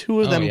 Just the two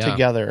of them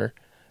together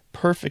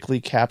perfectly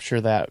capture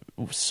that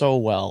so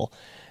well.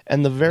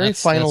 And the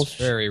that's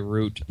very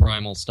root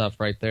primal stuff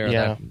right there.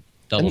 Yeah. That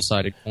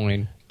double-sided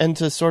coin. And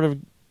to sort of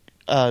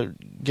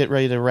get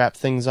ready to wrap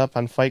things up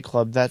on Fight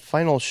Club, that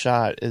final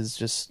shot is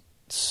just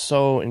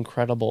so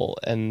incredible,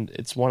 and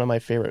it's one of my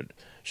favorite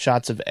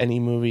shots of any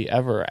movie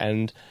ever.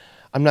 And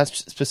I'm not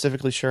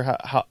specifically sure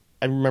how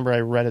I remember I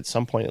read at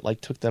some point it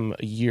like took them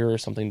a year or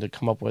something to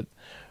come up with,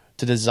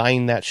 to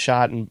design that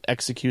shot and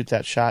execute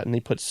that shot, and they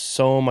put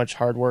so much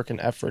hard work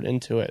and effort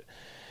into it.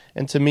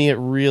 And to me, it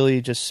really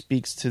just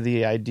speaks to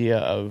the idea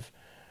of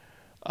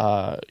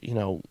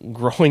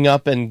growing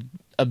up and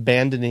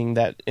abandoning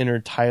that inner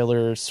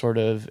Tyler sort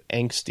of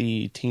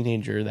angsty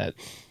teenager that,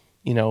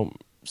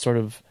 sort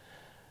of,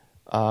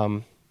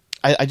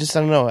 I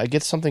don't know. I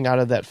get something out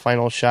of that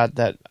final shot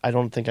that I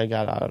don't think I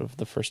got out of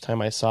the first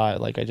time I saw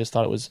it. Like, I just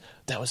thought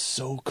that was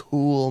so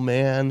cool,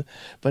 man.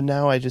 But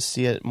now I just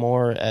see it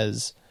more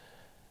as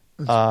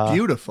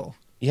beautiful.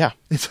 Yeah.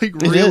 It's like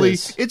really,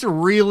 it's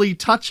really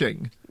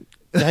touching.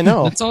 I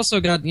know. It's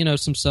also got,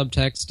 some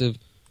subtext of,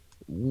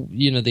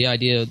 the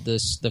idea of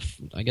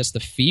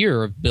the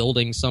fear of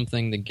building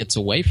something that gets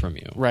away from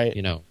you. Right.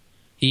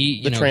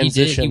 He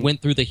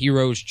went through the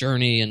hero's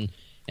journey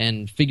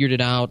and figured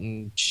it out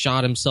and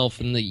shot himself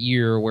in the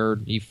ear where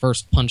he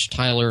first punched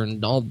Tyler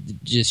and all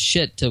just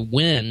shit to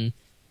win.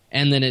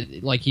 And then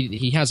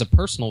he has a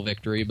personal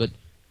victory, but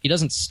he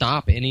doesn't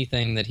stop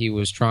anything that he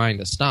was trying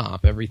to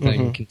stop.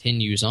 Everything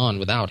continues on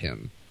without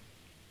him.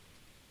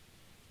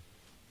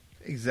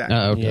 Exactly.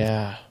 Okay.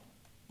 Yeah.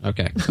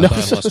 Okay. I thought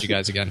I lost you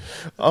guys again.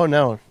 Oh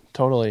no,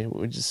 totally.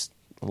 We're just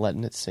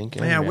letting it sink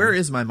in. Yeah, man. where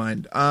is my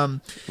mind?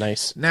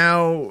 Nice.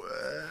 Now,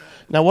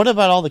 what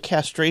about all the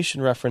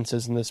castration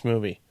references in this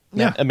movie?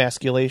 Yeah.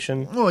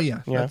 Emasculation. well,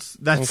 yeah, Yeah.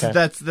 that's Okay.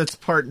 that's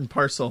part and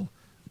parcel.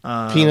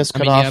 Penis I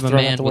cut mean, you off, have a thrown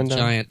out man the with window.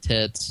 giant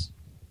tits.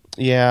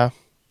 Yeah.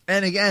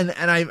 And again,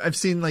 and I've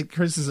seen like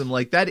criticism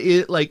like that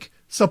is like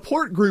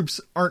support groups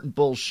aren't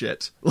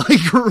bullshit.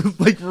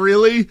 Like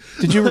really?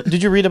 Did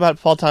you read about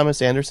Paul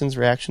Thomas Anderson's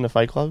reaction to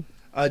Fight Club?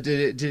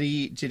 Did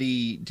he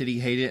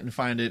hate it and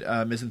find it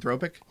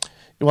misanthropic?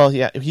 Well,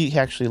 yeah, he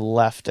actually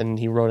left and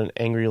he wrote an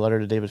angry letter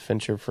to David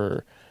Fincher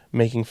for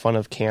making fun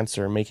of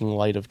cancer, making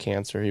light of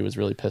cancer. He was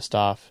really pissed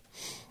off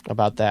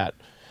about that.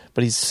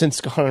 But he's since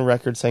gone on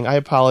record saying, "I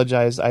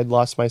apologize. I'd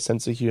lost my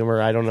sense of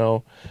humor. I don't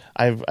know.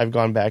 I've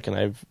gone back and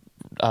I've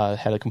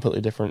had a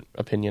completely different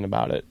opinion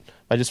about it."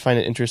 I just find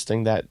it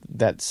interesting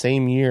that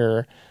same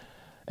year,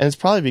 and it's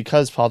probably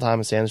because Paul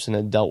Thomas Anderson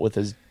had dealt with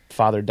his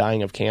father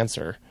dying of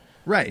cancer,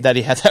 Right. that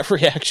he had that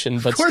reaction.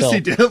 But Of course still. he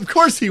did. Of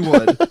course he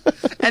would.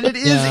 And it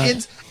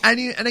is,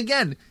 Yeah. and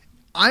again,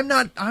 I'm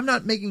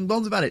not making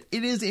bones about it.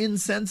 It is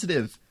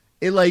insensitive.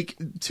 It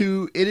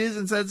is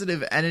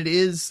insensitive, and it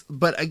is,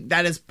 but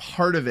that is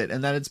part of it,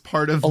 and that is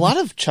part of A lot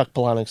of Chuck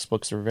Palahniuk's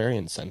books are very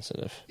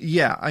insensitive.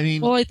 Yeah, I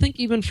mean, Well, I think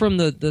even from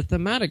the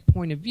thematic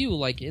point of view,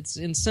 like it's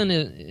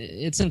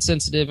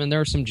insensitive, and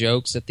there are some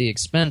jokes at the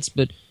expense.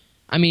 But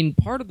I mean,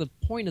 part of the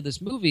point of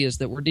this movie is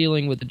that we're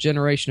dealing with a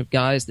generation of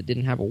guys that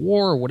didn't have a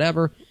war or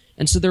whatever,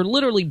 and so they're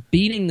literally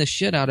beating the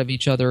shit out of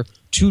each other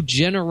to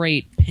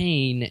generate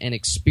pain and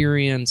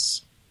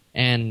experience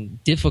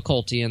and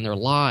difficulty in their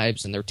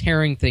lives, and they're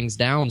tearing things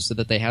down so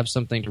that they have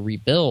something to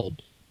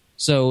rebuild.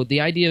 So the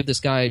idea of this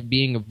guy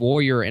being a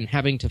voyeur and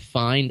having to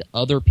find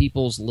other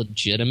people's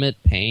legitimate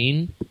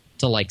pain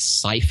to like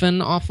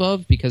siphon off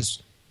of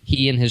because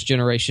he and his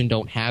generation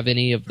don't have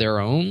any of their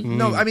own.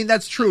 no, I mean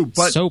that's true,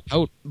 but So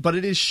potent. but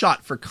it is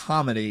shot for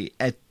comedy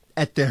at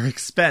their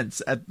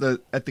expense.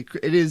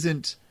 It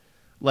isn't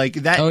like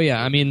that. Oh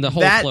yeah, I mean the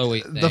whole that,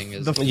 flowy thing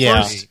is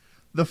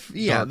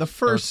Yeah. the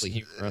first darkly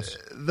humorous.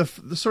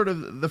 the sort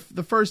of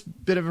the first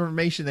bit of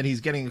information that he's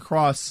getting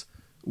across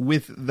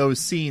with those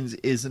scenes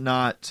is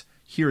not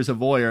here's a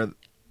voyeur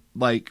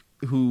like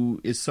who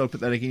is so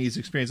pathetic and needs to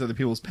experience other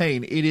people's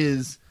pain. It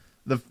is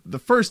the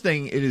first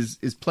thing it is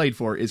played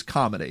for is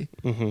comedy.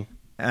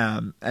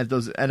 At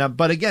those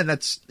but again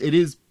it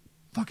is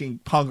fucking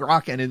punk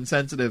rock and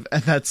insensitive,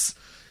 and that's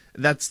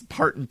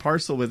part and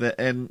parcel with it.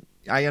 And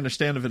I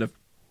understand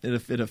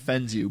if it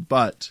offends you,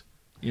 but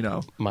you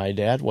know, My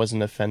dad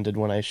wasn't offended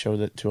when I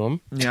showed it to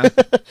him. yeah,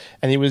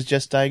 And he was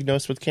just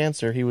diagnosed with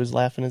cancer. He was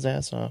laughing his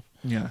ass off.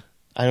 yeah.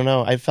 I don't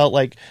know. I felt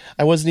like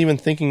I wasn't even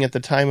thinking at the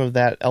time of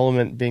that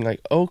element being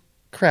like, oh,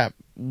 crap.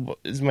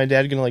 Is my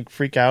dad going to like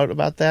freak out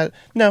about that?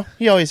 No,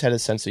 he always had a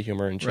sense of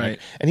humor and check. Right.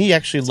 And he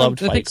actually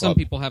loved I Fight think Club. some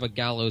people have a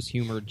gallows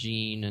humor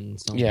gene and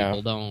some Yeah.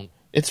 people don't.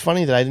 It's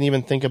funny that I didn't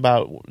even think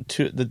about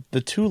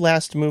the two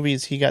last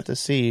movies he got to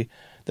see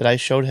that I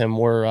showed him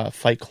were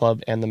Fight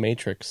Club and The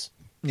Matrix,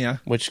 Yeah.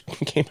 which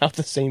came out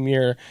the same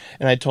year.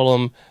 And I told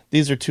him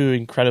these are two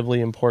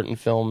incredibly important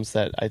films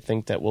that I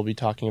think that we'll be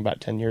talking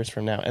about 10 years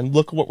from now. And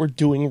look what we're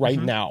doing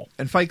right now.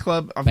 And Fight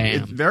Club, Bam.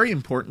 it's very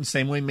important.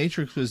 Same way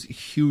Matrix was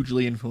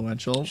hugely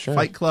influential. Sure.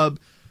 Fight Club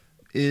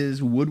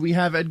is, would we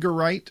have Edgar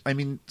Wright? I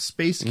mean,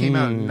 Space came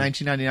out in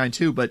 1999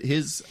 too, but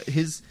his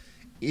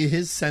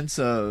sense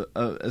of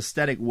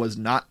aesthetic was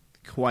not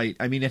quite.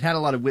 I mean, it had a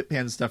lot of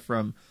whip-hand stuff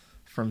from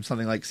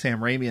something like Sam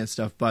Raimi and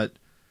stuff, but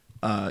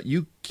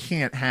you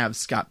can't have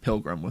Scott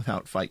Pilgrim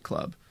without Fight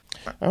Club.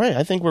 All right,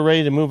 I think we're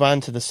ready to move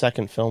on to the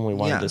second film we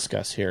want Yeah. to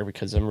discuss here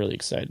because I'm really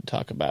excited to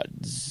talk about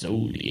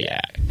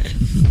Zodiac.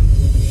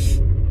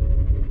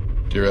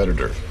 Dear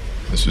editor,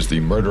 this is the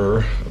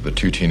murderer of the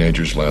two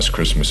teenagers last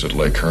Christmas at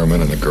Lake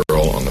Herman and the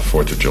girl on the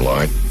 4th of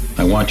July.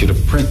 I want you to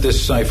print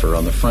this cipher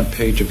on the front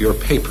page of your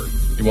paper.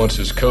 He wants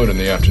his code in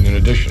the afternoon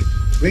edition.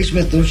 Ray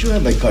Smith, don't you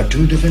have a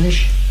cartoon to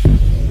finish?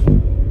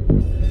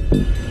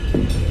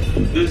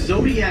 The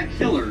Zodiac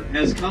Killer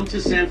has come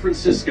to San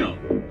Francisco.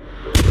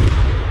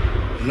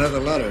 Another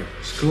letter.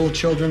 School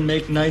children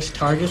make nice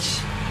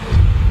targets.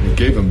 He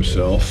gave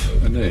himself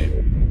a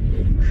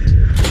name.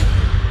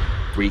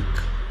 Greek,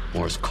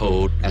 Morse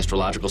code,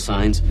 astrological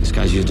signs. This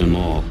guy's used them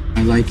all.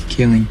 I like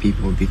killing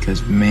people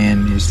because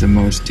man is the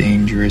most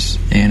dangerous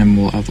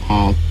animal of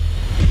all.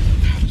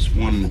 How does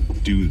one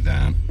do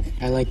that?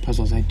 I like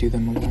puzzles. I do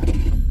them a lot.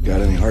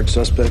 Got any hard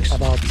suspects?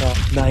 About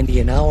 90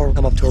 an hour.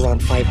 I'm up to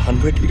around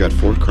 500. You got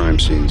 4 crime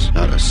scenes,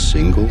 not a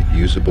single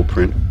usable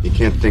print. You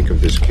can't think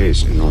of this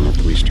case in normal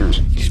police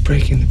terms. He's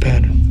breaking the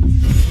pattern.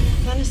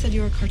 Glenna said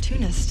you were a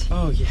cartoonist.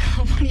 Oh, yeah.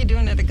 What are you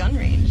doing at a gun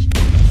range?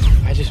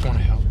 I just want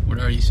to help. What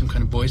are you, some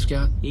kind of Boy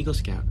Scout? Eagle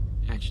Scout,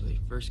 actually.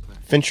 First class.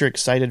 Fincher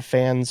excited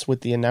fans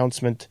with the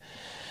announcement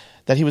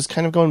that he was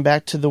kind of going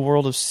back to the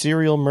world of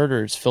serial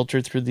murders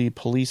filtered through the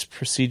police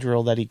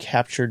procedural that he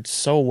captured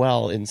so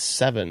well in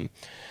Seven.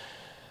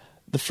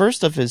 The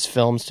first of his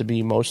films to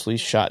be mostly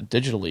shot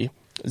digitally,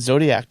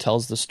 Zodiac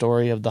tells the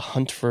story of the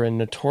hunt for a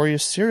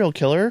notorious serial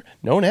killer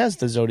known as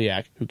the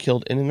Zodiac, who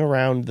killed in and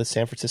around the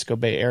San Francisco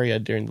Bay Area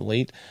during the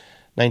late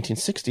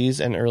 1960s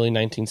and early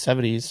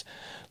 1970s,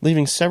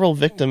 leaving several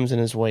victims in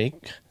his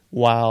wake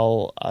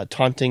while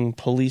taunting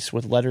police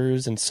with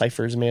letters and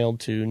ciphers mailed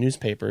to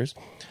newspapers.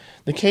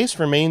 The case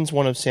remains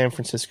one of San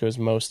Francisco's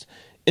most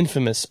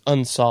infamous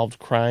unsolved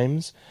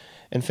crimes,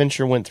 and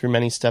Fincher went through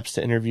many steps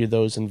to interview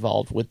those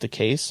involved with the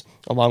case,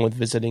 along with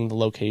visiting the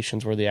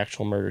locations where the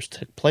actual murders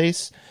took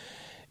place.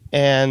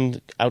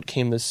 And out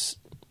came this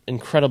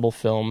incredible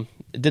film.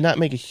 It did not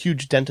make a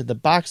huge dent at the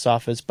box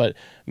office, but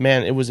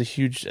man, it was a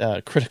huge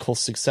critical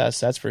success,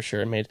 that's for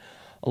sure. It made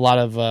a lot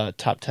of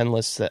top 10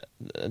 lists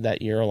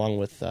that year, along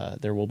with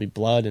There Will Be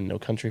Blood and No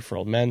Country for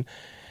Old Men.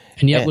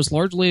 And yet was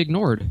largely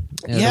ignored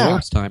at the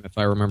awards time, if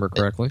I remember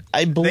correctly.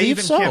 I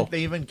believe so.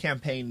 They even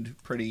campaigned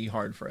pretty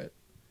hard for it.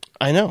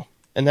 I know.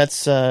 And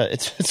that's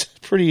it's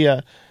pretty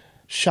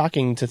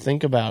shocking to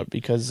think about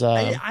because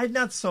I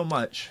not so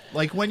much.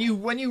 Like when you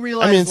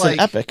realize, I mean, it's an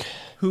epic.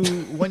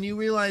 When you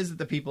realize that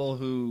the people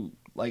who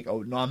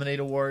nominate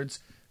awards,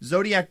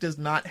 Zodiac does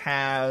not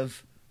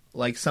have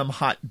like some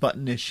hot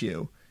button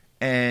issue,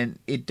 and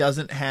it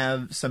doesn't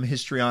have some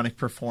histrionic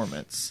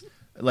performance.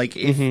 Like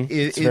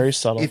it's very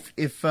subtle. If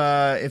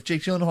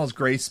Jake Gyllenhaal's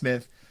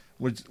Graysmith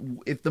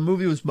if the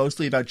movie was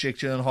mostly about Jake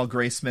Gyllenhaal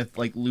Graysmith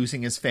like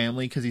losing his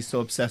family because he's so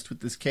obsessed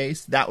with this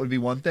case, that would be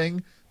one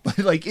thing. But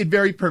like it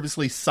very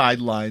purposely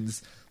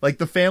sidelines, like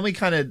the family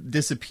kind of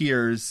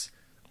disappears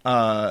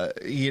without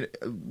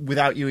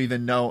you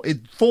even know.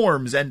 It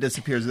forms and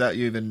disappears without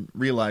you even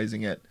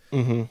realizing it.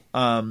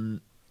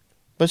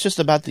 But it's just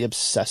about the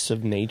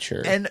obsessive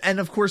nature. And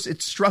of course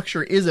its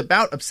structure is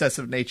about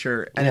obsessive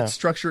nature, and its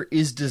structure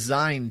is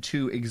designed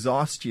to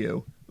exhaust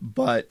you.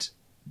 But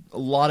a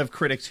lot of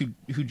critics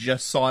who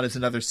just saw it as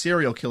another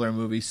serial killer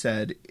movie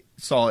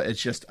saw it as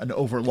just an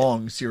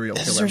overlong serial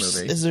killer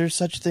movie. Is there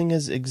such thing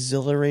as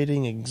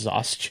exhilarating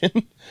exhaustion?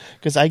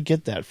 Because I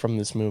get that from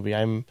this movie.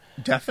 I'm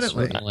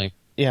definitely.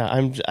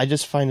 I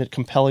just find it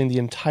compelling the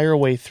entire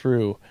way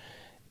through.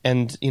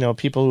 And,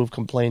 people who've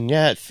complained,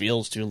 it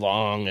feels too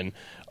long, and,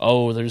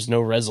 there's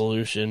no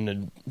resolution,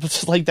 and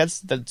it's like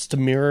that's to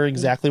mirror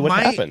exactly what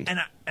happened.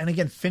 And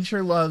again,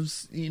 Fincher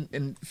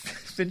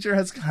Fincher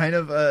has kind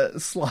of a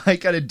sly,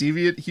 kind of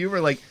deviant humor.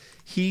 Like,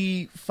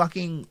 he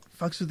fucking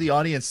fucks with the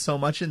audience so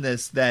much in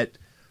this that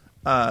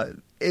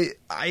when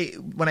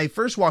I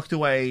first walked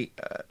away,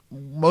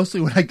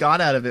 mostly what I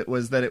got out of it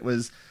was that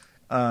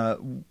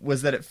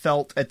it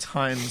felt at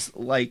times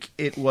like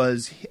it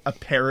was a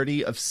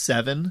parody of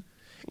Seven,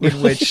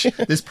 in which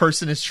this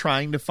person is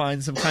trying to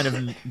find some kind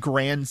of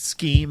grand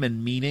scheme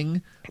and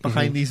meaning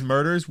behind these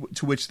murders,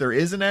 to which there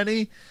isn't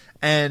any.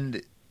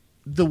 And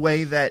the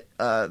way that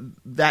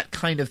that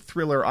kind of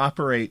thriller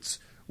operates,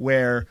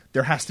 where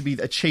there has to be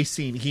a chase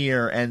scene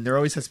here, and there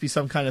always has to be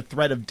some kind of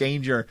threat of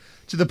danger,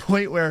 to the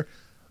point where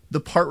the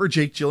part where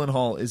Jake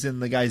Gyllenhaal is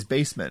in the guy's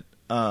basement,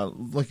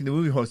 looking at the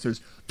movie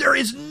posters, there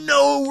is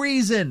no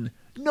reason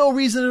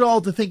at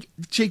all to think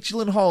Jake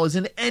Gyllenhaal is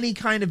in any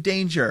kind of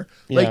danger.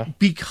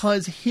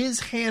 Because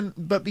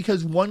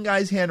because one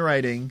guy's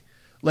handwriting,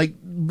 like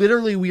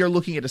literally we are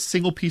looking at a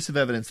single piece of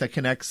evidence that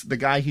connects the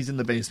guy he's in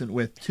the basement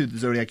with to the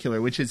Zodiac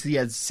Killer, which is he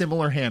has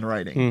similar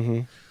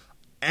handwriting.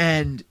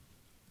 And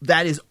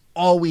that is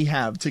all we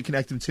have to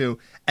connect him to.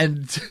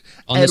 And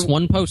this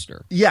one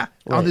poster. Yeah.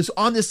 Right.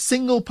 On this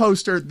single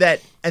poster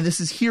and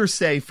this is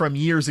hearsay from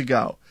years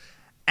ago.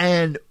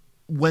 And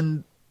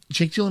when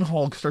Jake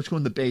Gyllenhaal starts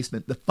going to the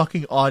basement, the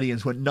fucking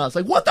audience went nuts.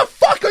 Like, what the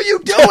fuck are you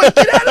doing?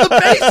 Get out of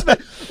the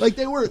basement! Like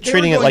they were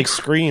treating it like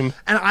Scream.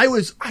 And I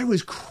was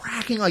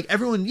cracking, like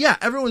everyone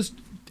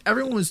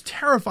was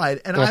terrified,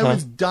 and I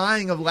was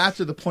dying of laughter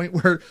to the point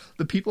where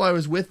the people I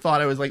was with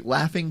thought I was like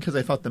laughing because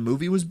I thought the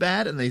movie was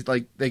bad, and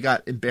they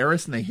got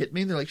embarrassed and they hit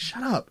me and they're like,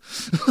 "Shut up!"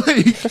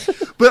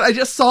 But I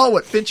just saw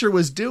what Fincher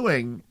was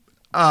doing.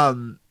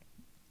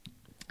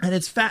 And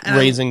it's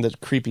raising the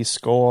creepy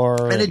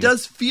score. And it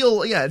does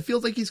feel, it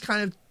feels like he's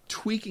kind of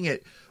tweaking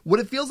it. What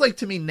it feels like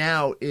to me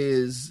now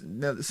is,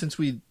 since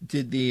we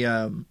did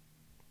the,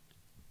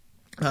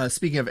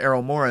 speaking of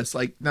Errol Morris,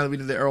 like now that we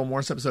did the Errol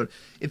Morris episode,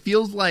 it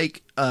feels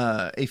like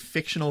a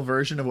fictional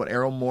version of what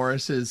Errol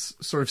Morris's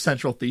sort of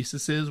central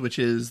thesis is, which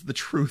is the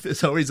truth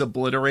is always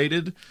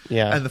obliterated.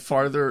 Yeah. And the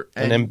farther...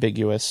 And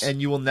ambiguous.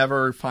 And you will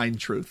never find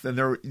truth.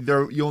 And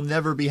you'll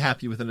never be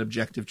happy with an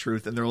objective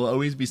truth. And there will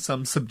always be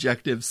some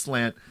subjective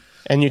slant.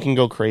 And you can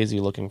go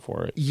crazy looking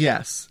for it.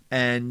 Yes.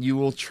 And you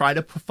will try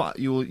to...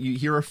 You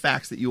hear are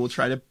facts that you will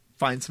try to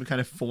find some kind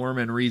of form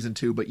and reason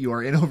to, but you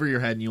are in over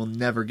your head and you'll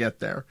never get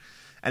there.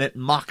 And it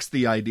mocks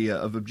the idea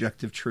of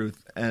objective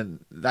truth,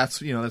 and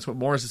that's what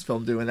Morris's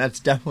film do, and that's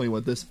definitely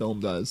what this film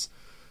does.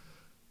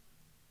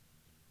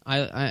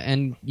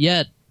 And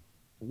yet,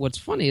 what's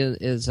funny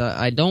is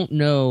I don't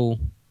know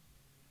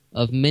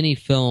of many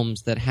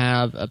films that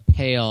have a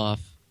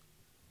payoff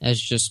as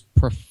just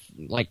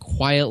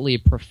quietly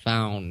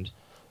profound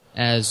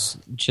as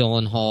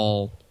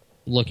Gyllenhaal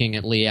looking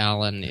at Lee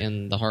Allen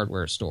in the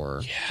hardware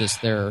store. Yeah.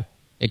 Just their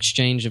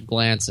exchange of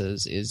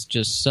glances is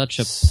just such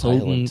a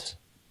potent,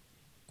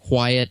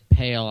 quiet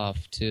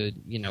payoff to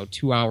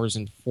 2 hours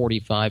and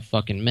 45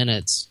 fucking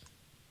minutes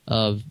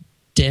of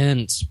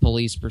dense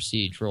police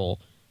procedural,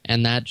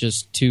 and that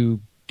just two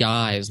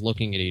guys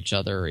looking at each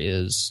other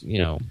is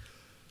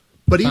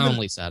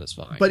profoundly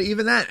satisfying. But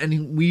even that,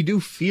 and we do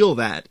feel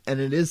that, and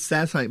it is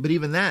satisfying. But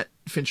even that,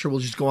 Fincher will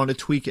just go on to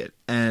tweak it,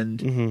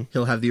 and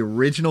he'll have the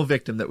original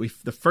victim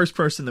the first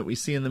person that we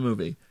see in the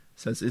movie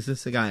says, "Is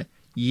this a guy?"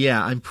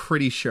 Yeah, I'm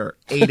pretty sure.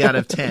 8 out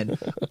of 10.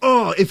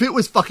 Oh, if it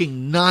was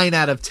fucking 9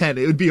 out of 10,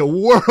 it would be a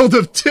world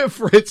of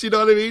difference. You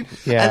know what I mean?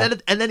 Yeah.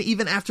 And then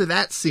even after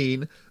that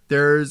scene,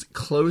 there's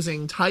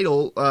closing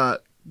title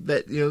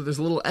that there's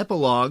a little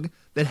epilogue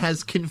that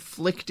has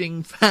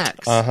conflicting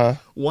facts.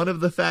 One of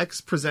the facts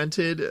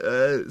presented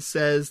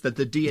says that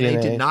the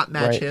DNA did not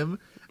match him,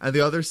 and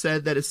the other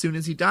said that as soon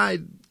as he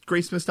died,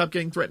 Graysmith stopped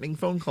getting threatening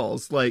phone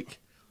calls. We'll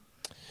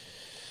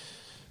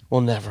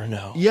never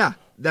know. Yeah.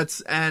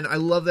 And I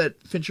love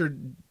that Fincher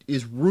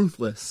is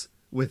ruthless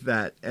with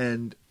that.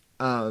 And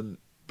but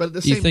at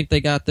the Do you think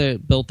they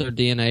built their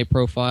DNA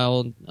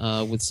profile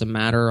with some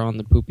matter on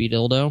the poopy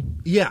dildo?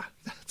 Yeah,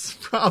 that's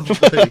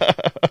probably.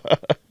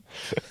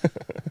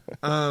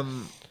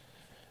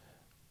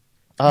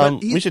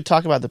 We should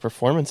talk about the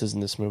performances in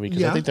this movie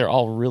because I think they're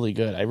all really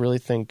good. I really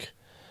think,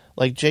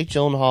 Jake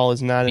Gyllenhaal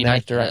is not an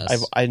actor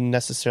I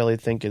necessarily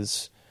think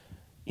is,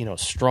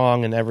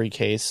 strong in every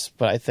case,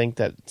 but I think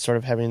that sort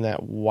of having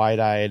that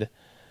wide-eyed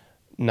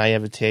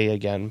naivete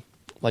again,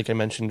 like I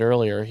mentioned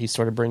earlier, he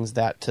sort of brings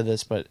that to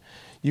this, but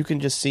you can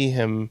just see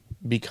him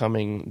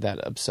becoming that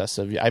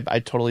obsessive.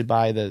 I totally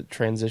buy the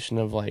transition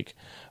of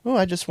oh,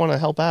 I just want to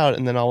help out,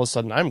 and then all of a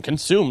sudden I'm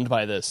consumed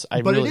by this.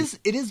 It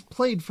is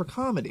played for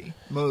comedy.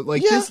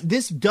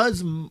 This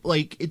does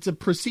it's a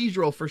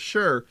procedural for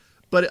sure,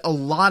 but a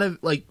lot of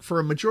for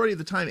a majority of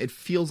the time it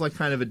feels like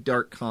kind of a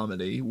dark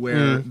comedy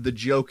where the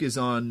joke is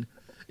on.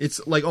 It's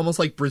almost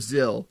like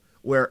Brazil,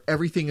 where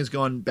everything has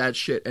gone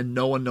batshit and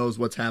no one knows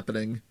what's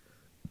happening.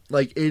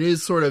 It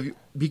is sort of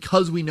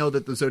because we know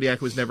that the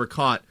Zodiac was never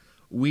caught.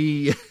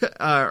 We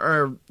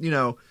are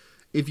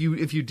if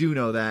you do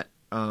know that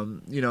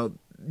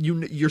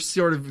you're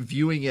sort of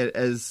viewing it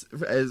as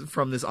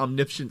from this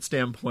omniscient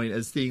standpoint,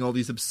 as seeing all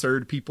these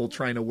absurd people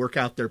trying to work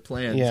out their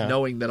plans,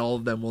 knowing that all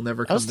of them will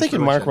never come to fruition. I was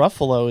thinking Mark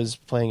Ruffalo is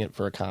playing it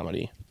for a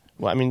comedy.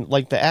 Well, I mean,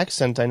 the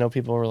accent, I know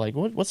people were like,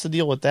 what's the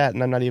deal with that?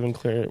 And I'm not even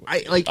clear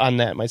on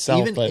that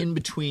myself. Even in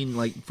between,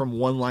 from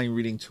one line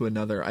reading to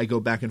another, I go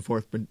back and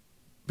forth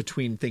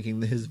between thinking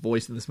that his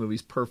voice in this movie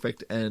is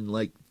perfect and,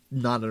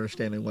 not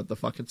understanding what the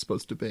fuck it's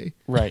supposed to be.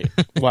 Right.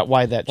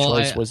 Why that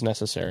choice was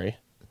necessary.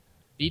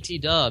 BT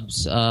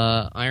Dubs,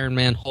 Iron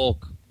Man,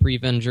 Hulk,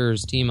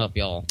 Pre-Vengers team up,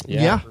 y'all.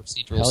 Yeah.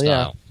 Procedural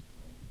style.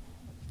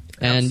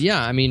 And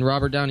I mean,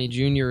 Robert Downey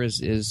Jr.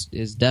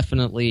 is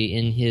definitely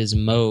in his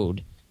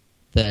mode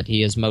that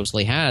he has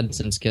mostly had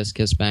since Kiss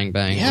Kiss Bang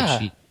Bang.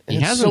 Yeah, which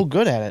he's so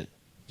good at it.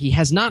 He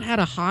has not had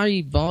a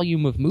high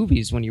volume of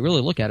movies when you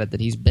really look at it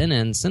that he's been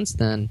in since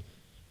then.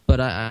 But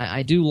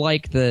I do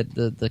like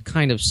the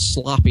kind of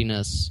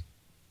sloppiness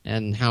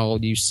and how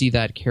you see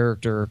that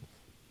character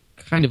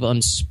kind of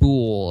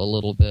unspool a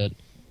little bit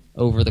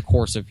over the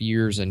course of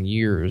years and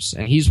years.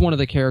 And he's one of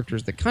the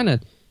characters that kind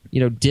of,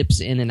 dips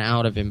in and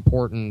out of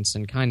importance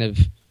and kind of,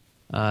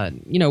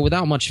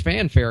 without much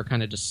fanfare,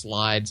 kind of just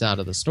slides out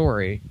of the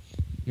story.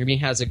 I mean, he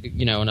has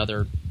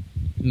another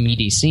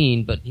meaty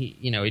scene, but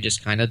he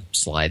just kind of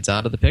slides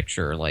out of the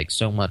picture like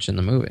so much in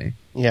the movie.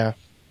 Yeah.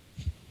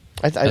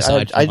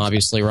 Aside from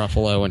obviously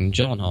Ruffalo and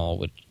Gyllenhaal,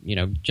 which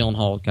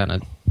Gyllenhaal kind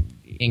of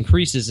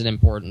increases in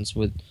importance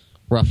with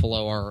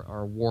Ruffalo,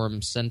 our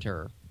warm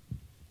center.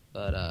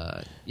 But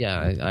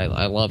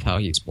I love how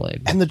he's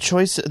played, and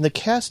the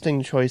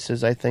casting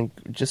choices. I think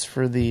just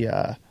for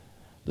the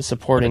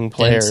supporting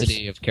players,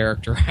 density of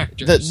character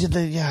actors.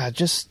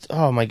 Just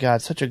oh my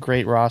god, such a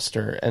great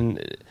roster,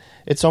 and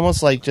it's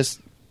almost like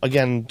just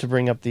again to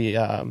bring up the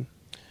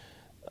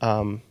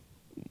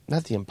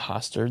not the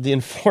imposter, the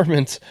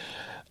informant.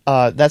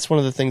 That's one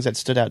of the things that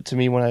stood out to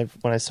me when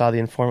I saw The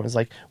Informant. Was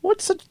like,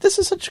 this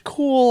is such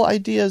cool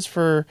ideas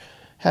for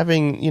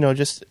having,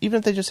 just even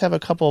if they just have a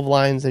couple of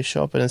lines, they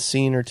show up in a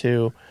scene or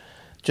two.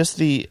 Just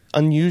the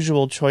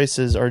unusual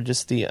choices, or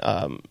just the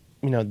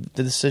the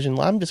decision.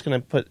 I'm just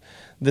going to put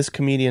this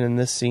comedian in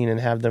this scene and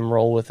have them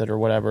roll with it or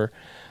whatever.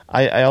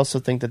 I also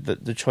think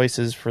that the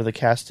choices for the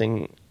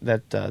casting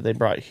that they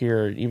brought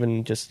here,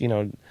 even just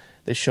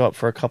they show up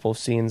for a couple of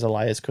scenes,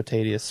 Elias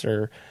Koteas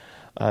or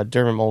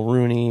Dermot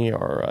Mulrooney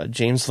or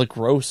James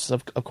LeGros,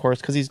 of course,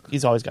 because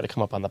he's always got to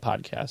come up on the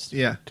podcast.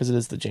 Yeah, because it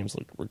is the James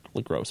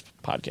LeGros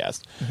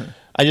podcast. Mm-hmm.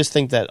 I just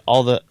think that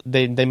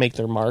they make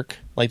their mark.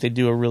 They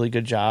do a really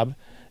good job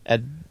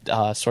at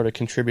sort of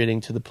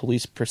contributing to the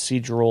police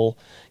procedural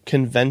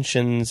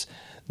conventions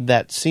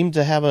that seem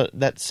to have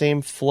that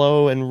same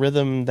flow and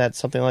rhythm that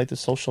something like The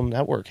Social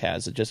Network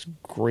has. It just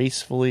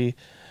gracefully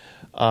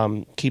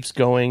keeps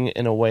going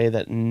in a way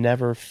that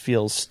never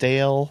feels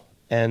stale.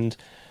 And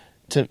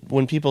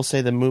when people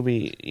say the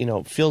movie,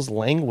 feels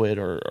languid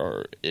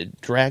or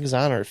it drags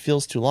on or it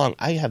feels too long,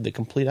 I have the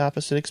complete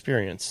opposite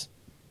experience.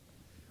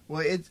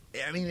 Well, it's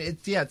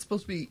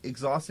supposed to be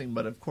exhausting,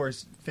 but of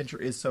course Fincher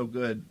is so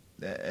good,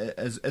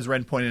 as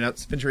Ren pointed out,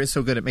 Fincher is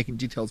so good at making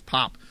details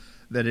pop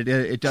that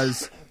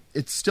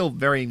it's still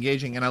very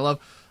engaging. And I love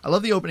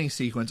the opening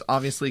sequence,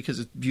 obviously, because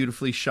it's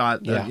beautifully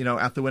shot,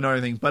 out the window and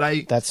everything.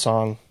 But that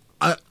song,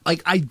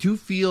 I do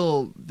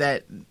feel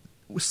that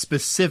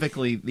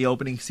specifically the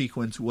opening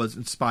sequence was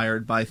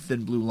inspired by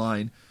Thin Blue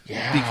Line.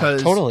 Yeah,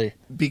 totally.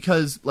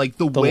 Because like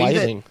the way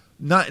lighting.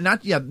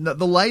 Not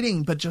the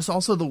lighting, but just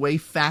also the way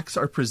facts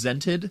are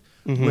presented,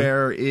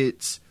 where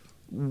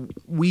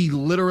we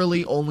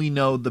literally only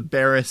know the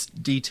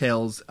barest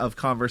details of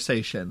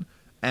conversation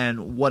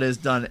and what is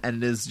done,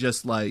 and it is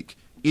just like,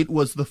 it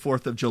was the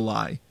 4th of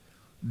July.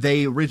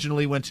 They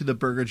originally went to the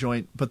burger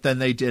joint, but then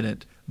they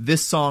didn't.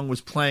 This song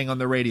was playing on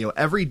the radio.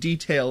 Every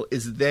detail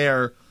is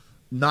there,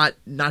 not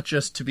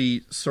just to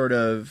be sort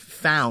of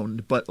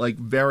found, but like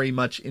very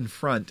much in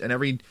front. And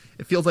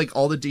it feels like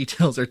all the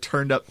details are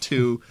turned up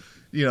to,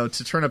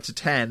 to turn up to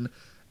 10.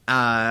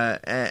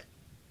 And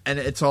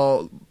it's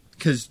all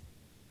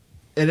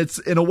and it's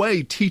in a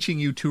way teaching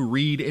you to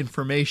read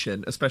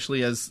information,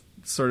 especially as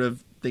sort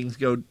of things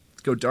go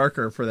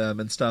darker for them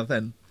and stuff.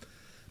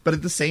 But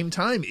at the same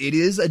time, it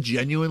is a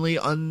genuinely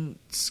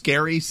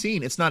unscary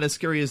scene. It's not as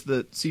scary as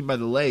the scene by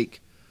the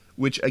lake,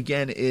 which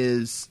again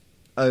gives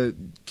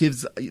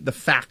the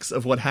facts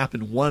of what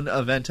happened, one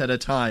event at a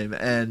time,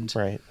 and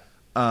right.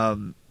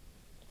 And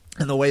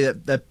the way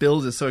that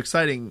builds is so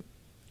exciting,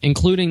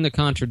 including the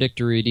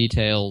contradictory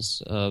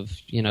details of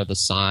the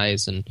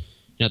size, and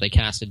they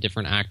casted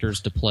different actors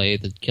to play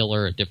the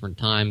killer at different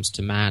times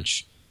to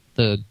match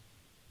the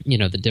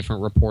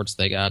different reports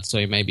they got. So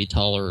he may be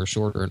taller or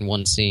shorter in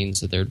one scene.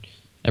 So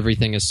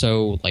everything is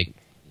so like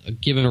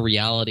given a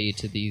reality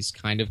to these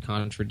kind of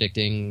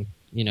contradicting,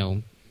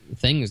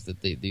 things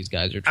that these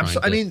guys are trying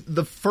to... I mean,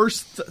 the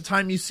first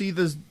time you see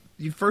the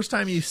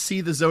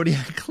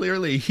Zodiac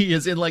clearly, he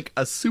is in like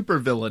a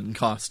supervillain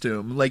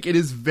costume. Like, it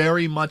is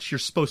very much, you're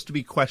supposed to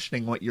be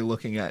questioning what you're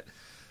looking at,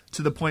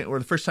 to the point where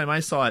the first time I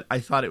saw it, I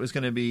thought it was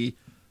going to be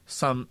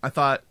I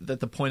thought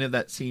that the point of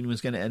that scene was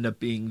going to end up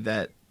being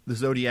that the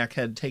Zodiac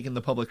had taken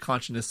the public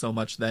consciousness so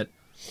much that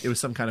it was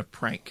some kind of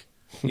prank,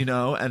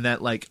 and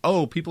that like,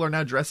 oh, people are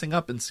now dressing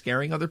up and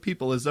scaring other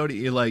people as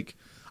Zodiac. Like,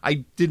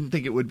 I didn't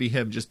think it would be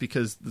him just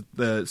because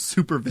the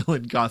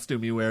supervillain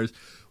costume he wears,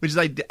 which is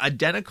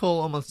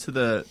identical almost to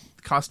the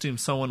costume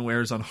someone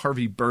wears on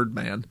Harvey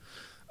Birdman.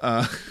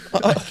 I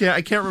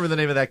can't remember the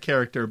name of that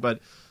character, but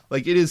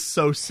like, it is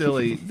so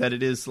silly that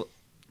it is,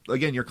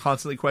 again, you're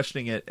constantly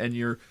questioning it, and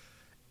you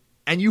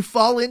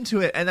fall into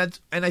it, and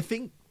I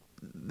think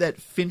that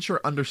Fincher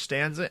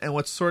understands it, and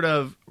what sort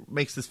of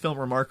makes this film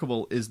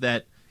remarkable is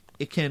that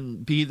it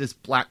can be this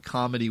black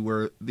comedy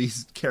where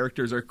these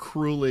characters are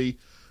cruelly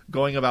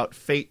going about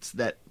fates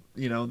that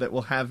that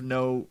will have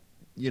no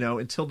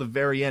until the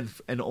very end,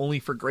 and only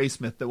for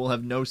Graysmith, that will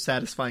have no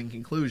satisfying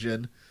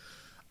conclusion.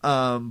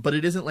 But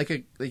it isn't like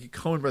a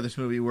Coen Brothers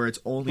movie where it's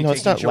only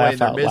taking joy in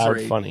their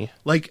misery. Funny.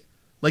 Like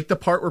the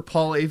part where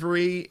Paul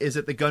Avery is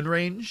at the gun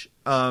range,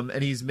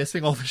 and he's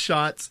missing all the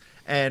shots,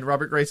 and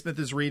Robert Graysmith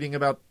is reading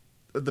about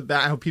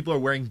how people are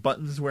wearing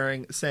buttons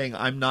saying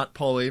 "I'm not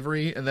Paul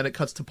Avery," and then it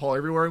cuts to Paul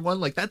Avery wearing one.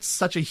 Like, that's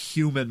such a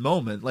human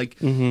moment. Like,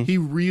 he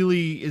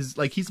really is,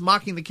 like, he's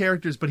mocking the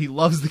characters, but he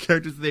loves the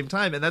characters at the same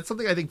time, and that's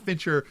something I think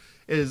Fincher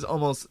is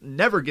almost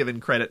never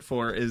given credit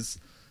for, is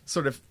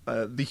sort of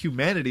the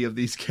humanity of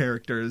these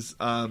characters.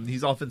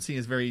 He's often seen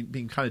as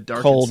being kind of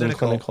dark, cold, and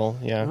cynical. and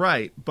clinical. Yeah,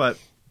 right. But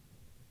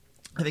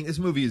I think this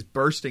movie is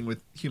bursting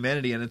with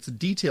humanity, and it's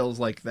details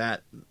like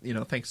that.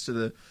 Thanks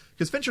to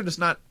because Fincher does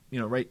not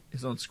write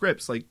his own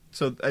scripts. Like,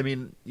 so I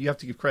mean, you have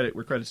to give credit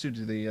where credit's due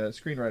to the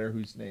screenwriter,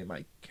 whose name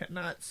I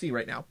cannot see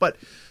right now. But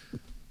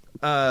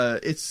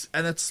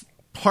that's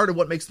part of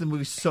what makes the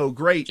movie so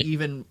great.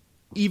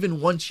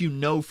 Even once you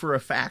know for a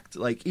fact,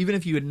 like, even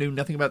if you knew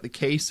nothing about the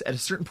case, at a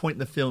certain point in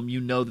the film, you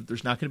know that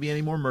there's not going to be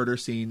any more murder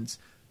scenes,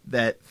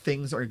 that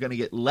things are going to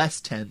get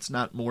less tense,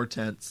 not more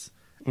tense,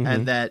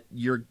 and that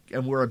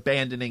we're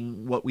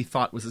abandoning what we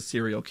thought was a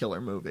serial killer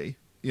movie,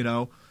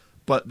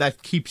 But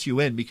that keeps you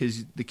in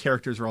because the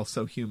characters are all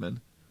so human.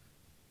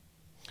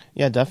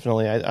 Yeah,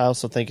 definitely. I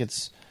also think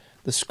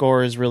the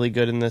score is really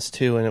good in this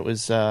too, and it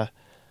was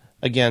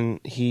again,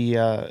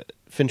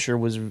 Fincher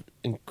was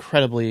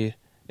incredibly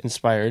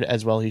inspired,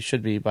 as well he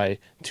should be, by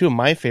two of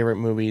my favorite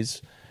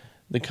movies,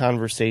 The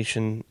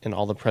Conversation and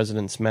All the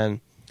President's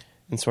Men,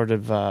 and sort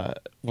of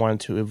wanted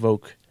to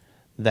evoke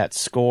that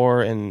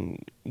score,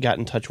 and got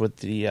in touch with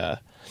the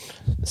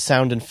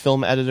sound and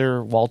film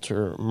editor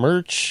Walter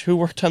Murch, who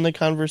worked on The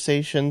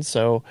Conversation.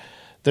 So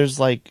there's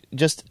like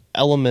just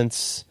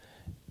elements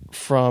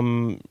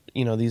from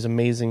these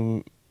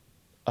amazing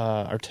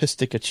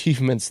artistic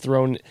achievements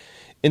thrown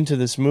into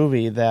this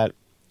movie that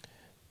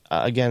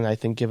again, I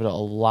think give it a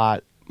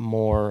lot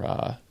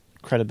more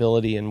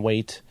credibility and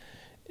weight,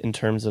 in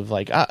terms of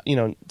like,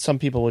 some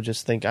people would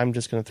just think I'm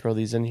just going to throw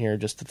these in here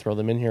just to throw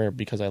them in here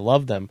because I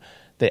love them.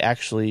 They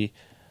actually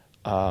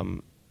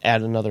add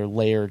another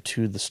layer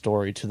to the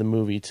story, to the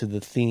movie, to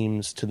the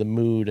themes, to the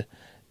mood,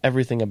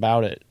 everything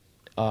about it.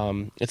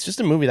 It's just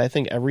a movie that I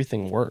think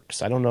everything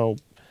works. I don't know.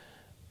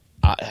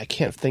 I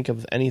can't think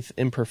of any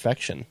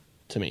imperfection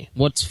to me.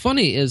 What's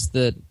funny is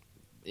that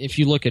if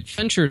you look at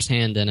Fincher's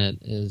hand in it,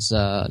 is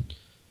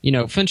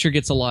Fincher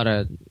gets a lot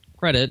of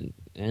credit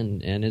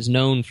and is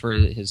known for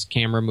his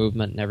camera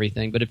movement and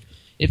everything. But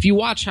if you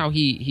watch how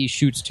he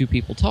shoots two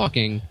people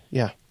talking,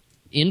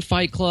 in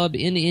Fight Club,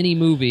 in any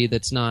movie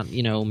that's not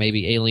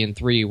maybe Alien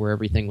 3 where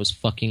everything was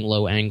fucking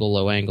low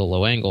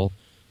angle.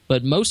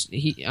 But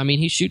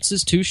he shoots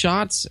his two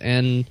shots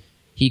and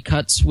he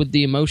cuts with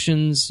the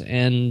emotions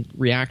and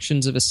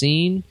reactions of a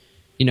scene.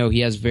 He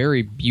has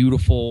very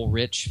beautiful,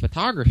 rich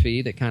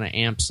photography that kind of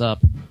amps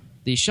up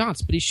these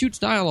shots. But he shoots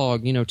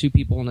dialogue, two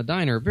people in a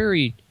diner,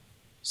 very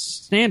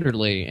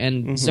standardly.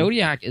 And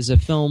Zodiac is a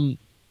film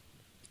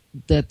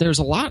that there's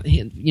a lot,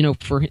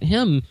 for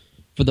him,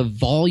 for the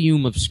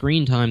volume of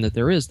screen time that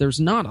there's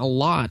not a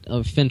lot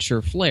of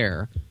Fincher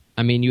flair.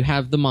 I mean, you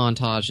have the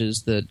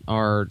montages that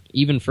are,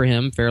 even for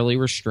him, fairly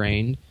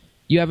restrained.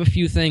 You have a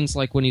few things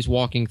like when he's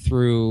walking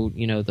through,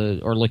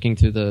 or looking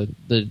through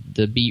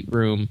the beat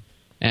room,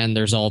 and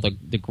there's all the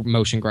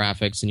motion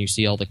graphics, and you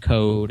see all the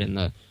code and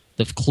the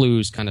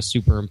clues kind of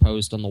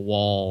superimposed on the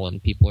wall,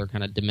 and people are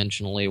kind of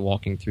dimensionally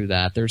walking through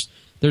that. There's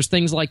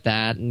things like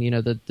that, and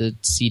the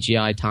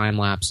CGI time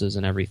lapses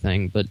and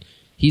everything. But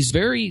he's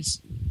very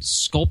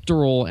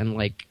sculptural and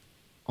like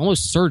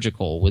almost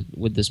surgical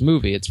with this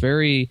movie. It's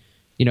very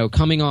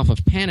coming off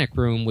of Panic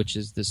Room, which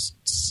is this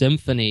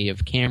symphony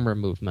of camera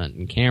movement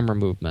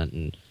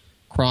and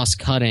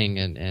cross-cutting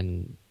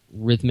and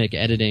rhythmic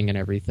editing and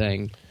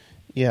everything.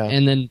 Yeah.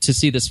 And then to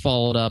see this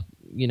followed up,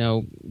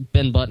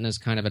 Ben Button is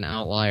kind of an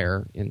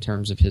outlier in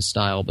terms of his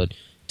style, but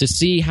to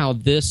see how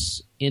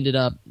this ended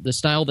up, the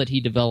style that he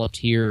developed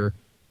here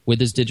with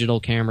his digital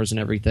cameras and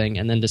everything,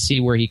 and then to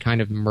see where he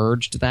kind of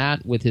merged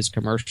that with his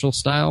commercial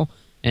style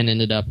and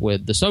ended up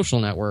with The Social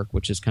Network,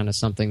 which is kind of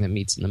something that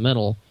meets in the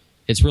middle.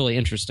 It's really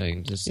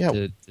interesting to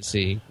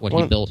see what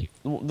he built.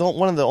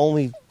 One of the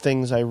only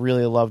things I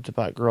really loved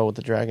about Girl with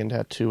the Dragon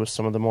Tattoo was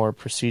some of the more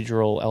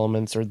procedural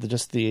elements, or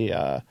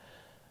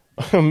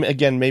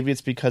again, maybe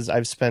it's because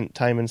I've spent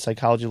time in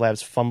psychology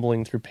labs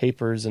fumbling through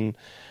papers and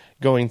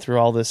going through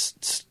all this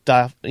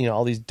stuff,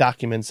 all these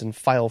documents and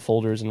file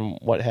folders and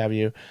what have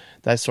you,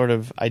 that I sort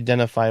of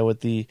identify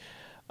with the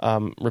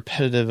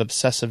repetitive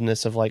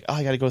obsessiveness of like,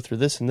 I got to go through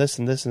this and this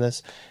and this and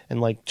this, and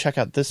like check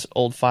out this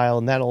old file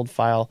and that old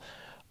file.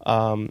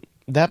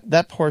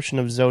 That portion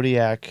of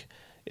Zodiac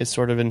is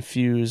sort of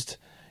infused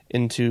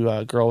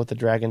into Girl with the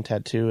Dragon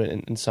Tattoo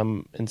in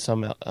some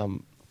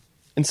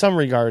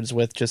regards,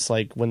 with just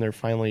like when they're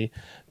finally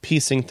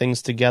piecing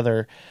things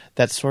together,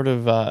 that sort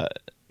of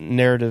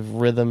narrative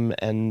rhythm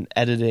and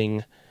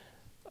editing.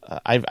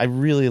 I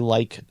really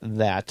like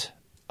that.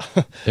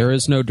 There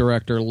is no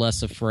director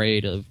less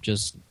afraid of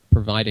just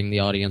providing the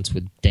audience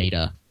with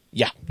data.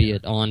 Yeah. Be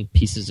it on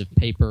pieces of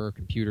paper,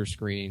 computer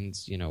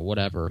screens,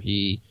 whatever.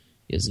 He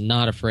is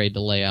not afraid to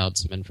lay out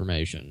some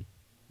information.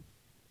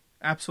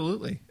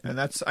 Absolutely. And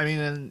that's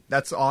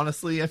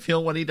honestly, I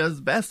feel, what he does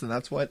best, and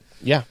that's what...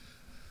 Yeah.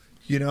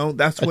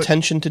 That's what...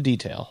 Attention to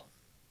detail.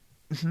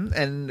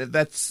 And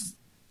that's...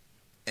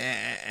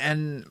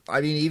 And, I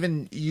mean,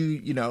 even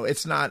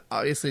it's not...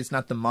 Obviously, it's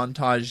not the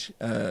montage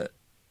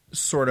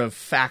sort of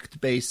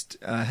fact-based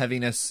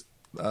heaviness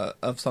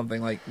of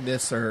something like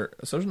this or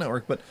a Social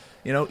Network, but,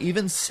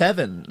 even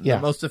Seven, the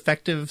most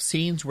effective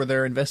scenes where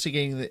they're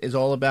investigating is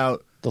all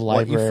about... The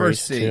library, what you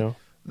first see. Too.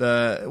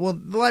 The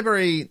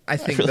library. I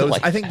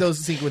think those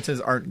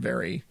sequences aren't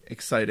very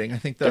exciting. I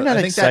think they're not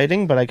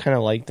exciting, but I kind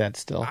of like that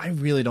still. I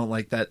really don't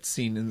like that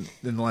scene in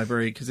the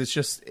library because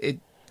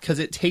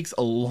it takes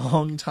a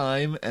long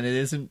time and it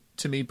isn't,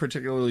 to me,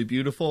 particularly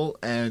beautiful,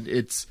 and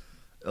it's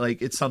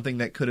something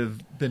that could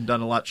have been done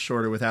a lot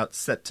shorter without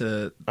set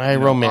to. I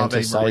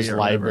romanticize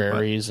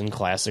libraries and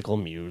classical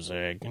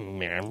music,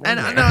 and I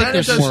think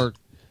there's more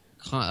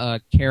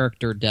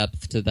character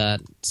depth to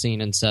that scene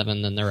in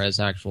Seven than there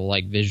is actual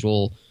like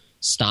visual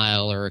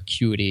style or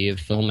acuity of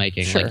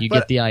filmmaking. Sure, like you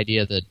get the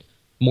idea that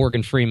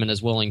Morgan Freeman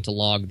is willing to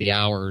log the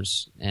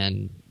hours,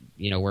 and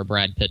where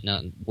Brad Pitt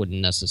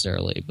wouldn't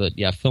necessarily. But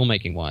yeah,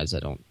 filmmaking wise,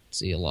 I don't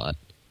see a lot.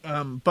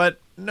 They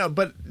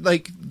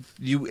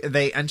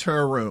enter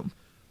a room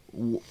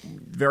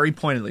very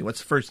pointedly. What's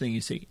the first thing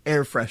you see?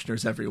 Air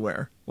fresheners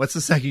everywhere. What's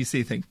the second you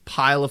see thing?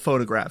 Pile of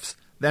photographs.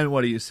 Then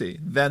what do you see?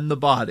 Then the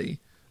body.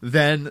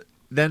 Then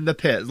the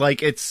pit.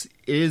 Like it's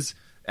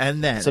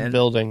a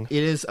building.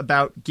 It is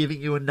about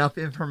giving you enough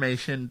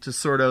information to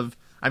sort of.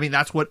 I mean,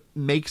 that's what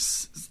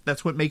makes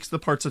the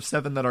parts of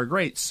Seven that are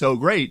great so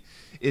great,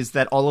 is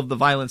that all of the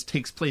violence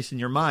takes place in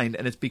your mind,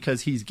 and it's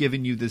because he's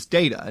given you this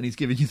data and he's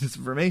given you this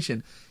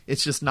information.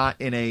 It's just not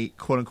in a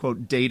quote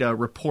unquote data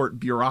report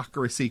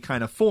bureaucracy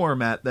kind of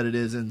format that it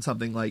is in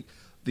something like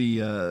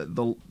the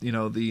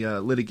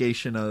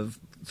litigation of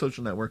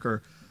Social Network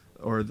or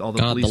all the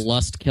God, police. the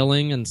lust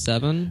killing in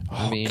 7. Oh,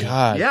 I mean,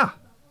 God. Yeah.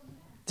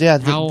 Yeah.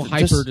 How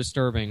hyper just-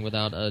 disturbing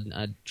without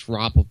a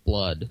drop of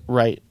blood.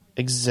 Right.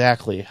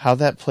 Exactly. How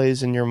that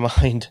plays in your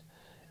mind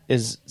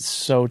is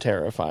so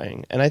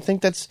terrifying. And I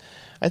think it's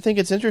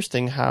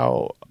interesting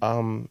how,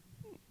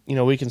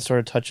 we can sort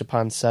of touch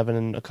upon 7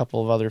 and a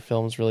couple of other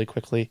films really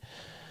quickly.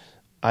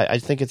 I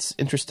think it's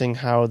interesting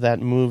how that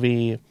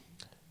movie,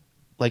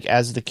 like,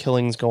 as the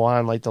killings go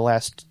on, like the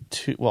last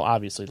 2, well,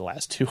 obviously the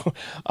last 2,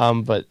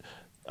 but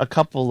a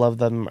couple of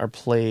them are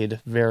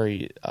played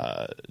very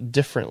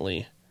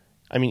differently.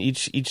 I mean,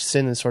 each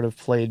sin is sort of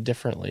played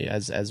differently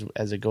as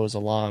it goes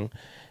along,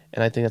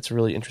 and I think that's a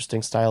really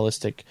interesting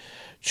stylistic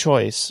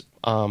choice.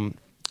 On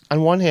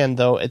one hand,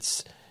 though,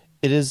 it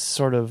is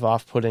sort of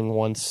off-putting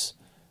once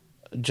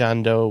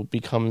John Doe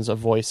becomes a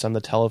voice on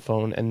the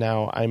telephone, and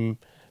now I'm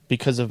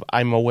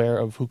aware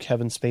of who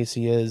Kevin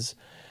Spacey is.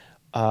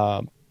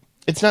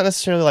 It's not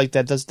necessarily like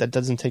that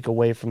doesn't take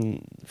away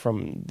from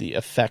the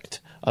effect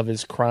of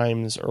his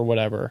crimes or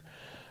whatever.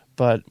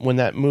 But when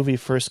that movie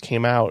first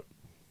came out,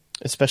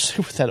 especially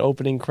with that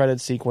opening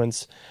credit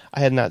sequence, I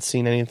had not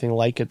seen anything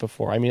like it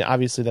before. I mean,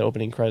 obviously that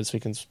opening credit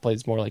sequence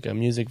plays more like a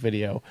music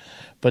video,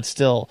 but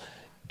still,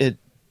 it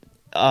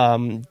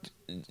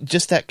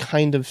just that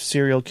kind of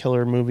serial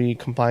killer movie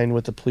combined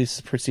with the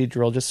police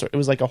procedural, it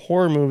was like a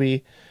horror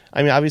movie.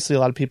 I mean, obviously a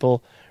lot of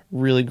people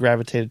really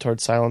gravitated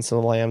towards Silence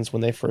of the Lambs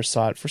when they first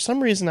saw it. For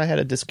some reason, I had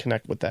a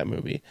disconnect with that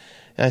movie,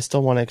 and I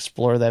still want to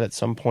explore that at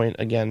some point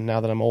again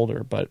now that I'm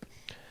older, but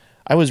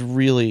I was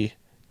really,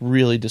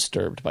 really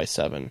disturbed by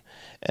 7.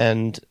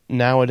 And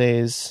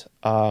nowadays,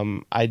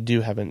 I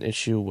do have an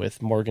issue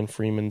with Morgan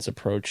Freeman's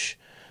approach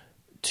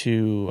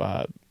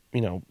to,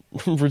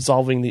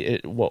 resolving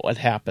what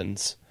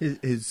happens.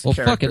 His well,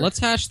 character. fuck it. Let's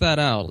hash that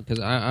out because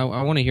I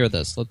want to hear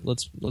this.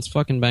 Let's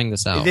fucking bang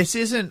this out. This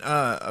isn't.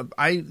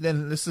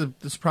 This is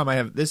the problem I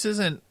have. This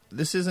isn't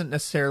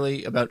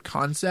necessarily about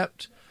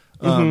concept.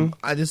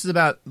 This is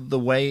about the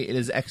way it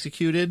is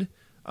executed.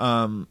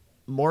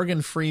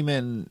 Morgan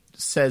Freeman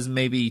says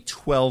maybe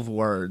 12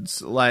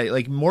 words.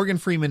 Like Morgan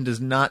Freeman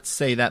does not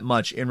say that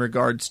much in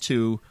regards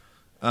to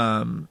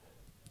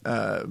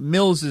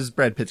Mills is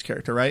Brad Pitt's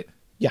character, right?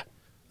 Yeah.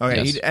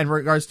 Okay. Yes. In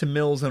regards to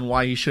Mills and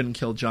why he shouldn't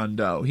kill John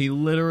Doe, he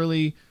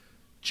literally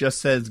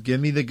just says, "Give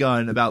me the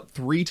gun," about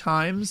 3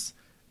 times,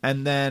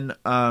 and then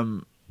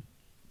and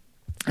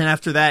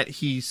after that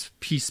he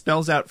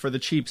spells out for the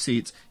cheap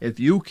seats, if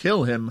you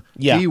kill him,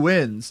 he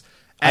wins.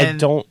 And, I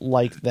don't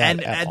like that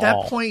and at that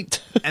all.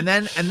 point, and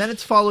then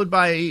it's followed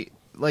by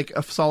like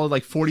a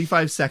solid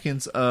 45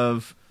 seconds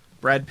of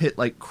Brad Pitt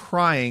like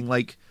crying.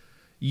 Like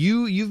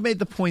you've made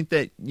the point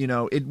that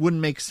it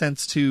wouldn't make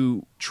sense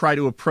to try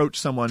to approach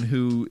someone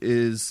who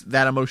is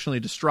that emotionally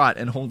distraught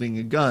and holding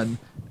a gun,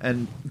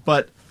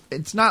 but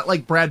it's not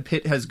like Brad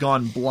Pitt has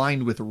gone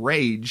blind with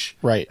rage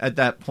right at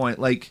that point.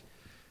 Like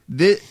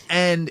this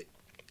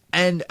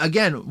And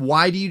again,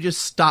 why do you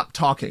just stop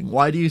talking?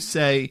 Why do you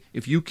say,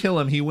 if you kill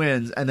him, he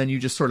wins, and then you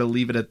just sort of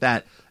leave it at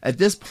that? At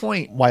this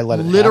point, why let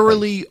it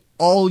literally happen?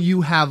 All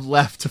you have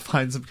left to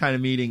find some kind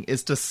of meaning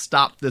is to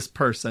stop this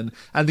person.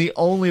 And the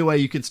only way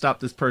you can stop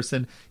this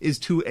person is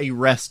to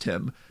arrest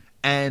him.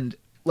 And,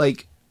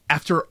 like,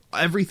 after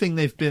everything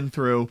they've been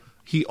through,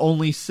 he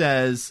only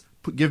says,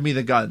 "Give me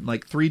the gun,"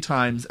 like 3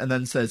 times, and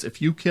then says,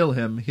 "If you kill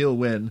him, he'll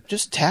win."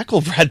 Just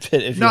tackle Brad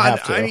Pitt if you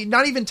have to. I mean,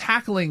 not even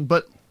tackling,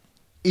 but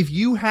if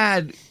you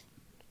had,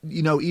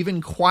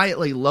 even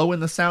quietly low in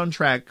the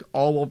soundtrack,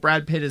 all while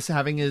Brad Pitt is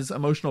having his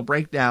emotional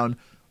breakdown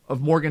of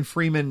Morgan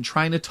Freeman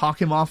trying to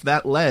talk him off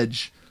that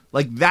ledge,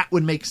 like that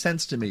would make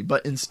sense to me.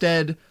 But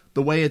instead,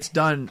 the way it's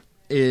done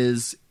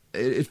is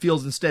it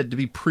feels instead to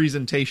be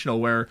presentational,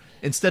 where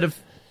instead of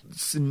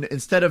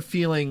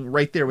feeling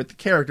right there with the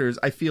characters,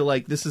 I feel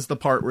like this is the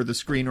part where the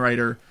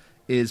screenwriter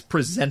is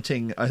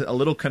presenting a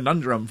little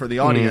conundrum for the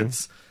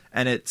audience,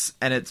 and it's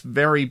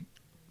very.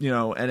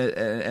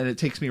 And it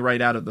takes me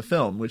right out of the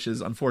film, which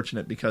is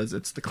unfortunate because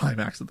it's the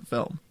climax of the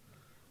film.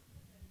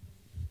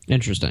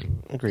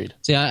 Interesting. Agreed.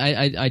 See,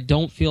 I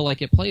don't feel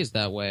like it plays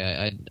that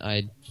way.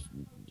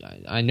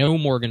 I know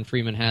Morgan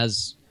Freeman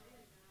has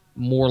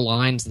more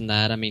lines than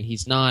that. I mean,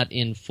 he's not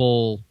in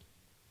full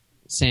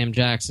Sam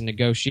Jackson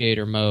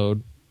negotiator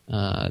mode,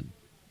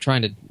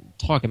 trying to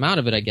talk him out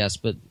of it, I guess.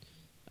 But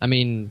I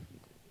mean,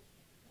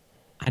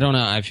 I don't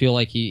know. I feel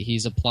like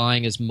he's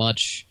applying as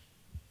much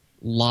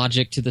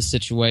logic to the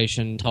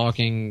situation,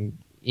 talking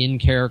in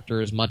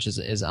character as much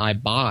as I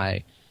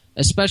buy,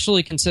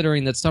 especially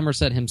considering that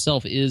Somerset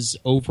himself is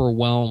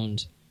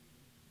overwhelmed,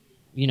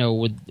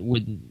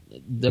 with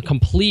the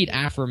complete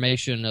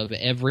affirmation of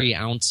every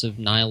ounce of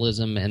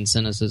nihilism and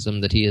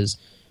cynicism that he has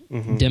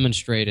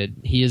demonstrated.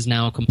 He is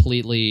now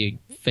completely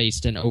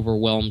faced and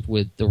overwhelmed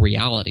with the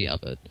reality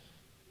of it.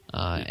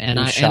 And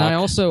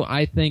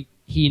I think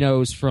he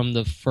knows from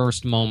the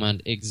first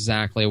moment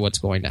exactly what's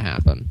going to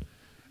happen.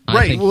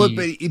 Right, well,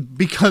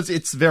 because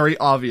it's very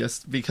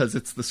obvious, because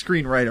it's the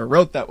screenwriter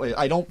wrote that way.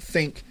 I don't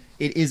think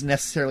it is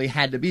necessarily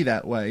had to be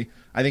that way.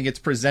 I think it's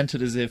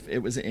presented as if it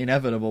was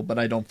inevitable, but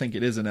I don't think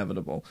it is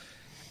inevitable.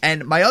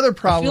 And my other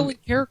problem... I feel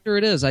like character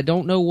it is. I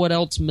don't know what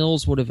else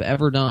Mills would have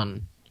ever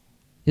done.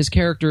 His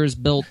character is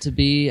built to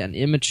be an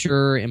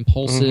immature,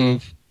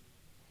 impulsive,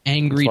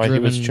 angry-driven he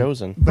was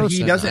chosen. But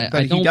he doesn't.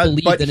 I don't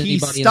believe that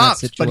anybody in that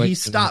situation... But he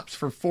stops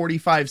for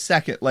 45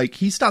 seconds. Like,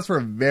 he stops for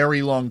a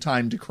very long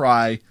time to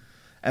cry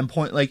and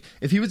point. Like,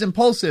 if he was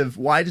impulsive,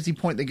 why does he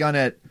point the gun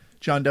at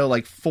John Doe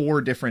like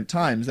 4 different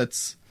times?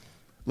 That's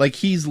like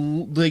he's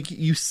like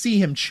you see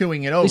him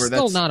chewing it over. He's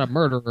still not a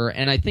murderer,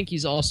 and I think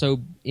he's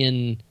also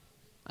in.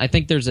 I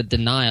think there's a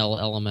denial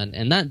element,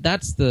 and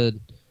that's the.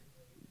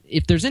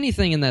 If there's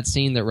anything in that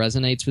scene that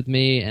resonates with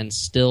me and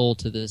still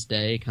to this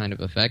day kind of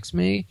affects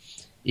me,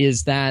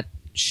 is that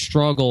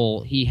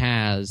struggle he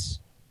has.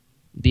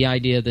 The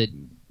idea that,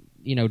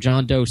 you know,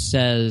 John Doe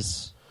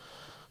says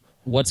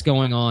what's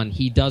going on.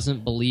 He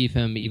doesn't believe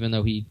him, even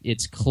though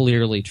it's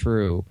clearly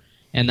true.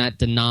 And that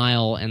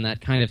denial and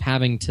that kind of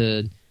having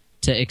to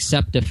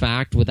accept a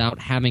fact without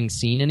having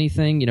seen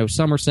anything. You know,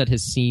 Somerset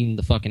has seen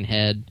the fucking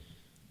head.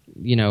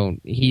 You know,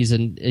 he's a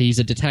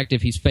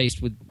detective. He's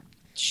faced with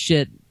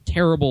shit,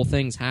 terrible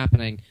things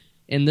happening.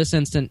 In this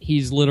instant,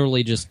 he's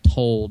literally just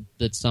told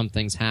that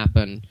something's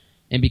happened.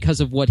 And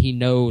because of what he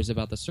knows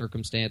about the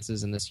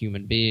circumstances and this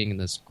human being and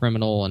this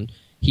criminal, and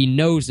he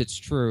knows it's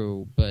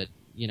true, but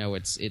you know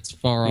it's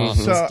far off,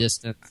 it's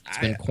distant, it's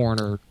been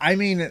cornered. I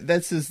mean,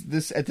 this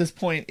at this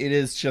point, it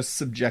is just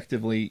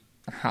subjectively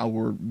how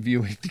we're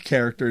viewing the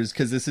characters,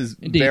 because this is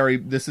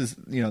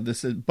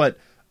but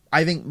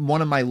I think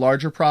one of my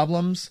larger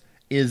problems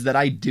is that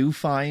I do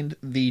find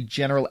the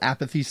general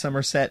apathy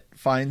Somerset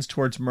finds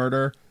towards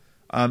murder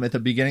at the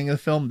beginning of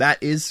the film,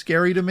 that is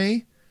scary to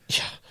me.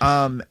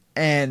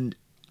 And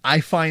I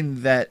find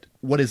that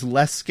what is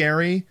less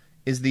scary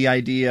is the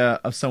idea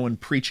of someone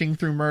preaching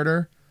through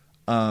murder.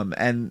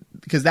 And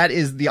because that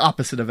is the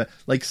opposite of it.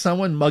 Like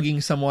someone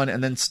mugging someone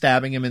and then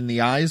stabbing him in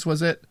the eyes,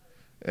 was it?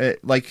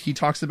 Like he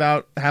talks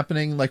about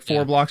happening like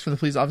 4 blocks from the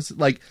police office.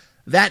 Like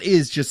that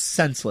is just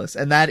senseless.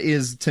 And that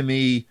is to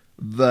me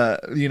the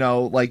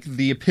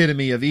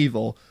epitome of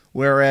evil.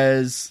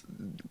 Whereas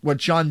what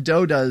John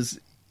Doe does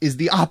is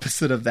the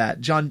opposite of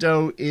that. John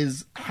Doe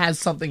has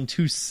something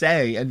to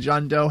say, and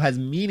John Doe has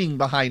meaning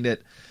behind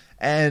it.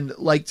 And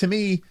like to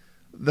me,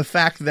 the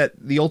fact that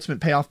the ultimate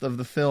payoff of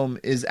the film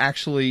is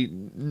actually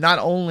not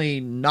only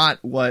not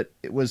what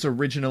it was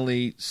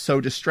originally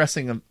so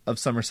distressing of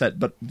Somerset,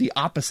 but the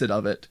opposite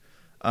of it,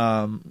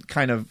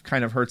 kind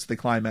of hurts the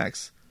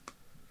climax.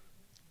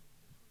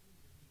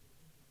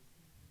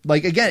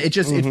 Like again, it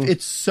just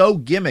it's so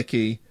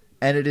gimmicky,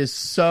 and it is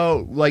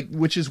so like,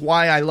 which is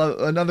why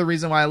another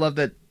reason why I love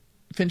that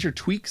Fincher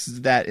tweaks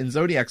that in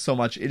Zodiac so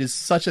much. It is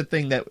such a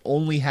thing that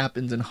only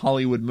happens in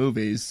Hollywood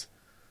movies.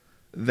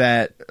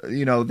 That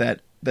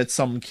that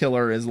some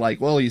killer is like,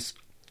 well, he's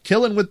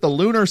killing with the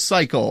lunar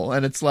cycle,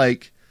 and it's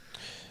like,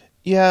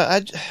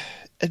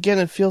 again,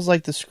 it feels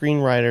like the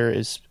screenwriter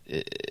is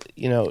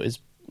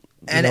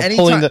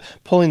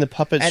pulling the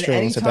puppet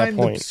strings at that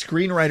point. And the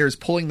screenwriter is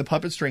pulling the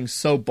puppet strings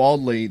so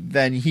baldly,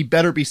 then he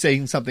better be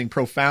saying something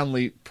profound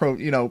with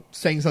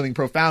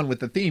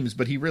the themes,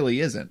 but he really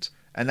isn't.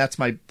 And that's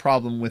my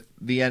problem with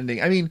the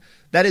ending. I mean,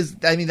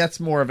 that's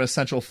more of an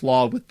essential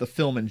flaw with the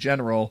film in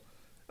general.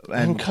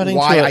 And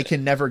why I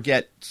can never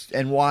get,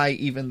 and why,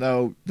 even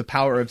though the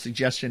power of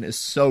suggestion is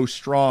so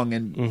strong,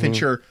 and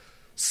Fincher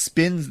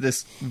spins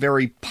this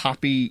very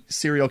poppy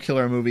serial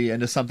killer movie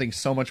into something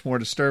so much more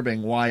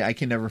disturbing, why I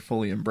can never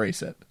fully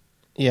embrace it.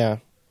 Yeah,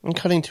 I'm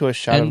cutting to a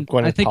shot of Gwyneth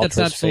Paltrow's face. I think that's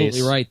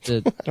absolutely right.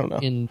 That I don't know.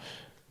 In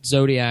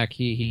Zodiac,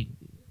 he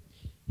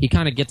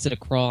kind of gets it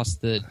across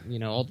that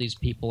all these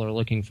people are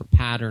looking for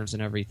patterns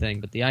and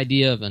everything, but the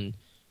idea of an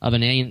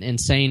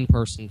insane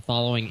person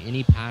following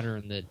any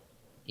pattern that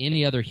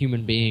any other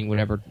human being would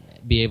ever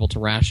be able to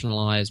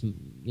rationalize,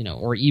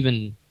 or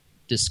even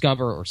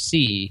discover or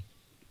see,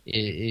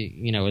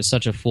 is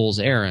such a fool's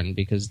errand,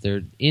 because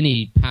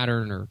any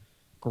pattern or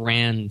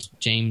grand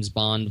James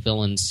Bond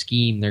villain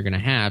scheme they're going to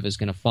have is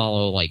going to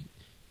follow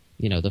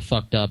the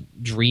fucked up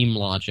dream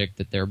logic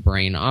that their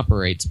brain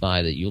operates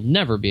by, that you'll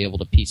never be able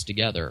to piece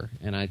together.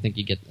 And I think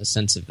you get a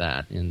sense of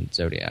that in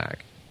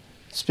Zodiac.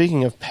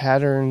 Speaking of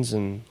patterns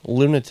and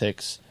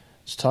lunatics,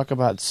 let's talk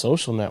about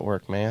Social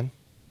Network, man.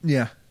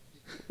 Yeah.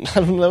 I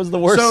don't know, that was the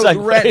worst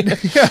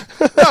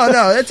segue.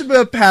 No, it's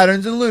about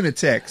patterns and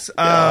lunatics.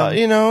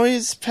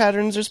 There's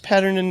pattern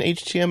in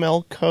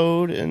HTML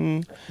code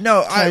and...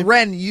 No,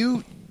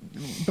 Ren,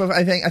 but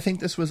I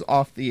think this was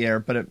off the air,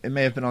 but it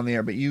may have been on the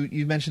air, but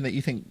you mentioned that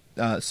you think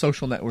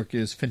Social Network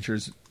is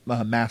Fincher's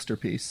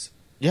masterpiece.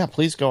 Yeah,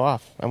 please go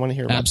off. I want to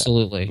hear about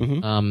Absolutely. that.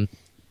 Mm-hmm.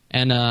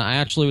 And I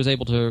actually was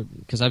able to,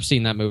 because I've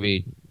seen that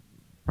movie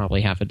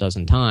probably half a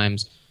dozen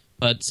times,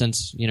 but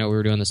since we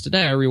were doing this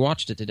today, I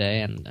rewatched it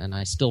today, and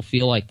I still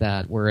feel like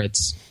that, where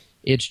it's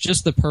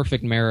just the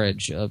perfect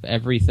marriage of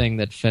everything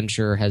that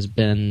Fincher has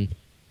been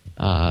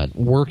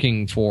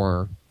working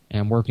for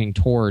and working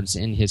towards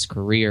in his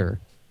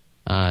career.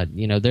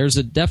 There's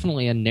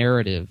definitely a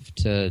narrative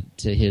to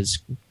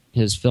his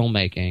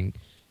filmmaking,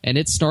 And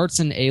it starts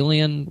in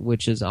Alien,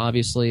 which is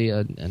obviously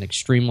an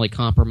extremely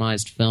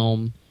compromised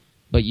film,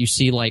 but you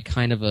see like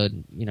kind of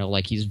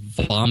like he's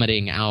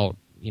vomiting out,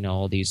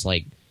 all these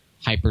like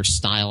hyper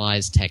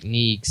stylized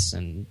techniques,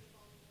 and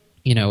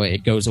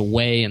it goes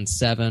away in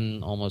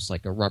 7 almost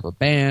like a rubber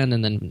band,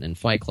 and then in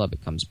Fight Club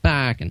it comes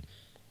back.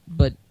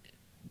 But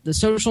The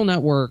Social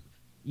Network,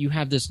 you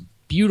have this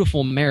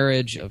beautiful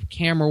marriage of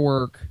camera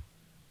work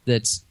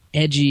that's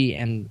edgy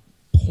and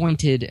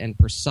pointed and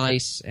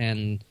precise,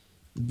 and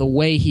the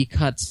way he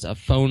cuts a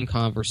phone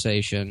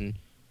conversation.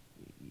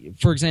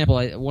 For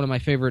example, one of my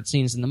favorite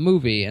scenes in the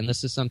movie, and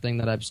this is something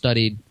that I've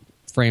studied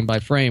frame by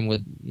frame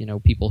with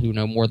people who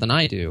know more than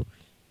I do,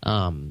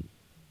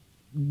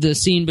 the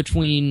scene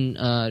between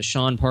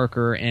Sean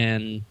Parker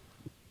and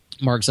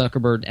Mark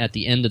Zuckerberg at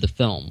the end of the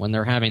film when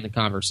they're having the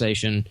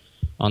conversation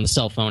on the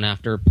cell phone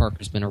after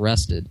Parker's been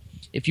arrested.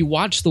 If you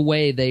watch the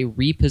way they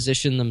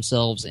reposition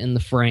themselves in the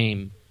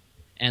frame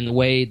and the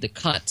way the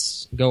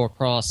cuts go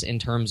across in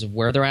terms of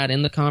where they're at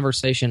in the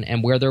conversation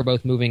and where they're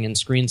both moving in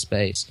screen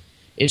space,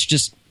 it's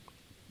just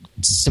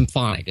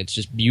symphonic. It's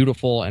just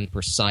beautiful and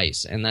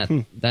precise,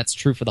 and that's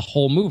true for the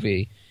whole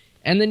movie.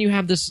 And then you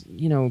have this,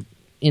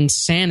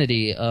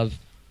 insanity of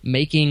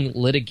making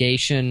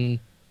litigation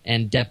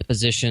and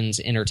depositions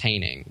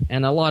entertaining,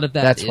 and a lot of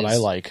that what I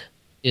like.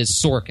 Is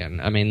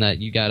Sorkin. I mean, that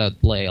you got to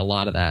lay a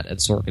lot of that at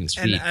Sorkin's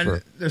feet.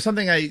 And there's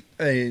something I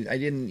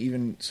didn't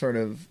even sort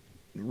of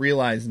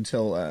realize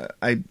until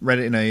I read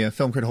it in a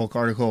Film Critic Hulk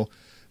article.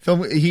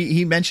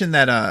 He mentioned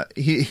that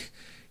he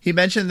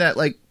mentioned that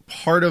like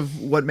part of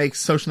what makes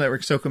Social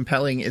Network so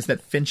compelling is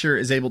that Fincher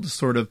is able to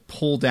sort of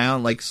pull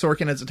down. Like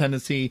Sorkin has a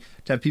tendency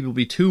to have people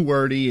be too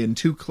wordy and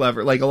too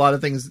clever. Like a lot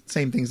of things,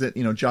 same things that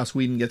Joss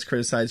Whedon gets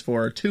criticized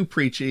for, are too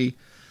preachy,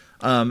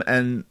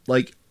 and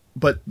like.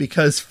 But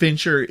because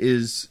Fincher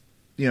is,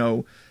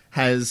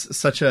 has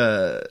such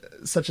a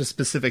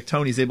specific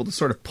tone, he's able to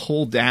sort of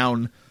pull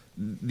down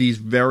these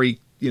very,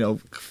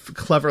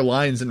 clever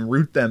lines and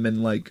root them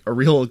in like a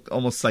real,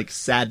 almost like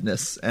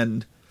sadness,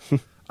 and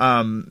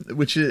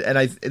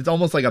it's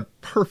almost like a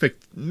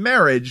perfect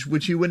marriage,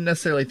 which you wouldn't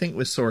necessarily think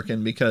with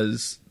Sorkin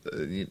because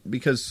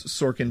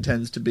Sorkin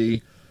tends to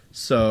be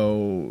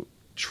so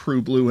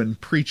true blue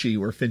and preachy,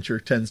 where Fincher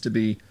tends to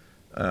be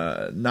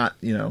not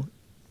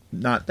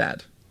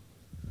that.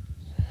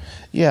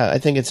 Yeah, I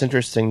think it's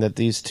interesting that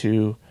these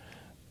two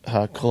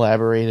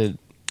collaborated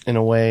in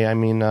a way. I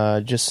mean,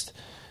 just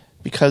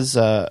because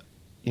Aaron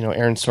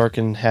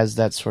Sorkin has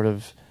that sort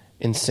of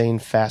insane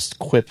fast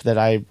quip that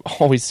I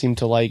always seem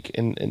to like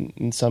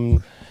in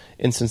some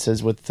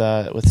instances with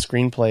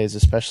screenplays,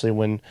 especially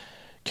when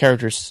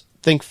characters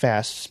think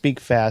fast, speak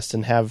fast,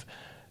 and have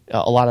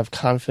a lot of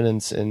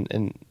confidence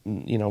in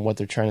what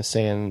they're trying to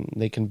say, and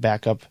they can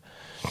back up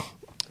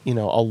a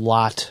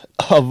lot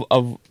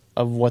of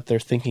what they're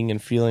thinking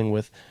and feeling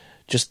with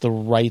just the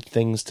right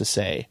things to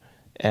say.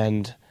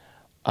 And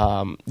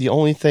the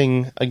only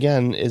thing,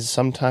 again, is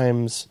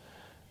sometimes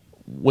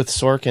with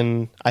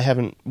Sorkin, I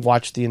haven't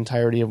watched the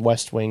entirety of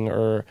West Wing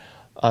or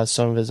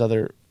some of his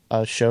other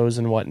shows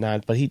and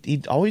whatnot, but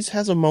he always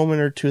has a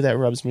moment or two that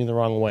rubs me the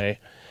wrong way.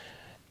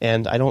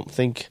 And I don't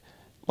think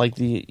like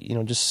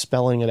just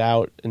spelling it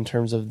out in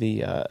terms of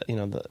the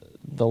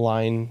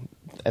line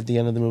at the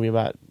end of the movie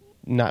about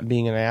not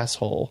being an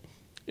asshole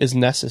is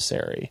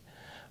necessary.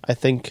 I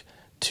think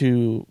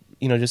to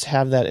just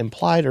have that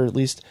implied, or at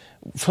least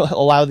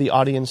allow the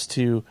audience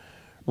to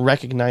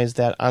recognize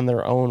that on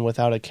their own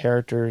without a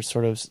character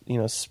sort of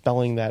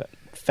spelling that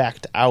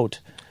fact out,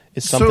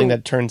 is something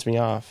that turns me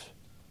off.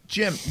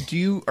 Jim,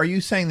 are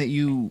you saying that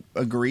you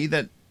agree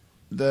that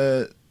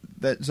that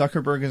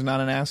Zuckerberg is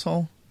not an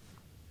asshole?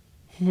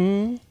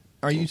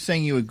 Are you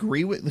saying you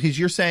agree with? Because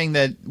you're saying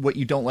that what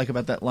you don't like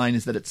about that line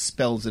is that it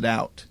spells it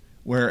out,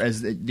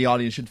 whereas the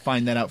audience should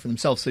find that out for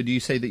themselves. So do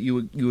you say that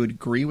you would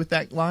agree with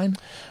that line?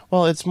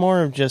 Well, it's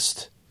more of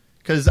just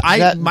because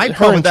my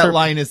problem with that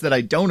line is that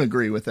I don't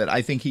agree with it.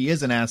 I think he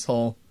is an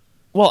asshole.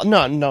 Well,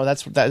 no,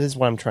 that is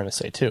what I'm trying to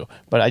say too.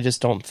 But I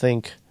just don't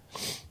think,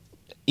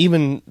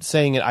 even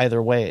saying it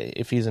either way,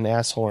 if he's an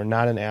asshole or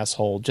not an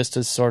asshole, just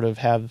to sort of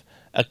have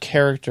a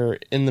character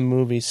in the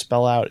movie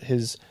spell out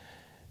his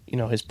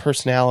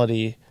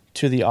personality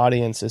to the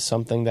audience is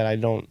something that I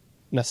don't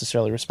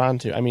necessarily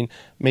respond to. I mean,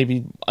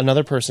 maybe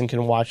another person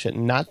can watch it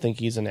and not think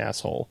he's an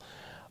asshole.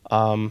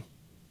 But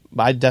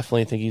I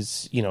definitely think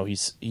he's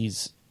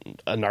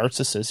a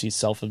narcissist. He's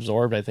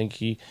self-absorbed. I think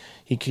he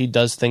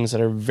does things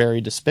that are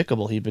very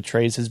despicable. He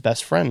betrays his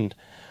best friend.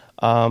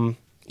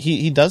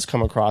 He does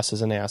come across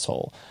as an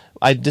asshole.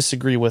 I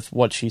disagree with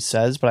what she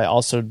says, but I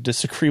also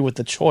disagree with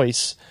the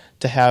choice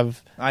to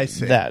have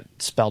that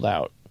spelled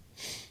out.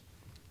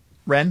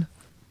 Ren?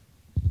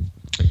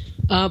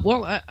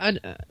 Well,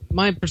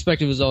 my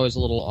perspective is always a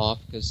little off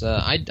because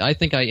I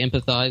think I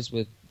empathize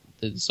with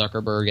the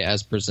Zuckerberg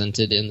as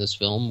presented in this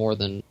film more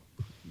than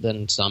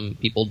some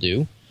people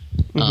do.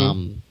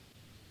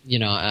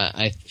 Mm-hmm.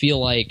 I feel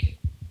like,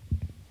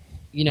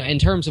 in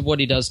terms of what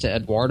he does to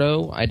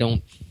Eduardo, I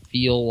don't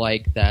feel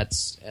like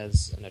that's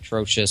as an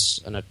atrocious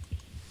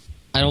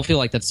I don't feel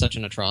like that's such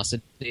an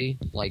atrocity,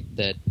 like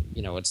that.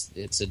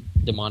 It's a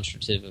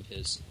demonstrative of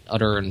his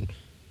utter and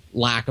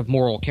lack of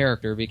moral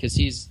character, because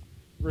he's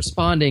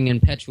responding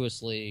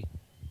impetuously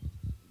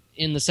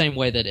in the same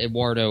way that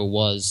Eduardo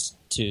was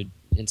to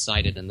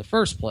incite it in the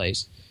first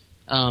place.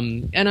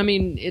 And I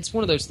mean, it's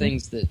one of those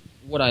things that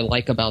what I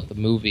like about the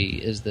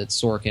movie is that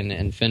Sorkin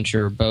and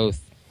Fincher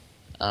both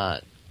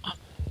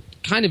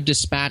kind of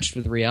dispatched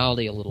with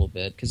reality a little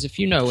bit, because if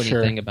you know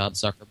anything about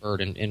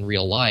Zuckerberg in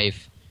real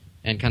life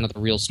and kind of the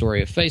real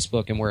story of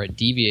Facebook and where it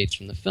deviates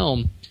from the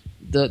film,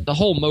 the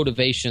whole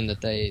motivation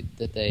that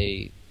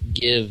they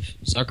give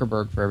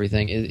Zuckerberg for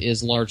everything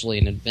is largely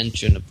an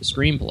invention of the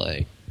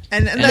screenplay.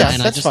 And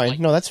that's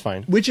fine. That's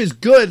fine. Which is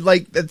good.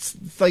 Like, it's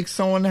like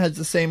someone has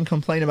the same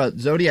complaint about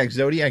Zodiac.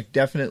 Zodiac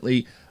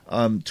definitely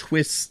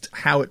twists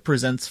how it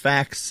presents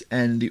facts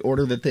and the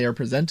order that they are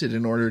presented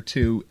in order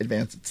to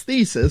advance its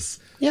thesis.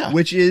 Yeah.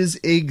 Which is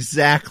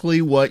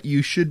exactly what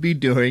you should be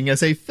doing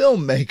as a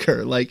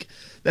filmmaker. Like,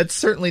 that's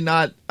certainly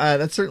not.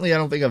 That's certainly, I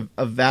don't think,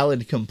 a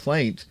valid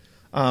complaint.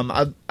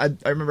 I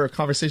remember a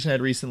conversation I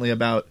had recently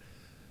about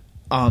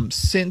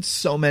since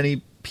so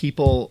many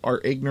people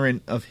are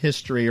ignorant of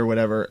history or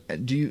whatever,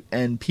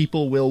 and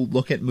people will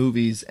look at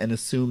movies and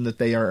assume that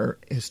they are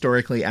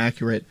historically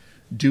accurate,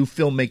 do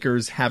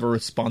filmmakers have a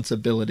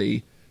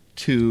responsibility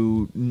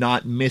to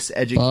not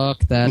miseducate?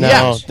 Fuck that. No,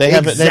 yes, they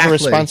have exactly. a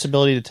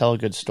responsibility to tell a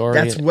good story.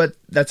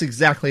 That's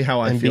exactly how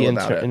I feel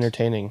about it.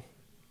 Entertaining.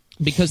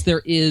 Because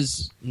there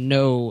is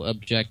no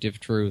objective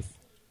truth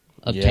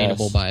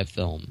obtainable by a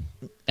film,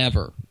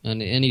 ever,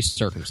 in any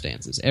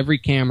circumstances. Every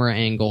camera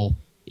angle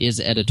is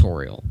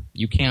editorial.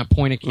 You can't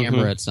point a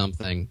camera at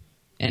something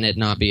and it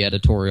not be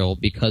editorial,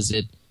 because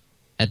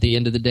at the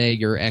end of the day,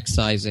 you're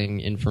excising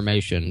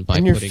information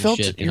by putting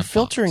shit in you're a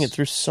filtering box. it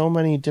through so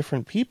many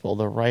different people: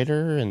 the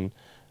writer and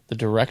the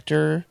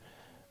director,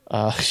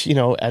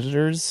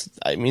 editors.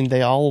 I mean,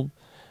 they all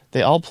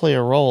play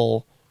a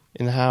role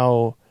in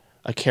how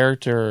a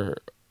character,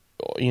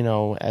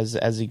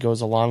 as he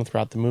goes along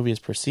throughout the movie, is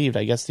perceived.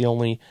 I guess the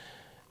only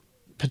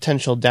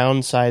potential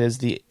downside is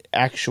the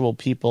actual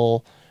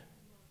people,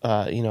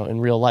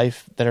 in real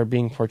life that are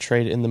being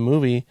portrayed in the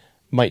movie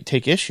might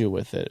take issue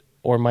with it,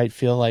 or might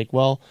feel like,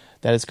 well,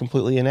 that is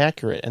completely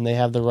inaccurate, and they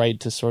have the right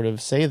to sort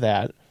of say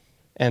that,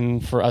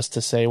 and for us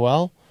to say,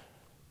 well,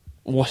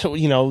 what,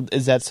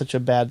 is that such a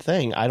bad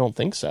thing? I don't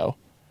think so.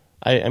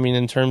 I mean,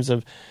 in terms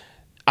of,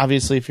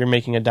 obviously, if you're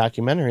making a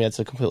documentary, that's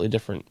a completely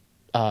different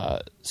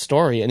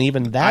story, and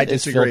even that I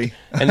disagree.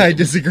 I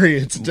disagree.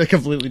 It's a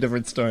completely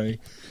different story.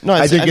 No,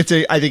 I think it's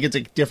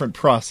a different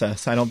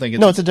process. I don't think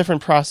it's... No, it's a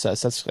different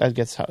process. That's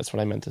what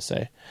I meant to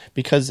say.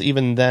 Because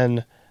even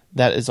then,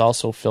 that is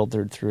also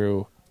filtered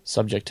through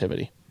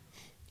subjectivity.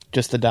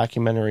 Just the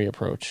documentary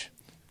approach.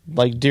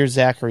 Like, Dear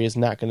Zachary is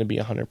not going to be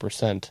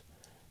 100%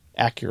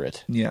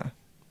 accurate. Yeah.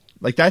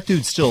 Like, that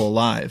dude's still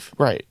alive.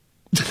 Right.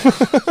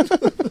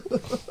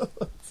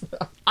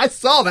 I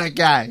saw that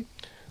guy.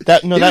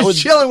 That was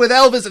chilling with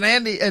Elvis and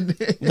Andy. And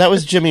that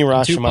was Jimmy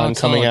Rashomon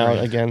coming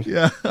out again.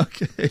 Yeah,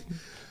 okay.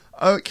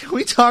 Can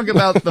we talk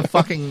about the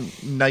fucking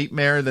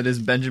nightmare that is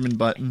Benjamin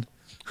Button?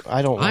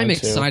 I'm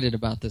excited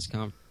about this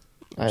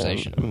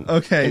conversation.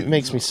 Okay. It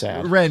makes me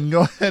sad. Ren,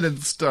 go ahead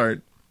and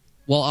start.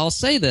 Well, I'll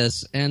say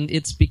this, and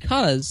it's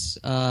because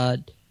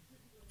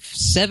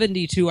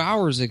 72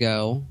 hours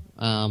ago,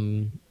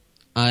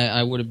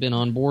 I would have been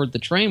on board the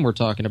train we're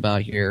talking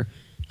about here.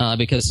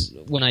 Because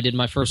when I did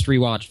my first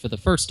rewatch for the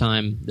first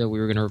time that we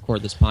were going to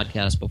record this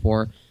podcast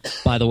before,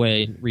 by the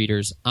way,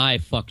 readers, I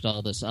fucked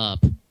all this up.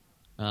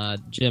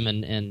 Jim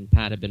and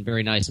Pat have been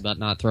very nice about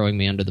not throwing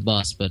me under the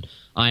bus, but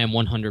I am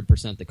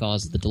 100% the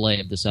cause of the delay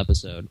of this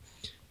episode.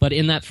 But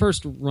in that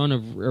first run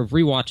of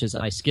rewatches,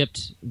 I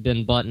skipped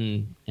Ben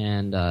Button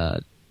and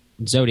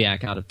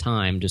Zodiac out of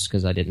time just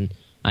because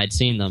I'd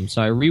seen them.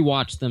 So I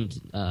rewatched them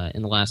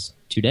in the last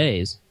 2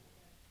 days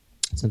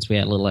since we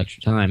had a little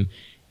extra time.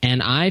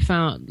 And I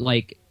found,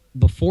 like,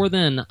 before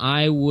then,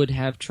 I would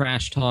have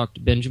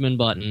trash-talked Benjamin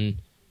Button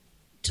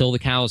till the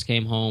cows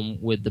came home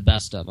with the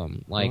best of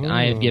them. Like,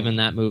 I have given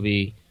that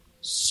movie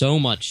so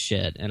much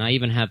shit, and I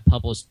even have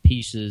published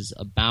pieces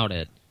about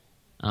it.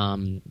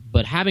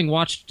 But having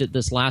watched it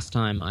this last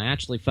time, I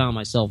actually found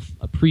myself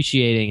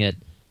appreciating it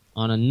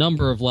on a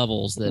number of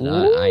levels that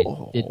I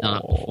did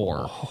not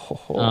before.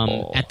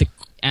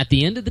 At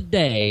the end of the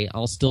day,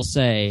 I'll still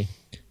say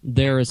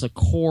there is a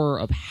core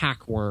of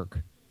hack work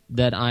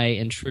that I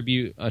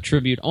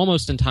attribute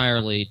almost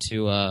entirely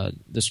to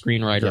the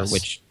screenwriter,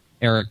 which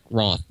Eric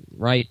Roth,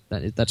 right?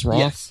 That's Roth?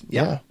 Yes.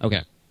 Yeah.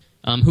 Okay.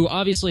 Who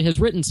obviously has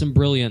written some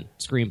brilliant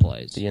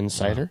screenplays. The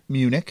Insider?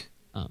 Munich.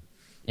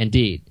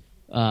 Indeed.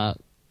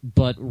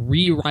 But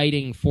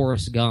rewriting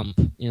Forrest Gump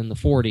in the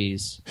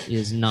 40s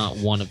is not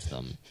one of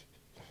them.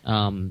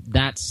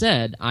 That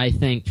said, I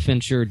think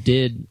Fincher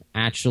did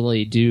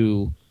actually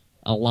do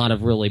a lot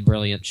of really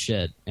brilliant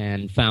shit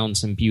and found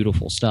some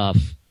beautiful stuff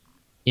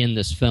in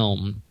this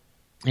film,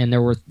 and there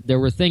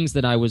were things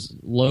that I was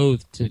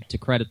loath to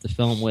credit the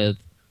film with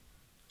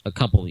a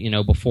couple,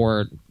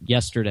 before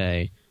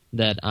yesterday,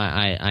 that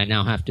I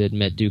now have to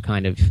admit do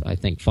kind of, I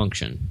think,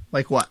 function.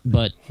 Like what?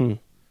 But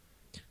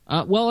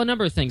well, a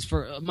number of things.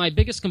 For my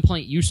biggest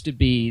complaint used to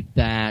be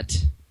that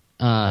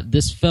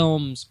this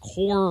film's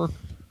core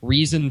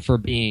reason for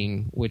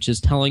being, which is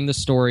telling the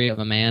story of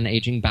a man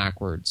aging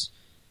backwards,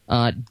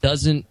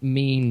 doesn't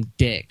mean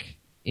dick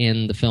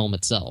in the film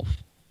itself.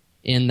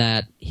 In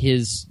that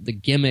the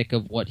gimmick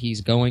of what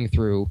he's going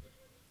through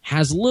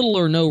has little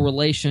or no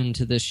relation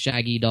to this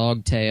shaggy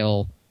dog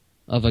tale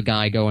of a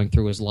guy going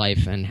through his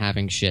life and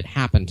having shit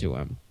happen to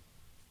him.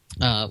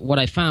 What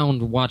I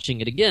found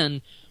watching it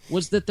again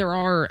was that there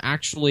are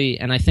actually,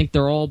 and I think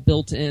they're all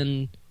built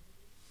in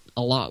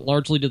a lot,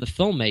 largely to the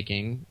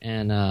filmmaking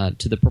and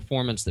to the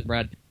performance that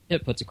Brad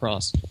Pitt puts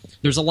across.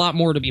 There's a lot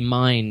more to be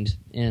mined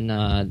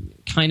in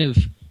kind of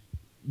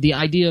the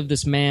idea of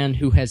this man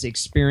who has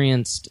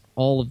experienced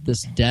all of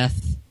this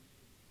death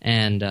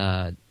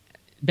and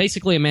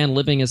basically a man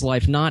living his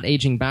life not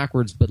aging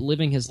backwards, but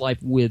living his life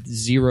with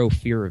zero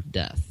fear of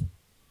death,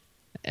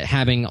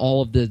 having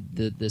all of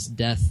this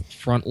death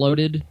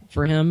front-loaded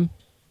for him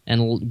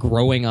and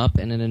growing up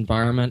in an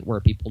environment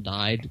where people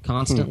died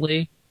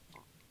constantly.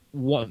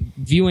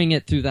 Viewing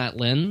it through that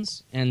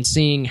lens and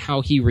seeing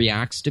how he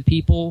reacts to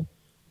people,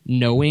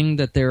 knowing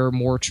that they're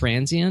more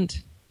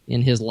transient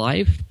in his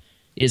life,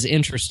 is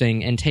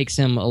interesting and takes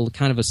him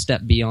kind of a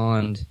step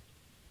beyond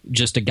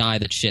just a guy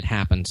that shit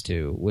happens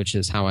to, which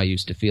is how I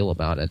used to feel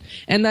about it.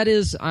 And that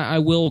is, I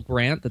will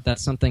grant that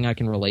that's something I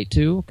can relate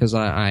to, because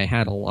I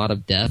had a lot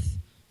of death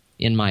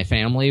in my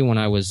family when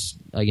I was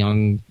a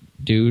young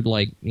dude,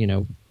 like,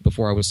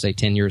 before I was, say,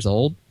 10 years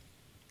old.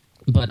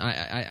 But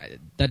I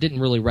that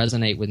didn't really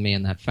resonate with me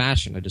in that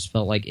fashion. I just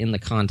felt like in the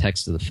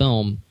context of the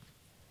film,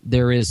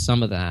 there is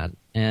some of that.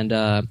 And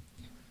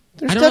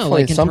there's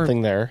definitely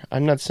something there.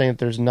 I'm not saying that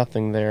there's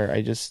nothing there.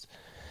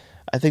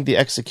 I think the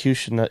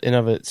execution in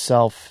of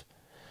itself,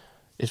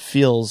 it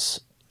feels...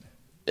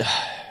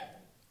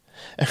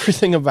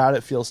 everything about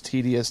it feels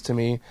tedious to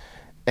me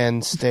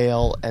and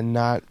stale and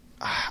not...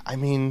 I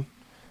mean,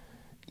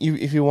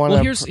 if you want to...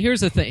 Well,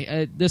 here's the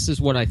thing. This is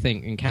what I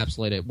think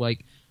encapsulated it.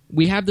 Like,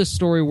 we have this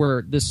story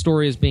where this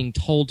story is being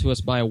told to us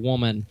by a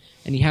woman,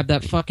 and you have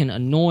that fucking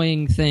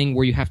annoying thing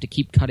where you have to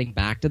keep cutting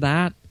back to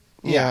that.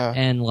 Yeah.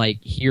 And, like,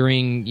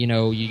 hearing,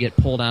 you get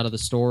pulled out of the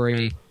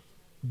story.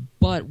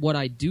 But what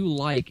I do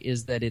like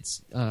is that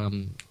it's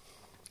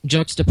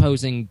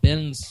juxtaposing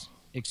Ben's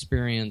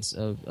experience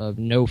of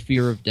no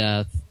fear of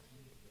death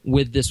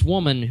with this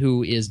woman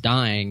who is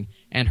dying,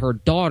 and her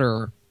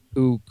daughter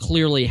who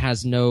clearly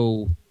has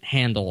no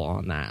handle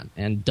on that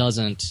and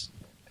doesn't...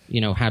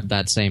 have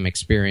that same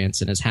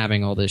experience and is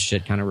having all this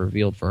shit kind of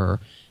revealed for her.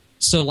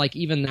 So, like,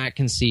 even that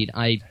conceit,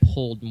 I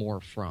pulled more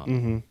from.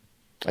 Mm-hmm.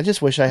 I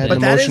just wish I had an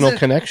emotional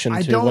connection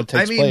to what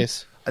takes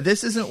place.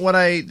 This is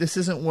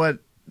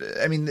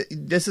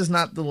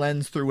not the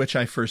lens through which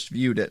I first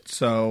viewed it.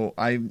 So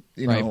I've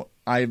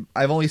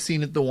only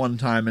seen it the one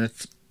time, and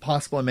it's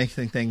possible I'm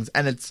making things,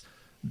 and it's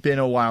been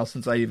a while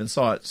since I even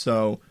saw it.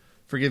 So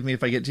forgive me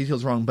if I get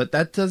details wrong, but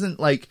that doesn't,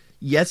 like,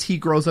 yes, he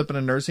grows up in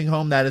a nursing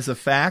home. That is a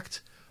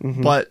fact.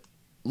 Mm-hmm. But,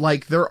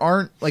 like, there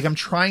aren't, like, I'm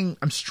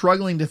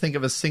struggling to think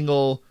of a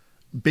single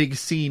big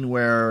scene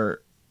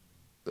where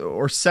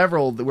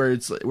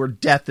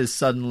death is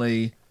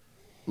suddenly,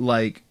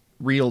 like,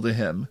 real to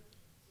him.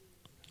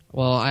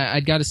 Well,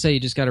 I'd got to say, you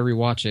just got to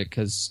rewatch it,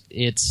 because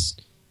it's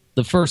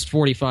the first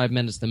 45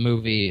 minutes of the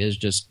movie is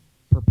just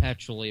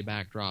perpetually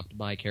backdropped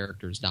by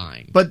characters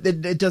dying. But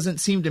it doesn't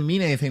seem to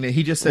mean anything. That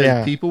he just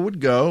said people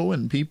would go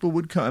and people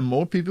would come and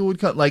more people would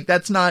come. Like,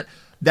 that's not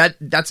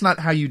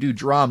how you do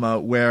drama,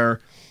 where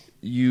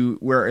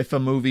if a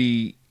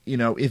movie,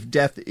 if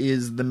death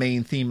is the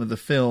main theme of the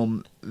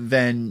film,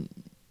 then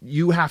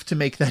you have to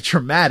make that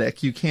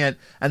dramatic. You can't.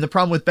 And the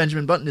problem with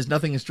Benjamin Button is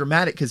nothing is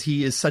dramatic because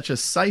he is such a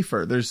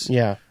cipher.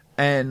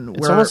 And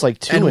it's almost like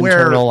too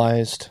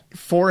internalized.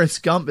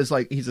 Forrest Gump is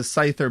like, he's a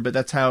scyther, but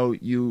that's how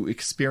you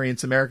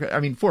experience America. I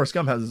mean, Forrest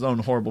Gump has his own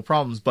horrible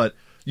problems, but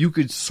you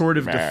could sort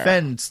of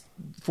defend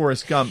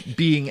Forrest Gump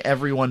being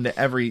everything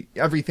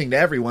to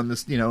everyone,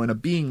 this, in a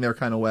being there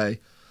kind of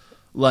way.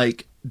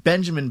 Like,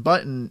 Benjamin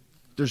Button,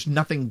 there's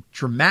nothing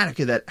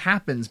dramatic that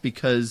happens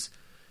because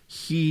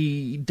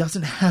he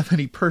doesn't have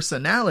any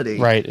personality.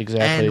 Right,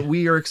 exactly. And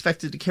we are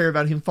expected to care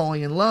about him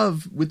falling in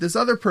love with this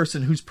other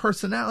person whose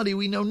personality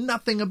we know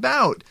nothing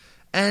about.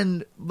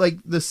 And, like,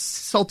 the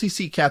Salty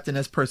Sea Captain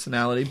has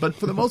personality, but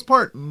for the most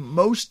part,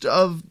 most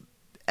of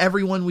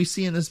everyone we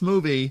see in this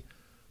movie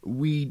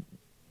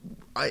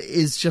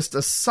is just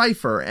a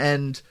cipher,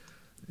 and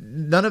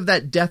none of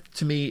that death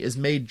to me is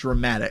made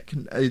dramatic.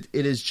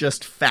 It is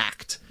just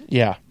fact.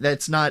 Yeah.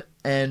 That's not,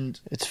 and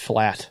it's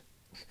flat.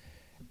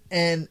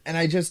 And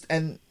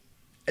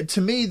to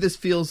me, this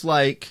feels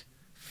like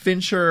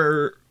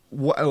Fincher,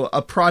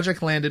 a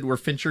project landed where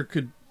Fincher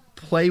could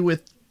play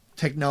with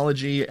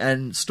technology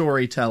and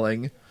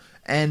storytelling,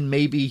 and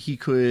maybe he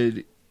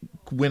could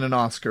win an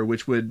Oscar,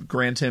 which would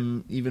grant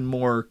him even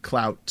more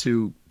clout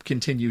to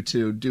continue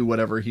to do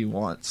whatever he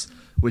wants,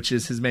 which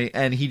is his main.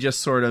 And he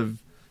just sort of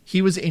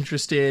he was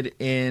interested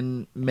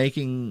in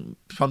making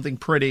something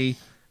pretty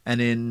and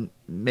in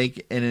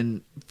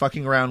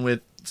fucking around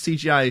with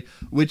CGI,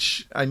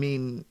 which, I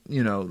mean,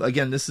 you know,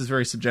 again, this is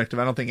very subjective.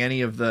 I don't think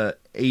any of the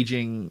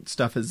aging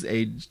stuff has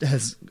aged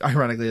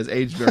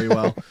very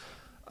well.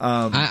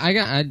 I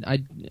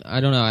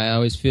don't know. I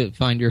always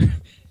find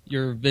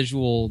your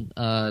visual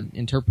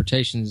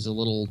interpretations a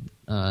little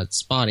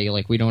spotty.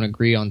 Like, we don't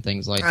agree on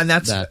things like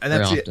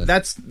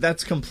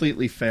that's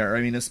completely fair.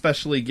 I mean,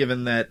 especially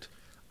given that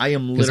I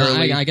am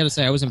literally. I got to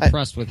say, I was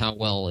impressed with how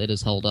well it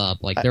has held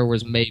up. Like, there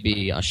was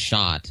maybe a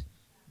shot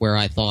where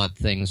I thought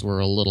things were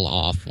a little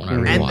off when I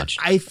rewatched.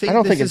 I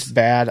don't think it's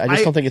bad. I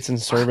just don't think it's in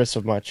service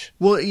of much.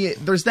 Well, yeah,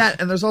 there's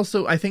that, and there's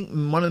also, I think,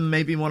 one of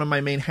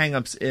my main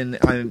hangups in.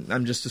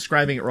 I'm just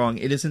describing it wrong.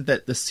 It isn't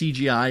that the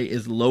CGI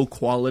is low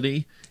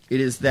quality. It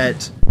is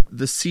that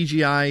the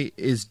CGI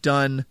is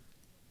done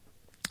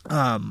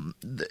in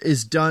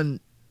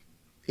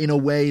a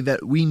way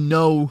that we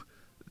know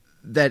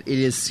that it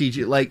is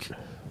CGI. Like,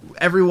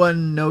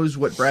 everyone knows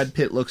what Brad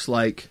Pitt looks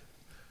like,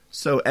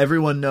 so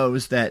everyone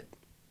knows that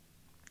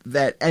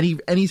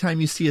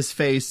anytime you see his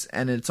face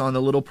and it's on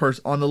the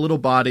little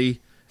body,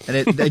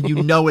 and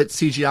you know it's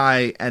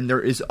CGI, and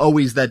there is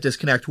always that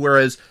disconnect.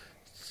 Whereas,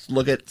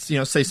 look at,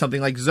 say something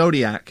like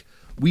Zodiac,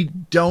 we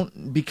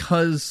don't,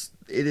 because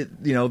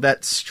that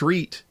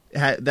street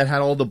that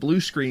had all the blue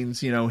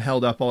screens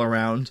held up all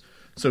around,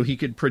 so he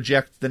could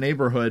project the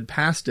neighborhood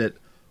past it.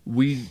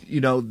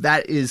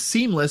 That is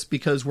seamless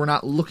because we're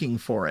not looking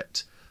for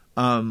it.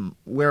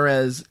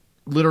 Whereas,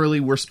 literally,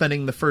 we're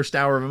spending the first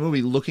hour of a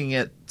movie looking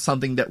at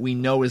something that we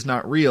know is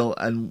not real,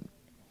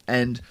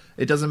 and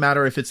it doesn't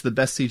matter if it's the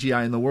best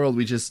CGI in the world.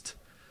 We just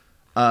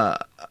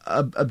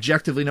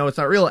objectively know it's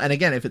not real. And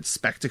again, if it's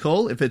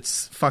spectacle, if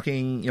it's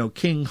fucking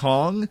King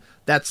Kong,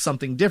 that's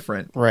something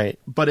different, right?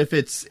 But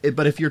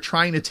if you're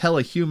trying to tell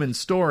a human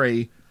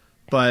story,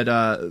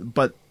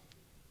 but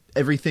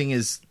everything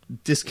is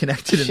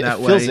disconnected in that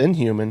way, it feels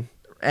inhuman.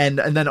 And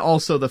then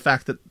also the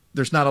fact that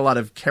there's not a lot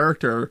of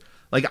character.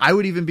 Like, I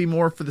would even be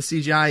more for the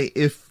CGI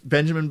if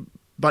Benjamin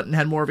Button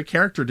had more of a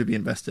character to be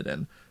invested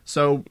in.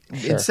 So,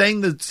 Sure. In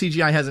saying the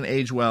CGI hasn't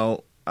aged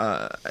well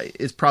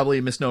is probably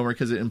a misnomer,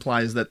 because it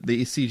implies that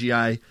the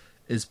CGI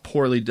is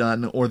poorly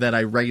done, or that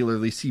I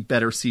regularly see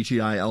better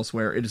CGI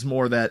elsewhere. It is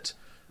more that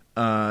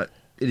it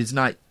is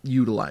not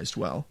utilized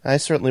well. I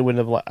certainly would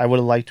have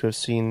liked to have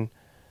seen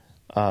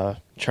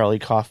Charlie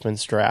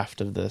Kaufman's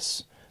draft of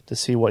this, to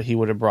see what he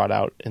would have brought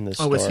out in this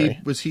story.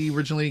 Was he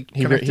originally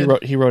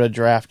connected? He wrote a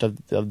draft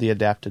of the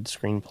adapted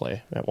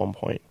screenplay at one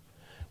point,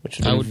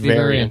 which I would be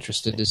very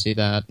interested to see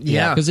that.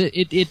 Yeah, because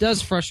it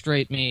does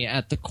frustrate me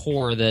at the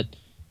core that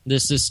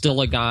this is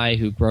still a guy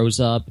who grows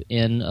up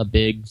in a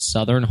big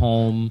Southern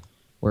home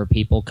where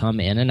people come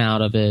in and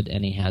out of it,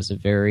 and he has a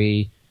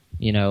very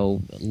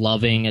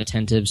loving,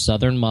 attentive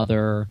Southern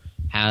mother,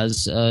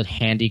 has a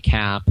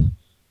handicap,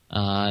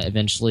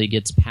 eventually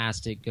gets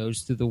past it,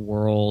 goes through the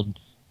world,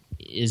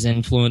 is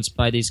influenced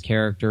by these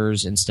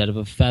characters. Instead of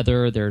a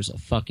feather, there's a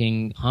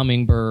fucking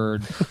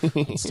hummingbird.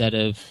 Instead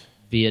of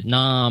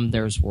Vietnam,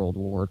 there's World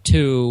War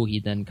II. He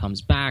then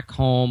comes back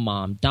home.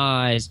 Mom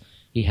dies.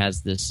 He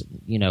has this,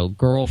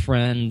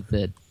 girlfriend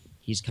that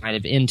he's kind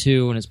of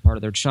into and is part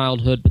of their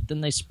childhood, but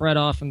then they spread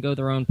off and go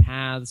their own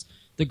paths.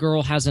 The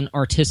girl has an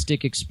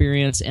artistic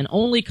experience and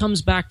only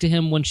comes back to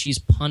him when she's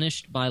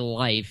punished by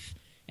life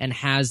and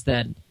has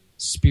that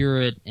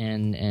spirit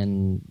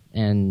and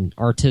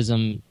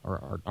artism,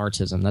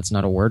 that's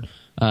not a word,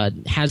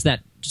 has that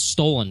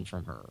stolen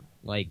from her.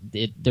 Like,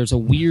 there's a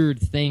weird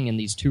thing in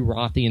these two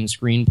Rothian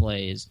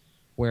screenplays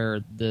where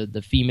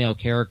the female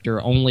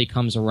character only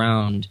comes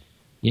around,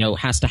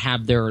 has to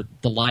have the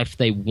life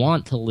they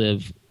want to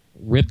live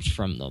ripped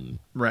from them.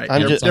 Right.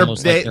 They're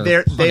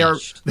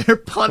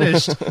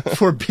punished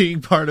for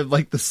being part of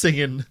like the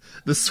swinging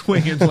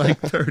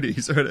like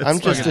 30s. I'm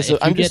just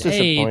disappointed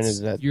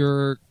that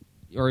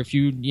or if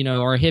you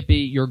are a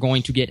hippie, you're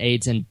going to get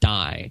AIDS and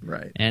die.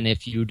 Right. And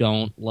if you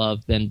don't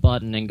love Ben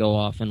Button and go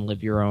off and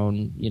live your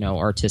own,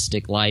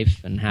 artistic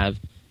life and have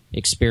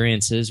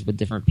experiences with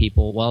different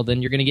people, well,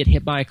 then you're going to get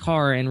hit by a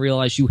car and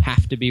realize you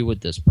have to be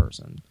with this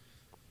person.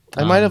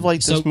 I might have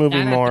liked this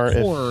movie more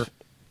if...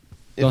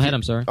 Go ahead,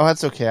 I'm sorry. Oh,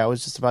 that's okay. I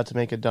was just about to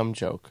make a dumb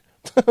joke.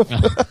 But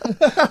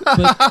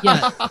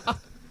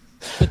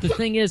the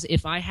thing is,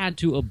 if I had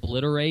to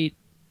obliterate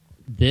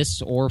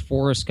this or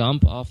Forrest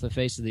Gump off the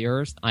face of the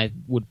earth, I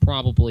would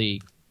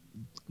probably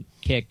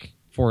kick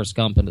Forrest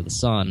Gump into the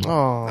sun.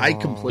 Oh, I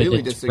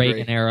completely disagree.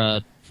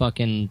 Reagan-era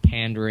fucking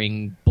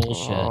pandering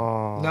bullshit.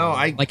 No,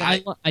 I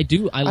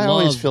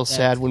always feel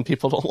sad when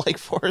people don't like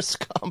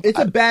Forrest Gump. It's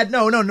a bad...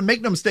 No,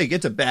 make no mistake.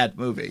 It's a bad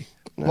movie.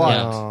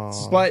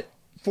 But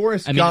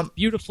Forrest Gump... it's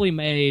beautifully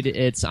made.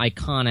 It's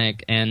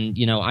iconic, and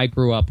I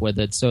grew up with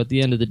it. So at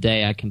the end of the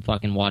day, I can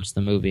fucking watch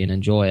the movie and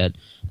enjoy it.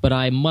 But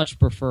I much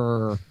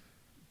prefer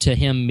to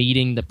him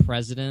meeting the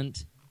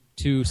president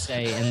to,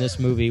 say, in this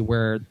movie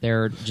where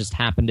there just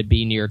happened to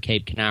be near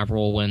Cape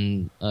Canaveral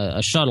when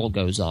a shuttle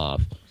goes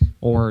off.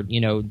 or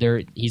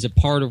he's a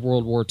part of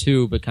World War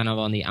II, but kind of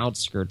on the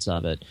outskirts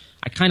of it.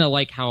 I kind of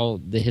like how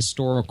the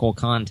historical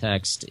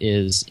context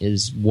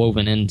is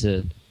woven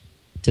into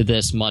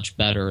this much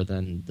better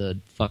than the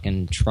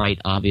fucking trite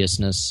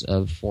obviousness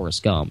of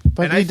Forrest Gump.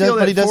 But he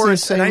doesn't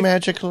say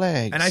magic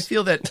legs. And I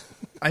feel that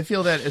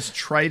as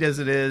trite as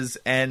it is,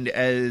 and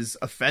as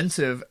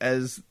offensive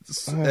as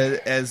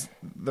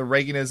the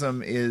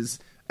Reaganism is,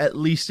 at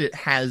least it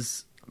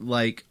has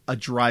like a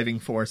driving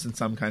force and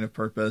some kind of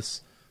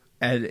purpose,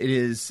 and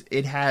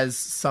it has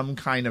some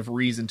kind of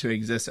reason to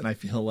exist. And I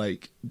feel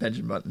like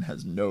Benjamin Button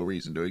has no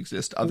reason to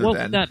exist other what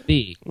than would that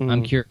be?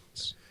 I'm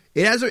curious.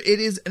 It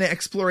is an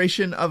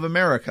exploration of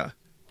America.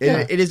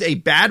 It is a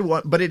bad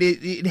one, but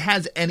it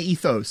has an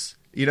ethos.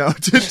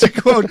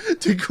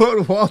 To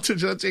quote Walter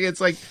Judging,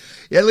 it's like,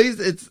 at least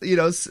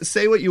it's,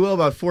 say what you will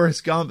about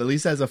Forrest Gump, at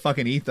least it has a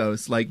fucking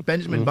ethos. Like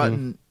Benjamin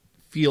Button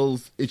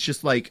feels, it's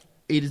just like,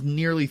 it is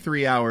nearly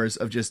 3 hours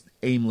of just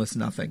aimless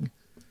nothing.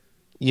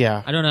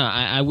 Yeah. I don't know.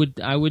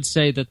 I would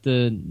say that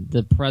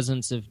the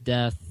presence of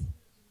death,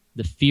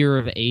 the fear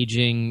of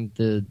aging,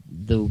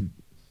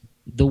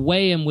 the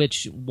way in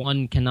which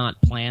one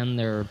cannot plan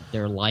their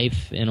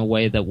life in a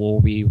way that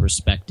will be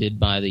respected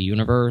by the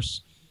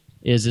universe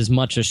is as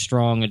much as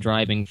strong a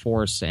driving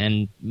force,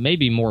 and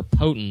maybe more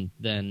potent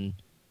than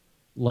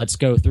let's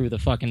go through the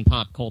fucking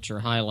pop culture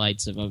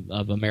highlights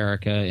of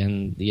America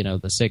in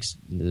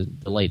the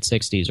late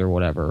 60s or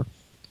whatever.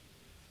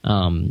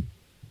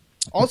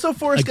 Also,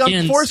 Forrest Gump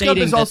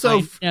is also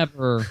I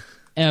never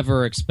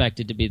ever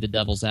expected to be the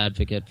devil's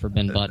advocate for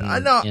Ben Button. I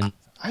know.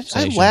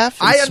 I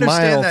laugh and I understand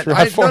smile that.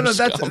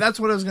 That's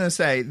what I was going to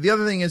say. The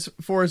other thing is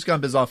Forrest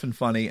Gump is often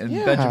funny, and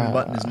Benjamin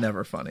Button is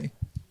never funny.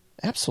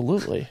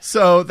 Absolutely.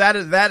 So that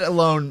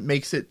alone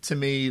makes it, to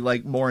me,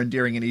 like more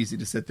endearing and easy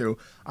to sit through.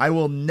 I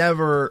will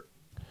never.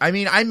 I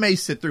mean, I may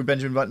sit through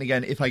Benjamin Button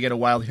again if I get a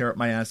wild hair up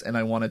my ass and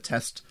I want to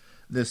test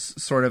this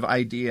sort of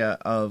idea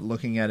of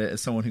looking at it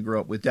as someone who grew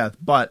up with death.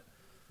 But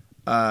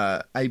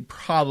I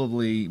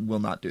probably will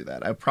not do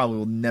that. I probably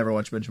will never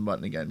watch Benjamin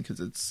Button again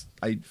because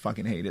I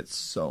fucking hate it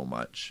so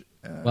much.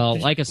 Well,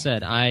 like I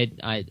said,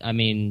 I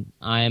mean,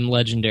 I am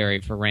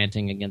legendary for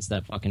ranting against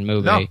that fucking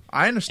movie. No,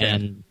 I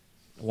understand. And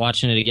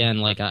watching it again,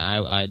 like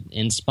I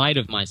in spite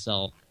of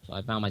myself,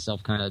 I found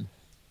myself kind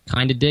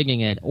of digging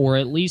it, or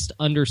at least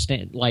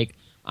understand. Like,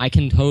 I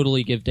can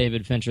totally give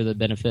David Fincher the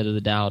benefit of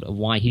the doubt of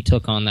why he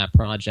took on that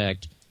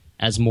project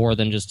as more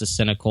than just a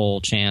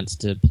cynical chance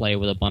to play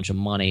with a bunch of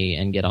money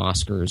and get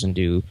Oscars and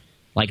do.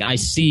 Like, I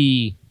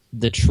see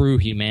the true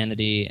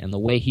humanity and the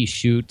way he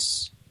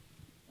shoots.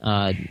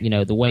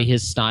 The way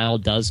his style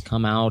does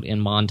come out in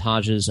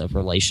montages of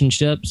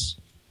relationships.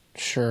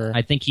 Sure.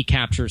 I think he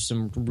captures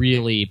some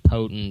really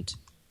potent,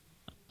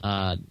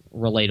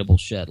 relatable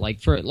shit. Like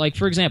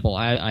for example,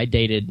 I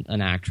dated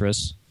an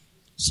actress.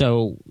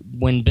 So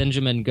when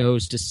Benjamin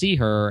goes to see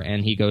her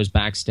and he goes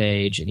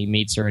backstage and he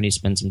meets her and he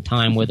spends some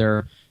time with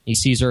her, he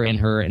sees her in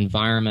her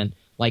environment,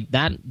 like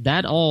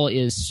that all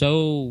is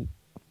so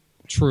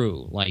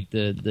true. Like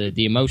the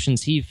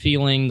emotions he's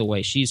feeling, the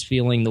way she's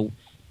feeling,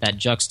 that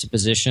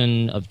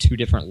juxtaposition of two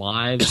different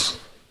lives,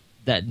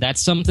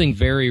 that's something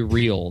very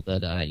real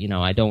that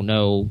I don't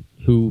know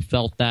who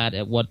felt that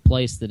at what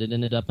place that it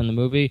ended up in the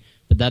movie,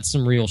 but that's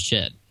some real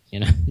shit.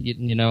 You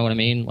know what I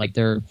mean? Like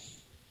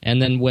and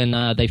then when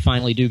they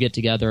finally do get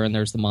together and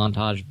there's the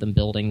montage of them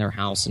building their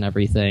house and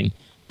everything,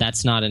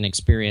 that's not an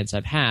experience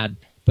I've had,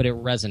 but it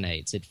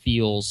resonates. It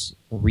feels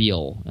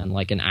real and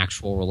like an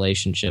actual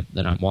relationship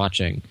that I'm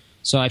watching.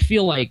 So I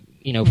feel like,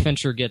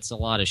 Fincher gets a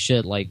lot of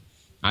shit. Like,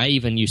 I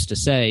even used to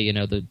say,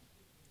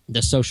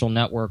 the Social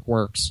Network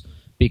works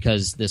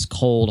because this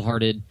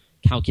cold-hearted,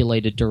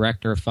 calculated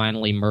director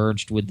finally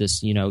merged with this,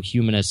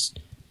 humanist,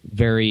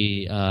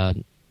 very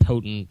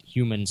potent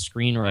human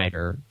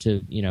screenwriter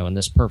to, in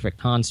this perfect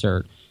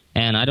concert.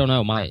 And I don't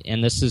know,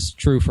 and this is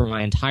true for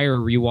my entire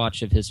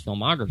rewatch of his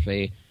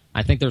filmography.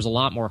 I think there's a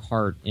lot more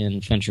heart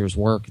in Fincher's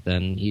work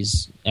than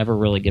he's ever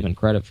really given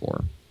credit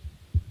for.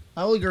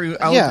 I'll agree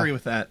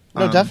with that.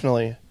 No,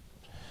 definitely.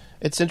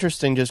 It's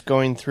interesting just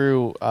going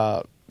through,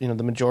 the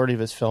majority of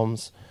his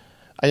films.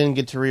 I didn't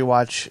get to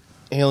rewatch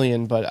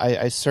Alien, but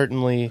I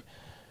certainly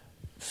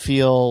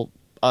feel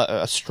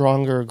a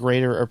stronger,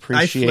 greater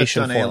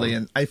appreciation for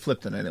Alien. I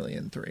flipped on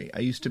Alien 3. I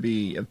used to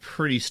be a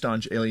pretty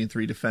staunch Alien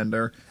 3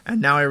 defender,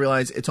 and now I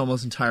realize it's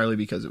almost entirely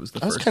because it was the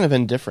first. I was kind of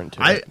indifferent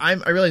to it. I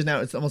realize now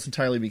it's almost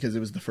entirely because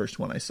it was the first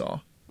one I saw.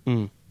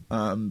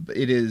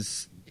 It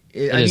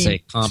is a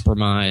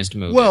compromised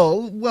movie.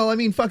 Well, I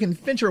mean, fucking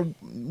Fincher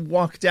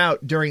walked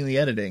out during the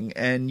editing,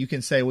 and you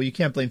can say, well, you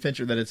can't blame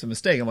Fincher that it's a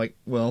mistake. I'm like,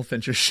 well,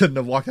 Fincher shouldn't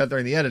have walked out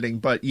during the editing,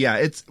 but yeah,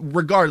 it's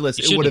regardless.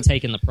 He shouldn't have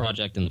taken the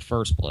project in the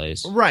first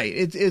place. Right.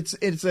 It's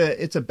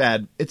a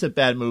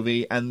bad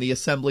movie, and the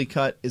assembly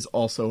cut is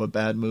also a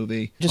bad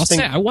movie.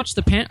 I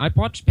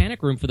watched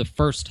Panic Room for the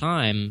first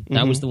time.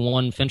 That was the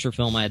one Fincher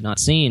film I had not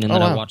seen, and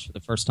then I watched for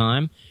the first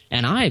time,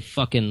 and I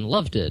fucking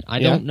loved it. I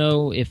don't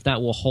know if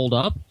that will hold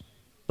up.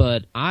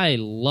 but I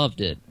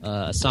loved it.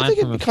 Aside I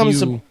think from it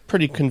becomes a few... a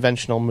pretty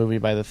conventional movie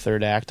by the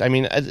third act. I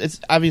mean, it's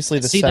obviously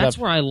the setup. That's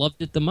where I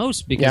loved it the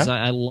most, because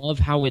I love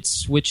how it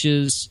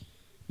switches.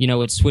 You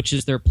know, it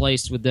switches their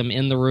place with them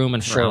in the room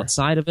and her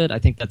outside of it. I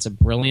think that's a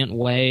brilliant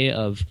way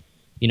of,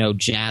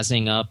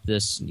 jazzing up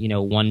this,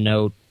 one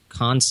note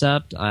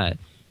concept. I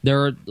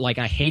don't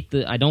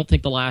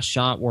think The Last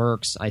Shot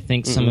works. I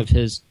think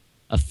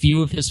a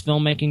few of his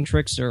filmmaking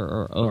tricks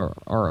are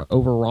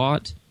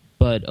overwrought.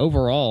 But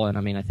overall, and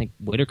I mean, I think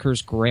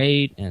Whitaker's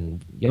great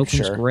and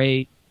Joachim's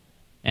great,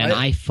 and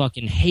I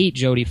fucking hate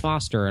Jodie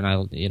Foster, and I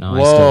still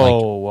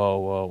like.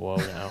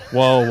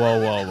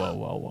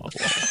 Whoa!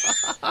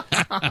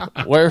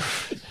 Where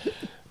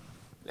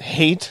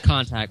hate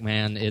Contact,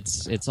 man?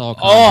 It's all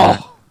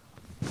contact.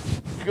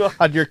 Oh,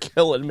 God, you're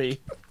killing me.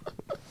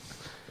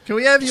 Can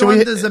we have you on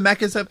the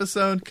Zemeckis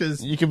episode?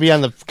 Because you could be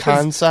on the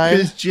con side.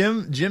 Because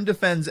Jim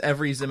defends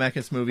every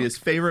Zemeckis movie. His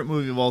favorite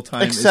movie of all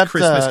time is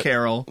Christmas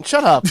Carol.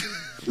 Shut up.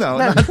 No,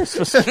 not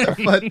Christmas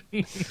Carol.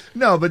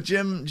 But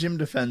Jim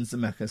defends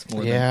Zemeckis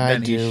more than I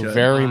he do should.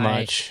 very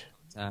much.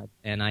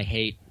 And I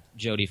hate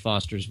Jodie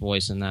Foster's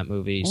voice in that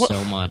movie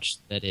so much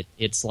that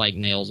it's like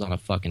nails on a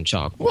fucking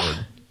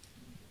chalkboard.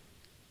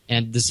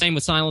 And the same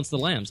with Silence of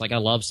the Lambs. Like, I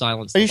love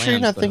Silence of the Lambs. Are you sure you're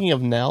not thinking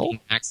of Nell?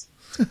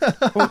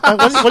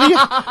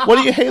 What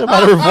do you hate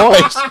about her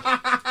voice?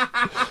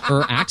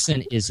 Her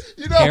accent is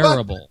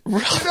terrible. You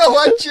know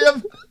what,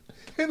 Jim?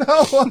 You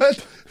know what?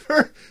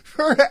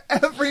 For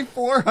every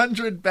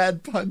 400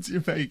 bad puns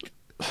you make,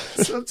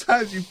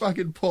 sometimes you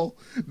fucking pull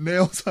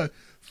nails on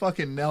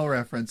fucking Nell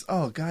reference.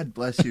 Oh, God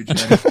bless you,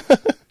 Jim.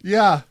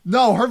 Yeah.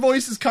 No, her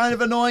voice is kind of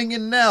annoying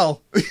in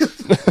Nell.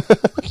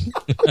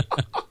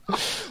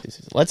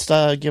 Let's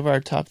give our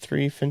top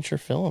 3 Fincher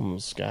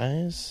films,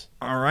 guys.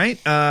 All right.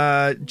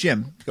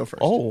 Jim, go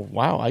first. Oh,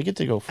 wow. I get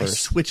to go first. I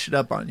switched it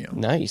up on you.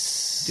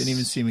 Nice. Didn't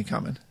even see me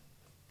coming.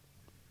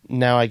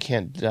 Now I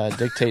can't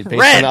dictate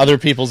based on other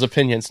people's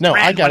opinions. No,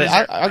 I got it.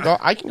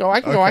 I can go.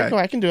 I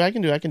can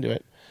do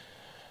it.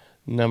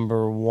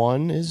 Number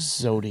 1 is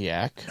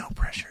Zodiac. No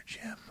pressure,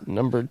 Jim.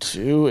 Number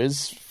 2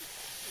 is...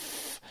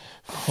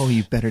 Oh,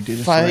 you better do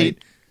this Fight right.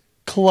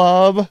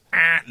 Club.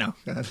 No.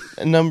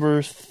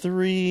 Number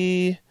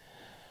 3...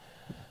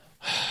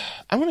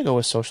 I'm going to go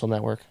with Social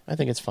Network. I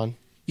think it's fun.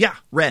 Yeah,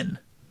 Ren.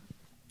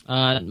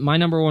 My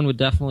number 1 would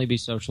definitely be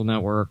Social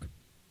Network.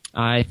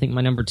 I think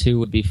my number 2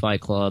 would be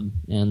Fight Club,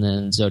 and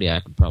then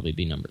Zodiac would probably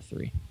be number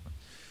 3.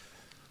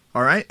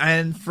 All right,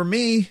 and for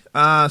me,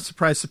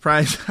 surprise,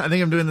 surprise, I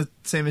think I'm doing the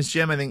same as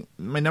Jim. I think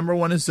my number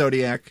 1 is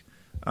Zodiac,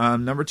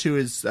 number 2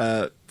 is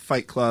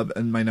Fight Club,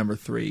 and my number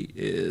 3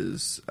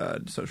 is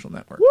Social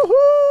Network.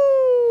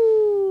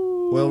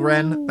 Woohoo! Well,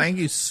 Ren, thank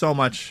you so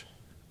much.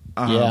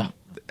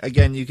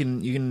 Again, you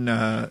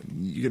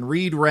can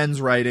read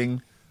Ren's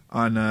writing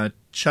on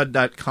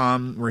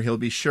chud.com, where he'll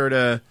be sure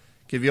to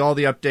give you all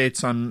the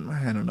updates on,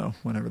 I don't know,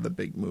 whenever the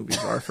big movies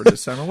are for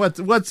December.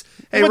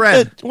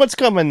 Ren, what's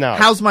coming now?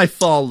 How's my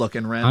fall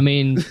looking, Ren? I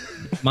mean,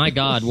 my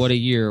God, what a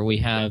year. We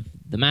have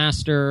The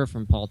Master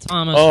from Paul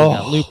Thomas. We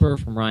got Looper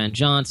from Rian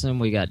Johnson.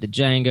 We got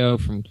Django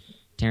from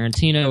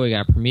Tarantino. We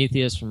got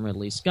Prometheus from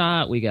Ridley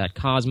Scott. We got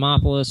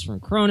Cosmopolis from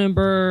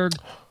Cronenberg.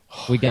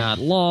 We got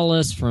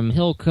Lawless from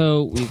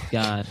Hillcoat. We've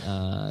got,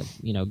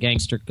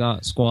 Gangster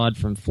Squad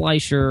from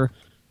Fleischer.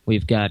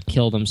 We've got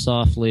Kill Them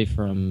Softly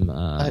from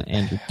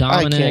Andrew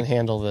Dominic. I can't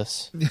handle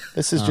this.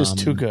 This is just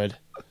too good.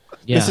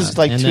 Yeah. This is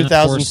like and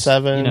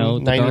 2007, then, of course,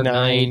 the Dark 99.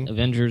 Knight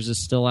Avengers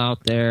is still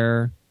out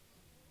there.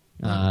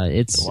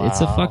 It's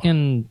a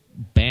fucking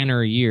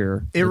banner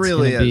year. It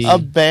really is a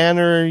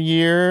banner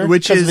year,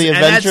 which is the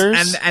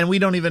Avengers, and we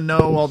don't even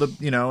know all the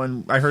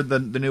And I heard the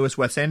newest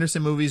Wes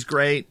Anderson movie's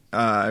great.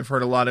 I've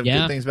heard a lot of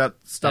good things about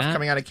stuff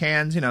coming out of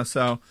Cannes.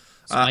 So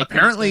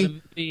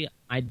apparently,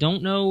 I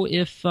don't know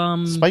if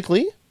Spike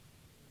Lee.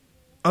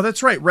 Oh,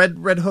 that's right, Red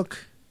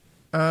Hook.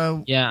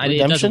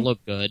 It doesn't look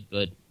good,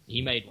 but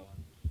he made one.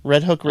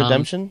 Red Hook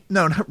Redemption?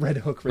 No, not Red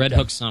Hook. Red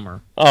Hook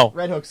Summer. Oh,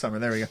 Red Hook Summer.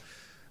 There we go.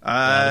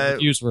 The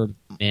reviews were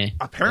meh.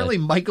 Apparently,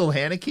 Michael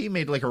Haneke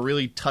made like a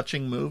really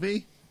touching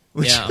movie.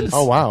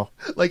 Oh wow!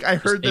 Like I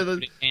heard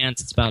that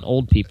it's about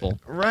old people,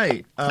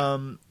 right?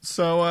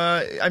 So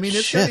I mean,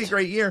 it's gonna be a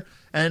great year,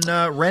 and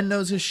Ren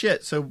knows his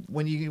shit. So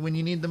when you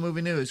need the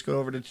movie news, go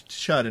over to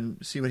Chud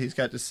and see what he's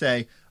got to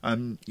say.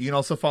 You can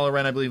also follow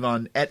Ren, I believe,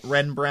 on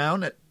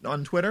 @RenBrown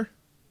on Twitter.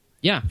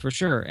 Yeah, for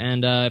sure.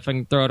 And if I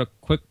can throw out a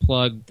quick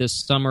plug, this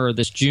summer or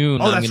this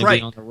June, I'm going to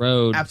be on the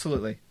road.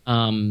 Absolutely.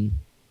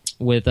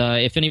 With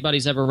if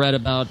anybody's ever read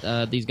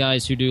about these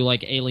guys who do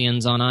like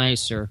Aliens on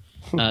Ice or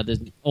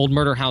the old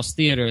Murder House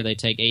Theater, they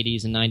take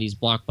 80s and 90s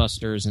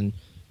blockbusters and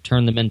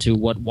turn them into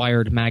what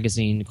Wired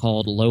magazine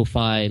called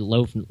lo-fi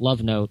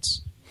love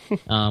notes.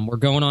 We're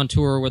going on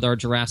tour with our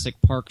Jurassic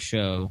Park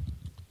show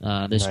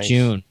this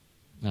June.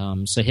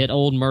 So hit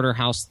Old Murder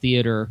House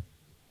Theater,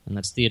 and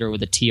that's theater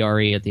with a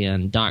TRE at the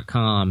end,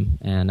 .com,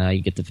 and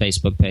you get the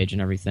Facebook page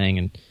and everything,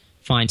 and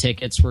find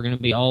tickets. We're going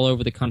to be all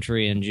over the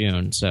country in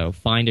June, so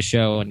find a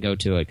show and go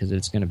to it, because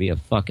it's going to be a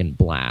fucking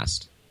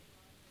blast.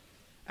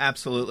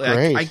 Absolutely.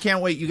 Great. I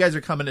can't wait. You guys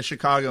are coming to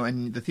Chicago,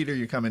 and the theater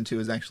you're coming to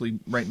is actually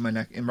right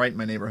in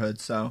my neighborhood.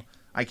 So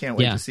I can't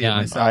wait to see it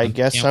myself. I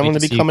guess I'm going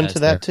to be coming to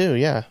that too.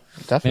 Yeah,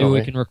 definitely.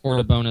 Maybe we can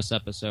record a bonus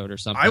episode or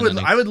something.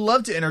 I would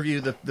love to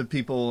interview the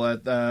people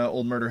at the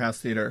Old Murder House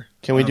Theater.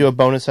 Can we do a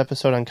bonus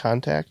episode on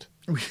Contact?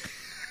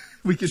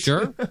 We could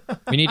sure.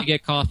 We need to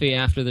get coffee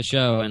after the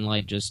show and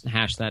like just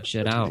hash that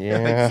shit out.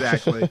 Yeah,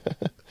 exactly.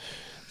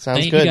 Sounds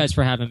Thank good. you guys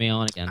for having me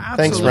on again.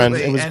 Absolutely. Thanks, Ren.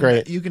 It was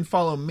great. You can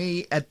follow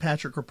me at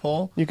Patrick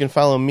Rapol. You can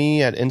follow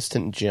me at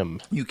Instant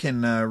Jim. You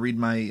can read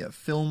my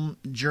film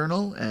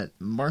journal at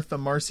Martha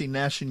Marcy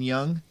Nash and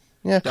Young.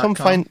 Yeah, come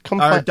find.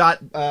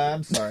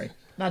 I'm sorry,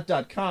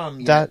 not .com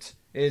yet.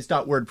 It is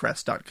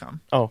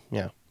 .wordpress.com. Oh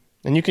yeah,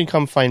 and you can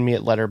come find me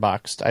at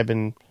Letterboxd. I've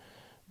been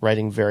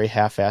writing very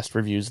half-assed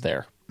reviews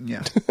there.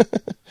 Yeah.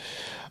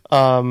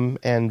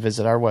 And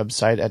visit our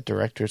website at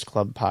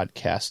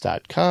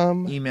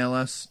directorsclubpodcast.com. Email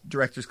us,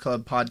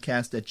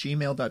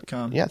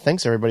 directorsclubpodcast@gmail.com. Yeah,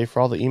 thanks everybody for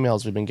all the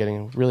emails we've been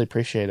getting. Really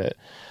appreciate it.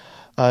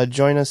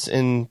 Join us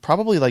in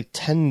probably like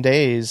 10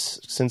 days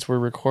since we're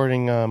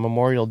recording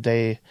Memorial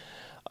Day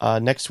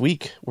next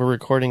week. We're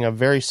recording a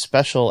very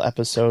special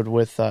episode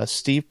with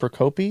Steve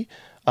Procopi,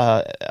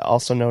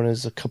 also known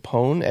as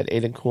Capone at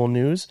Ada Cool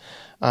News,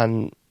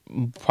 on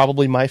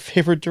probably my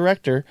favorite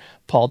director,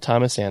 Paul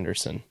Thomas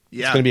Anderson.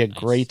 Yeah, it's going to be a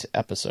great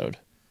episode.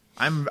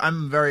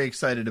 I'm very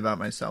excited about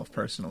myself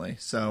personally,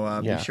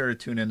 so Yeah. be sure to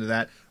tune into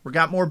that. We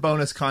got more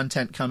bonus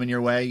content coming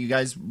your way. You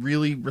guys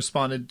really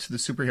responded to the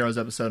superheroes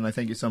episode, and I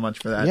thank you so much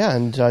for that. Yeah,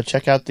 and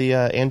check out the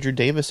Andrew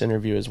Davis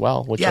interview as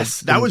well. Which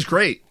yes, that was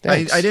great.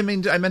 I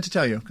meant to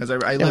tell you because I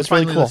finally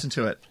really cool. listened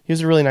to it. He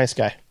was a really nice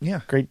guy. Yeah,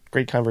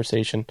 great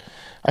conversation.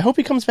 I hope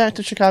he comes back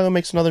to Chicago and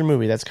makes another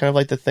movie. That's kind of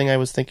like the thing I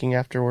was thinking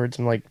afterwards.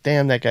 I'm like,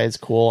 damn, that guy's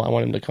cool. I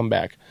want him to come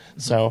back.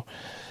 So,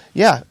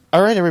 yeah.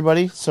 All right,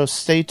 everybody. So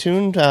stay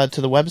tuned to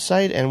the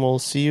website, and we'll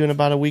see you in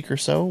about a week or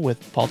so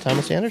with Paul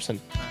Thomas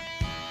Anderson.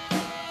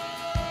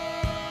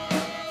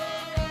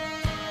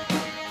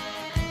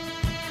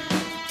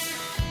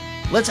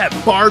 Let's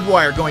have barbed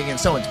wire going in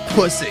someone's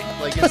pussy.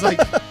 Like it's like,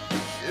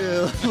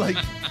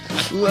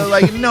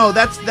 like no,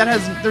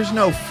 there's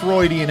no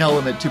Freudian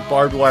element to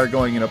barbed wire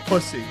going in a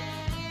pussy.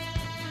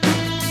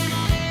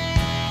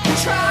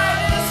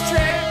 Try this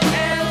trick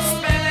and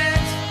spin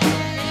it.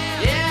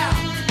 Yeah.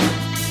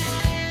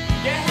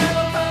 Your head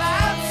will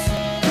collapse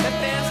if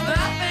there's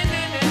nothing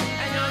in it,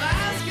 and you'll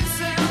ask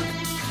yourself,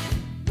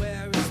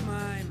 where is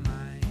my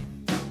mind?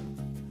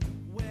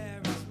 Where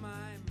is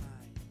my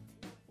mind?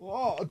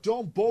 Oh,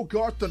 don't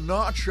bogart the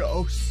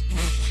nachos.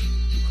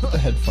 Put the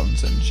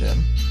headphones in,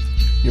 Jim.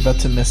 You're about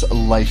to miss a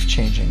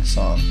life-changing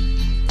song.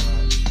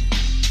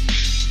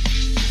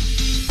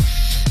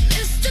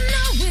 Mr.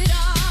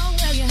 Know-it-all,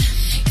 well, you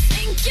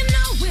think you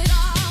know it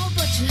all,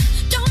 but you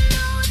don't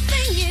know a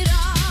thing at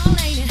all,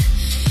 ain't it?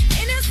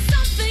 Ain't it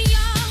something,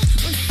 y'all,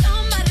 when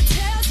somebody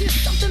tells you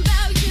something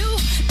about you,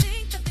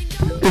 think that they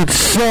know It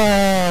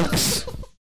sucks!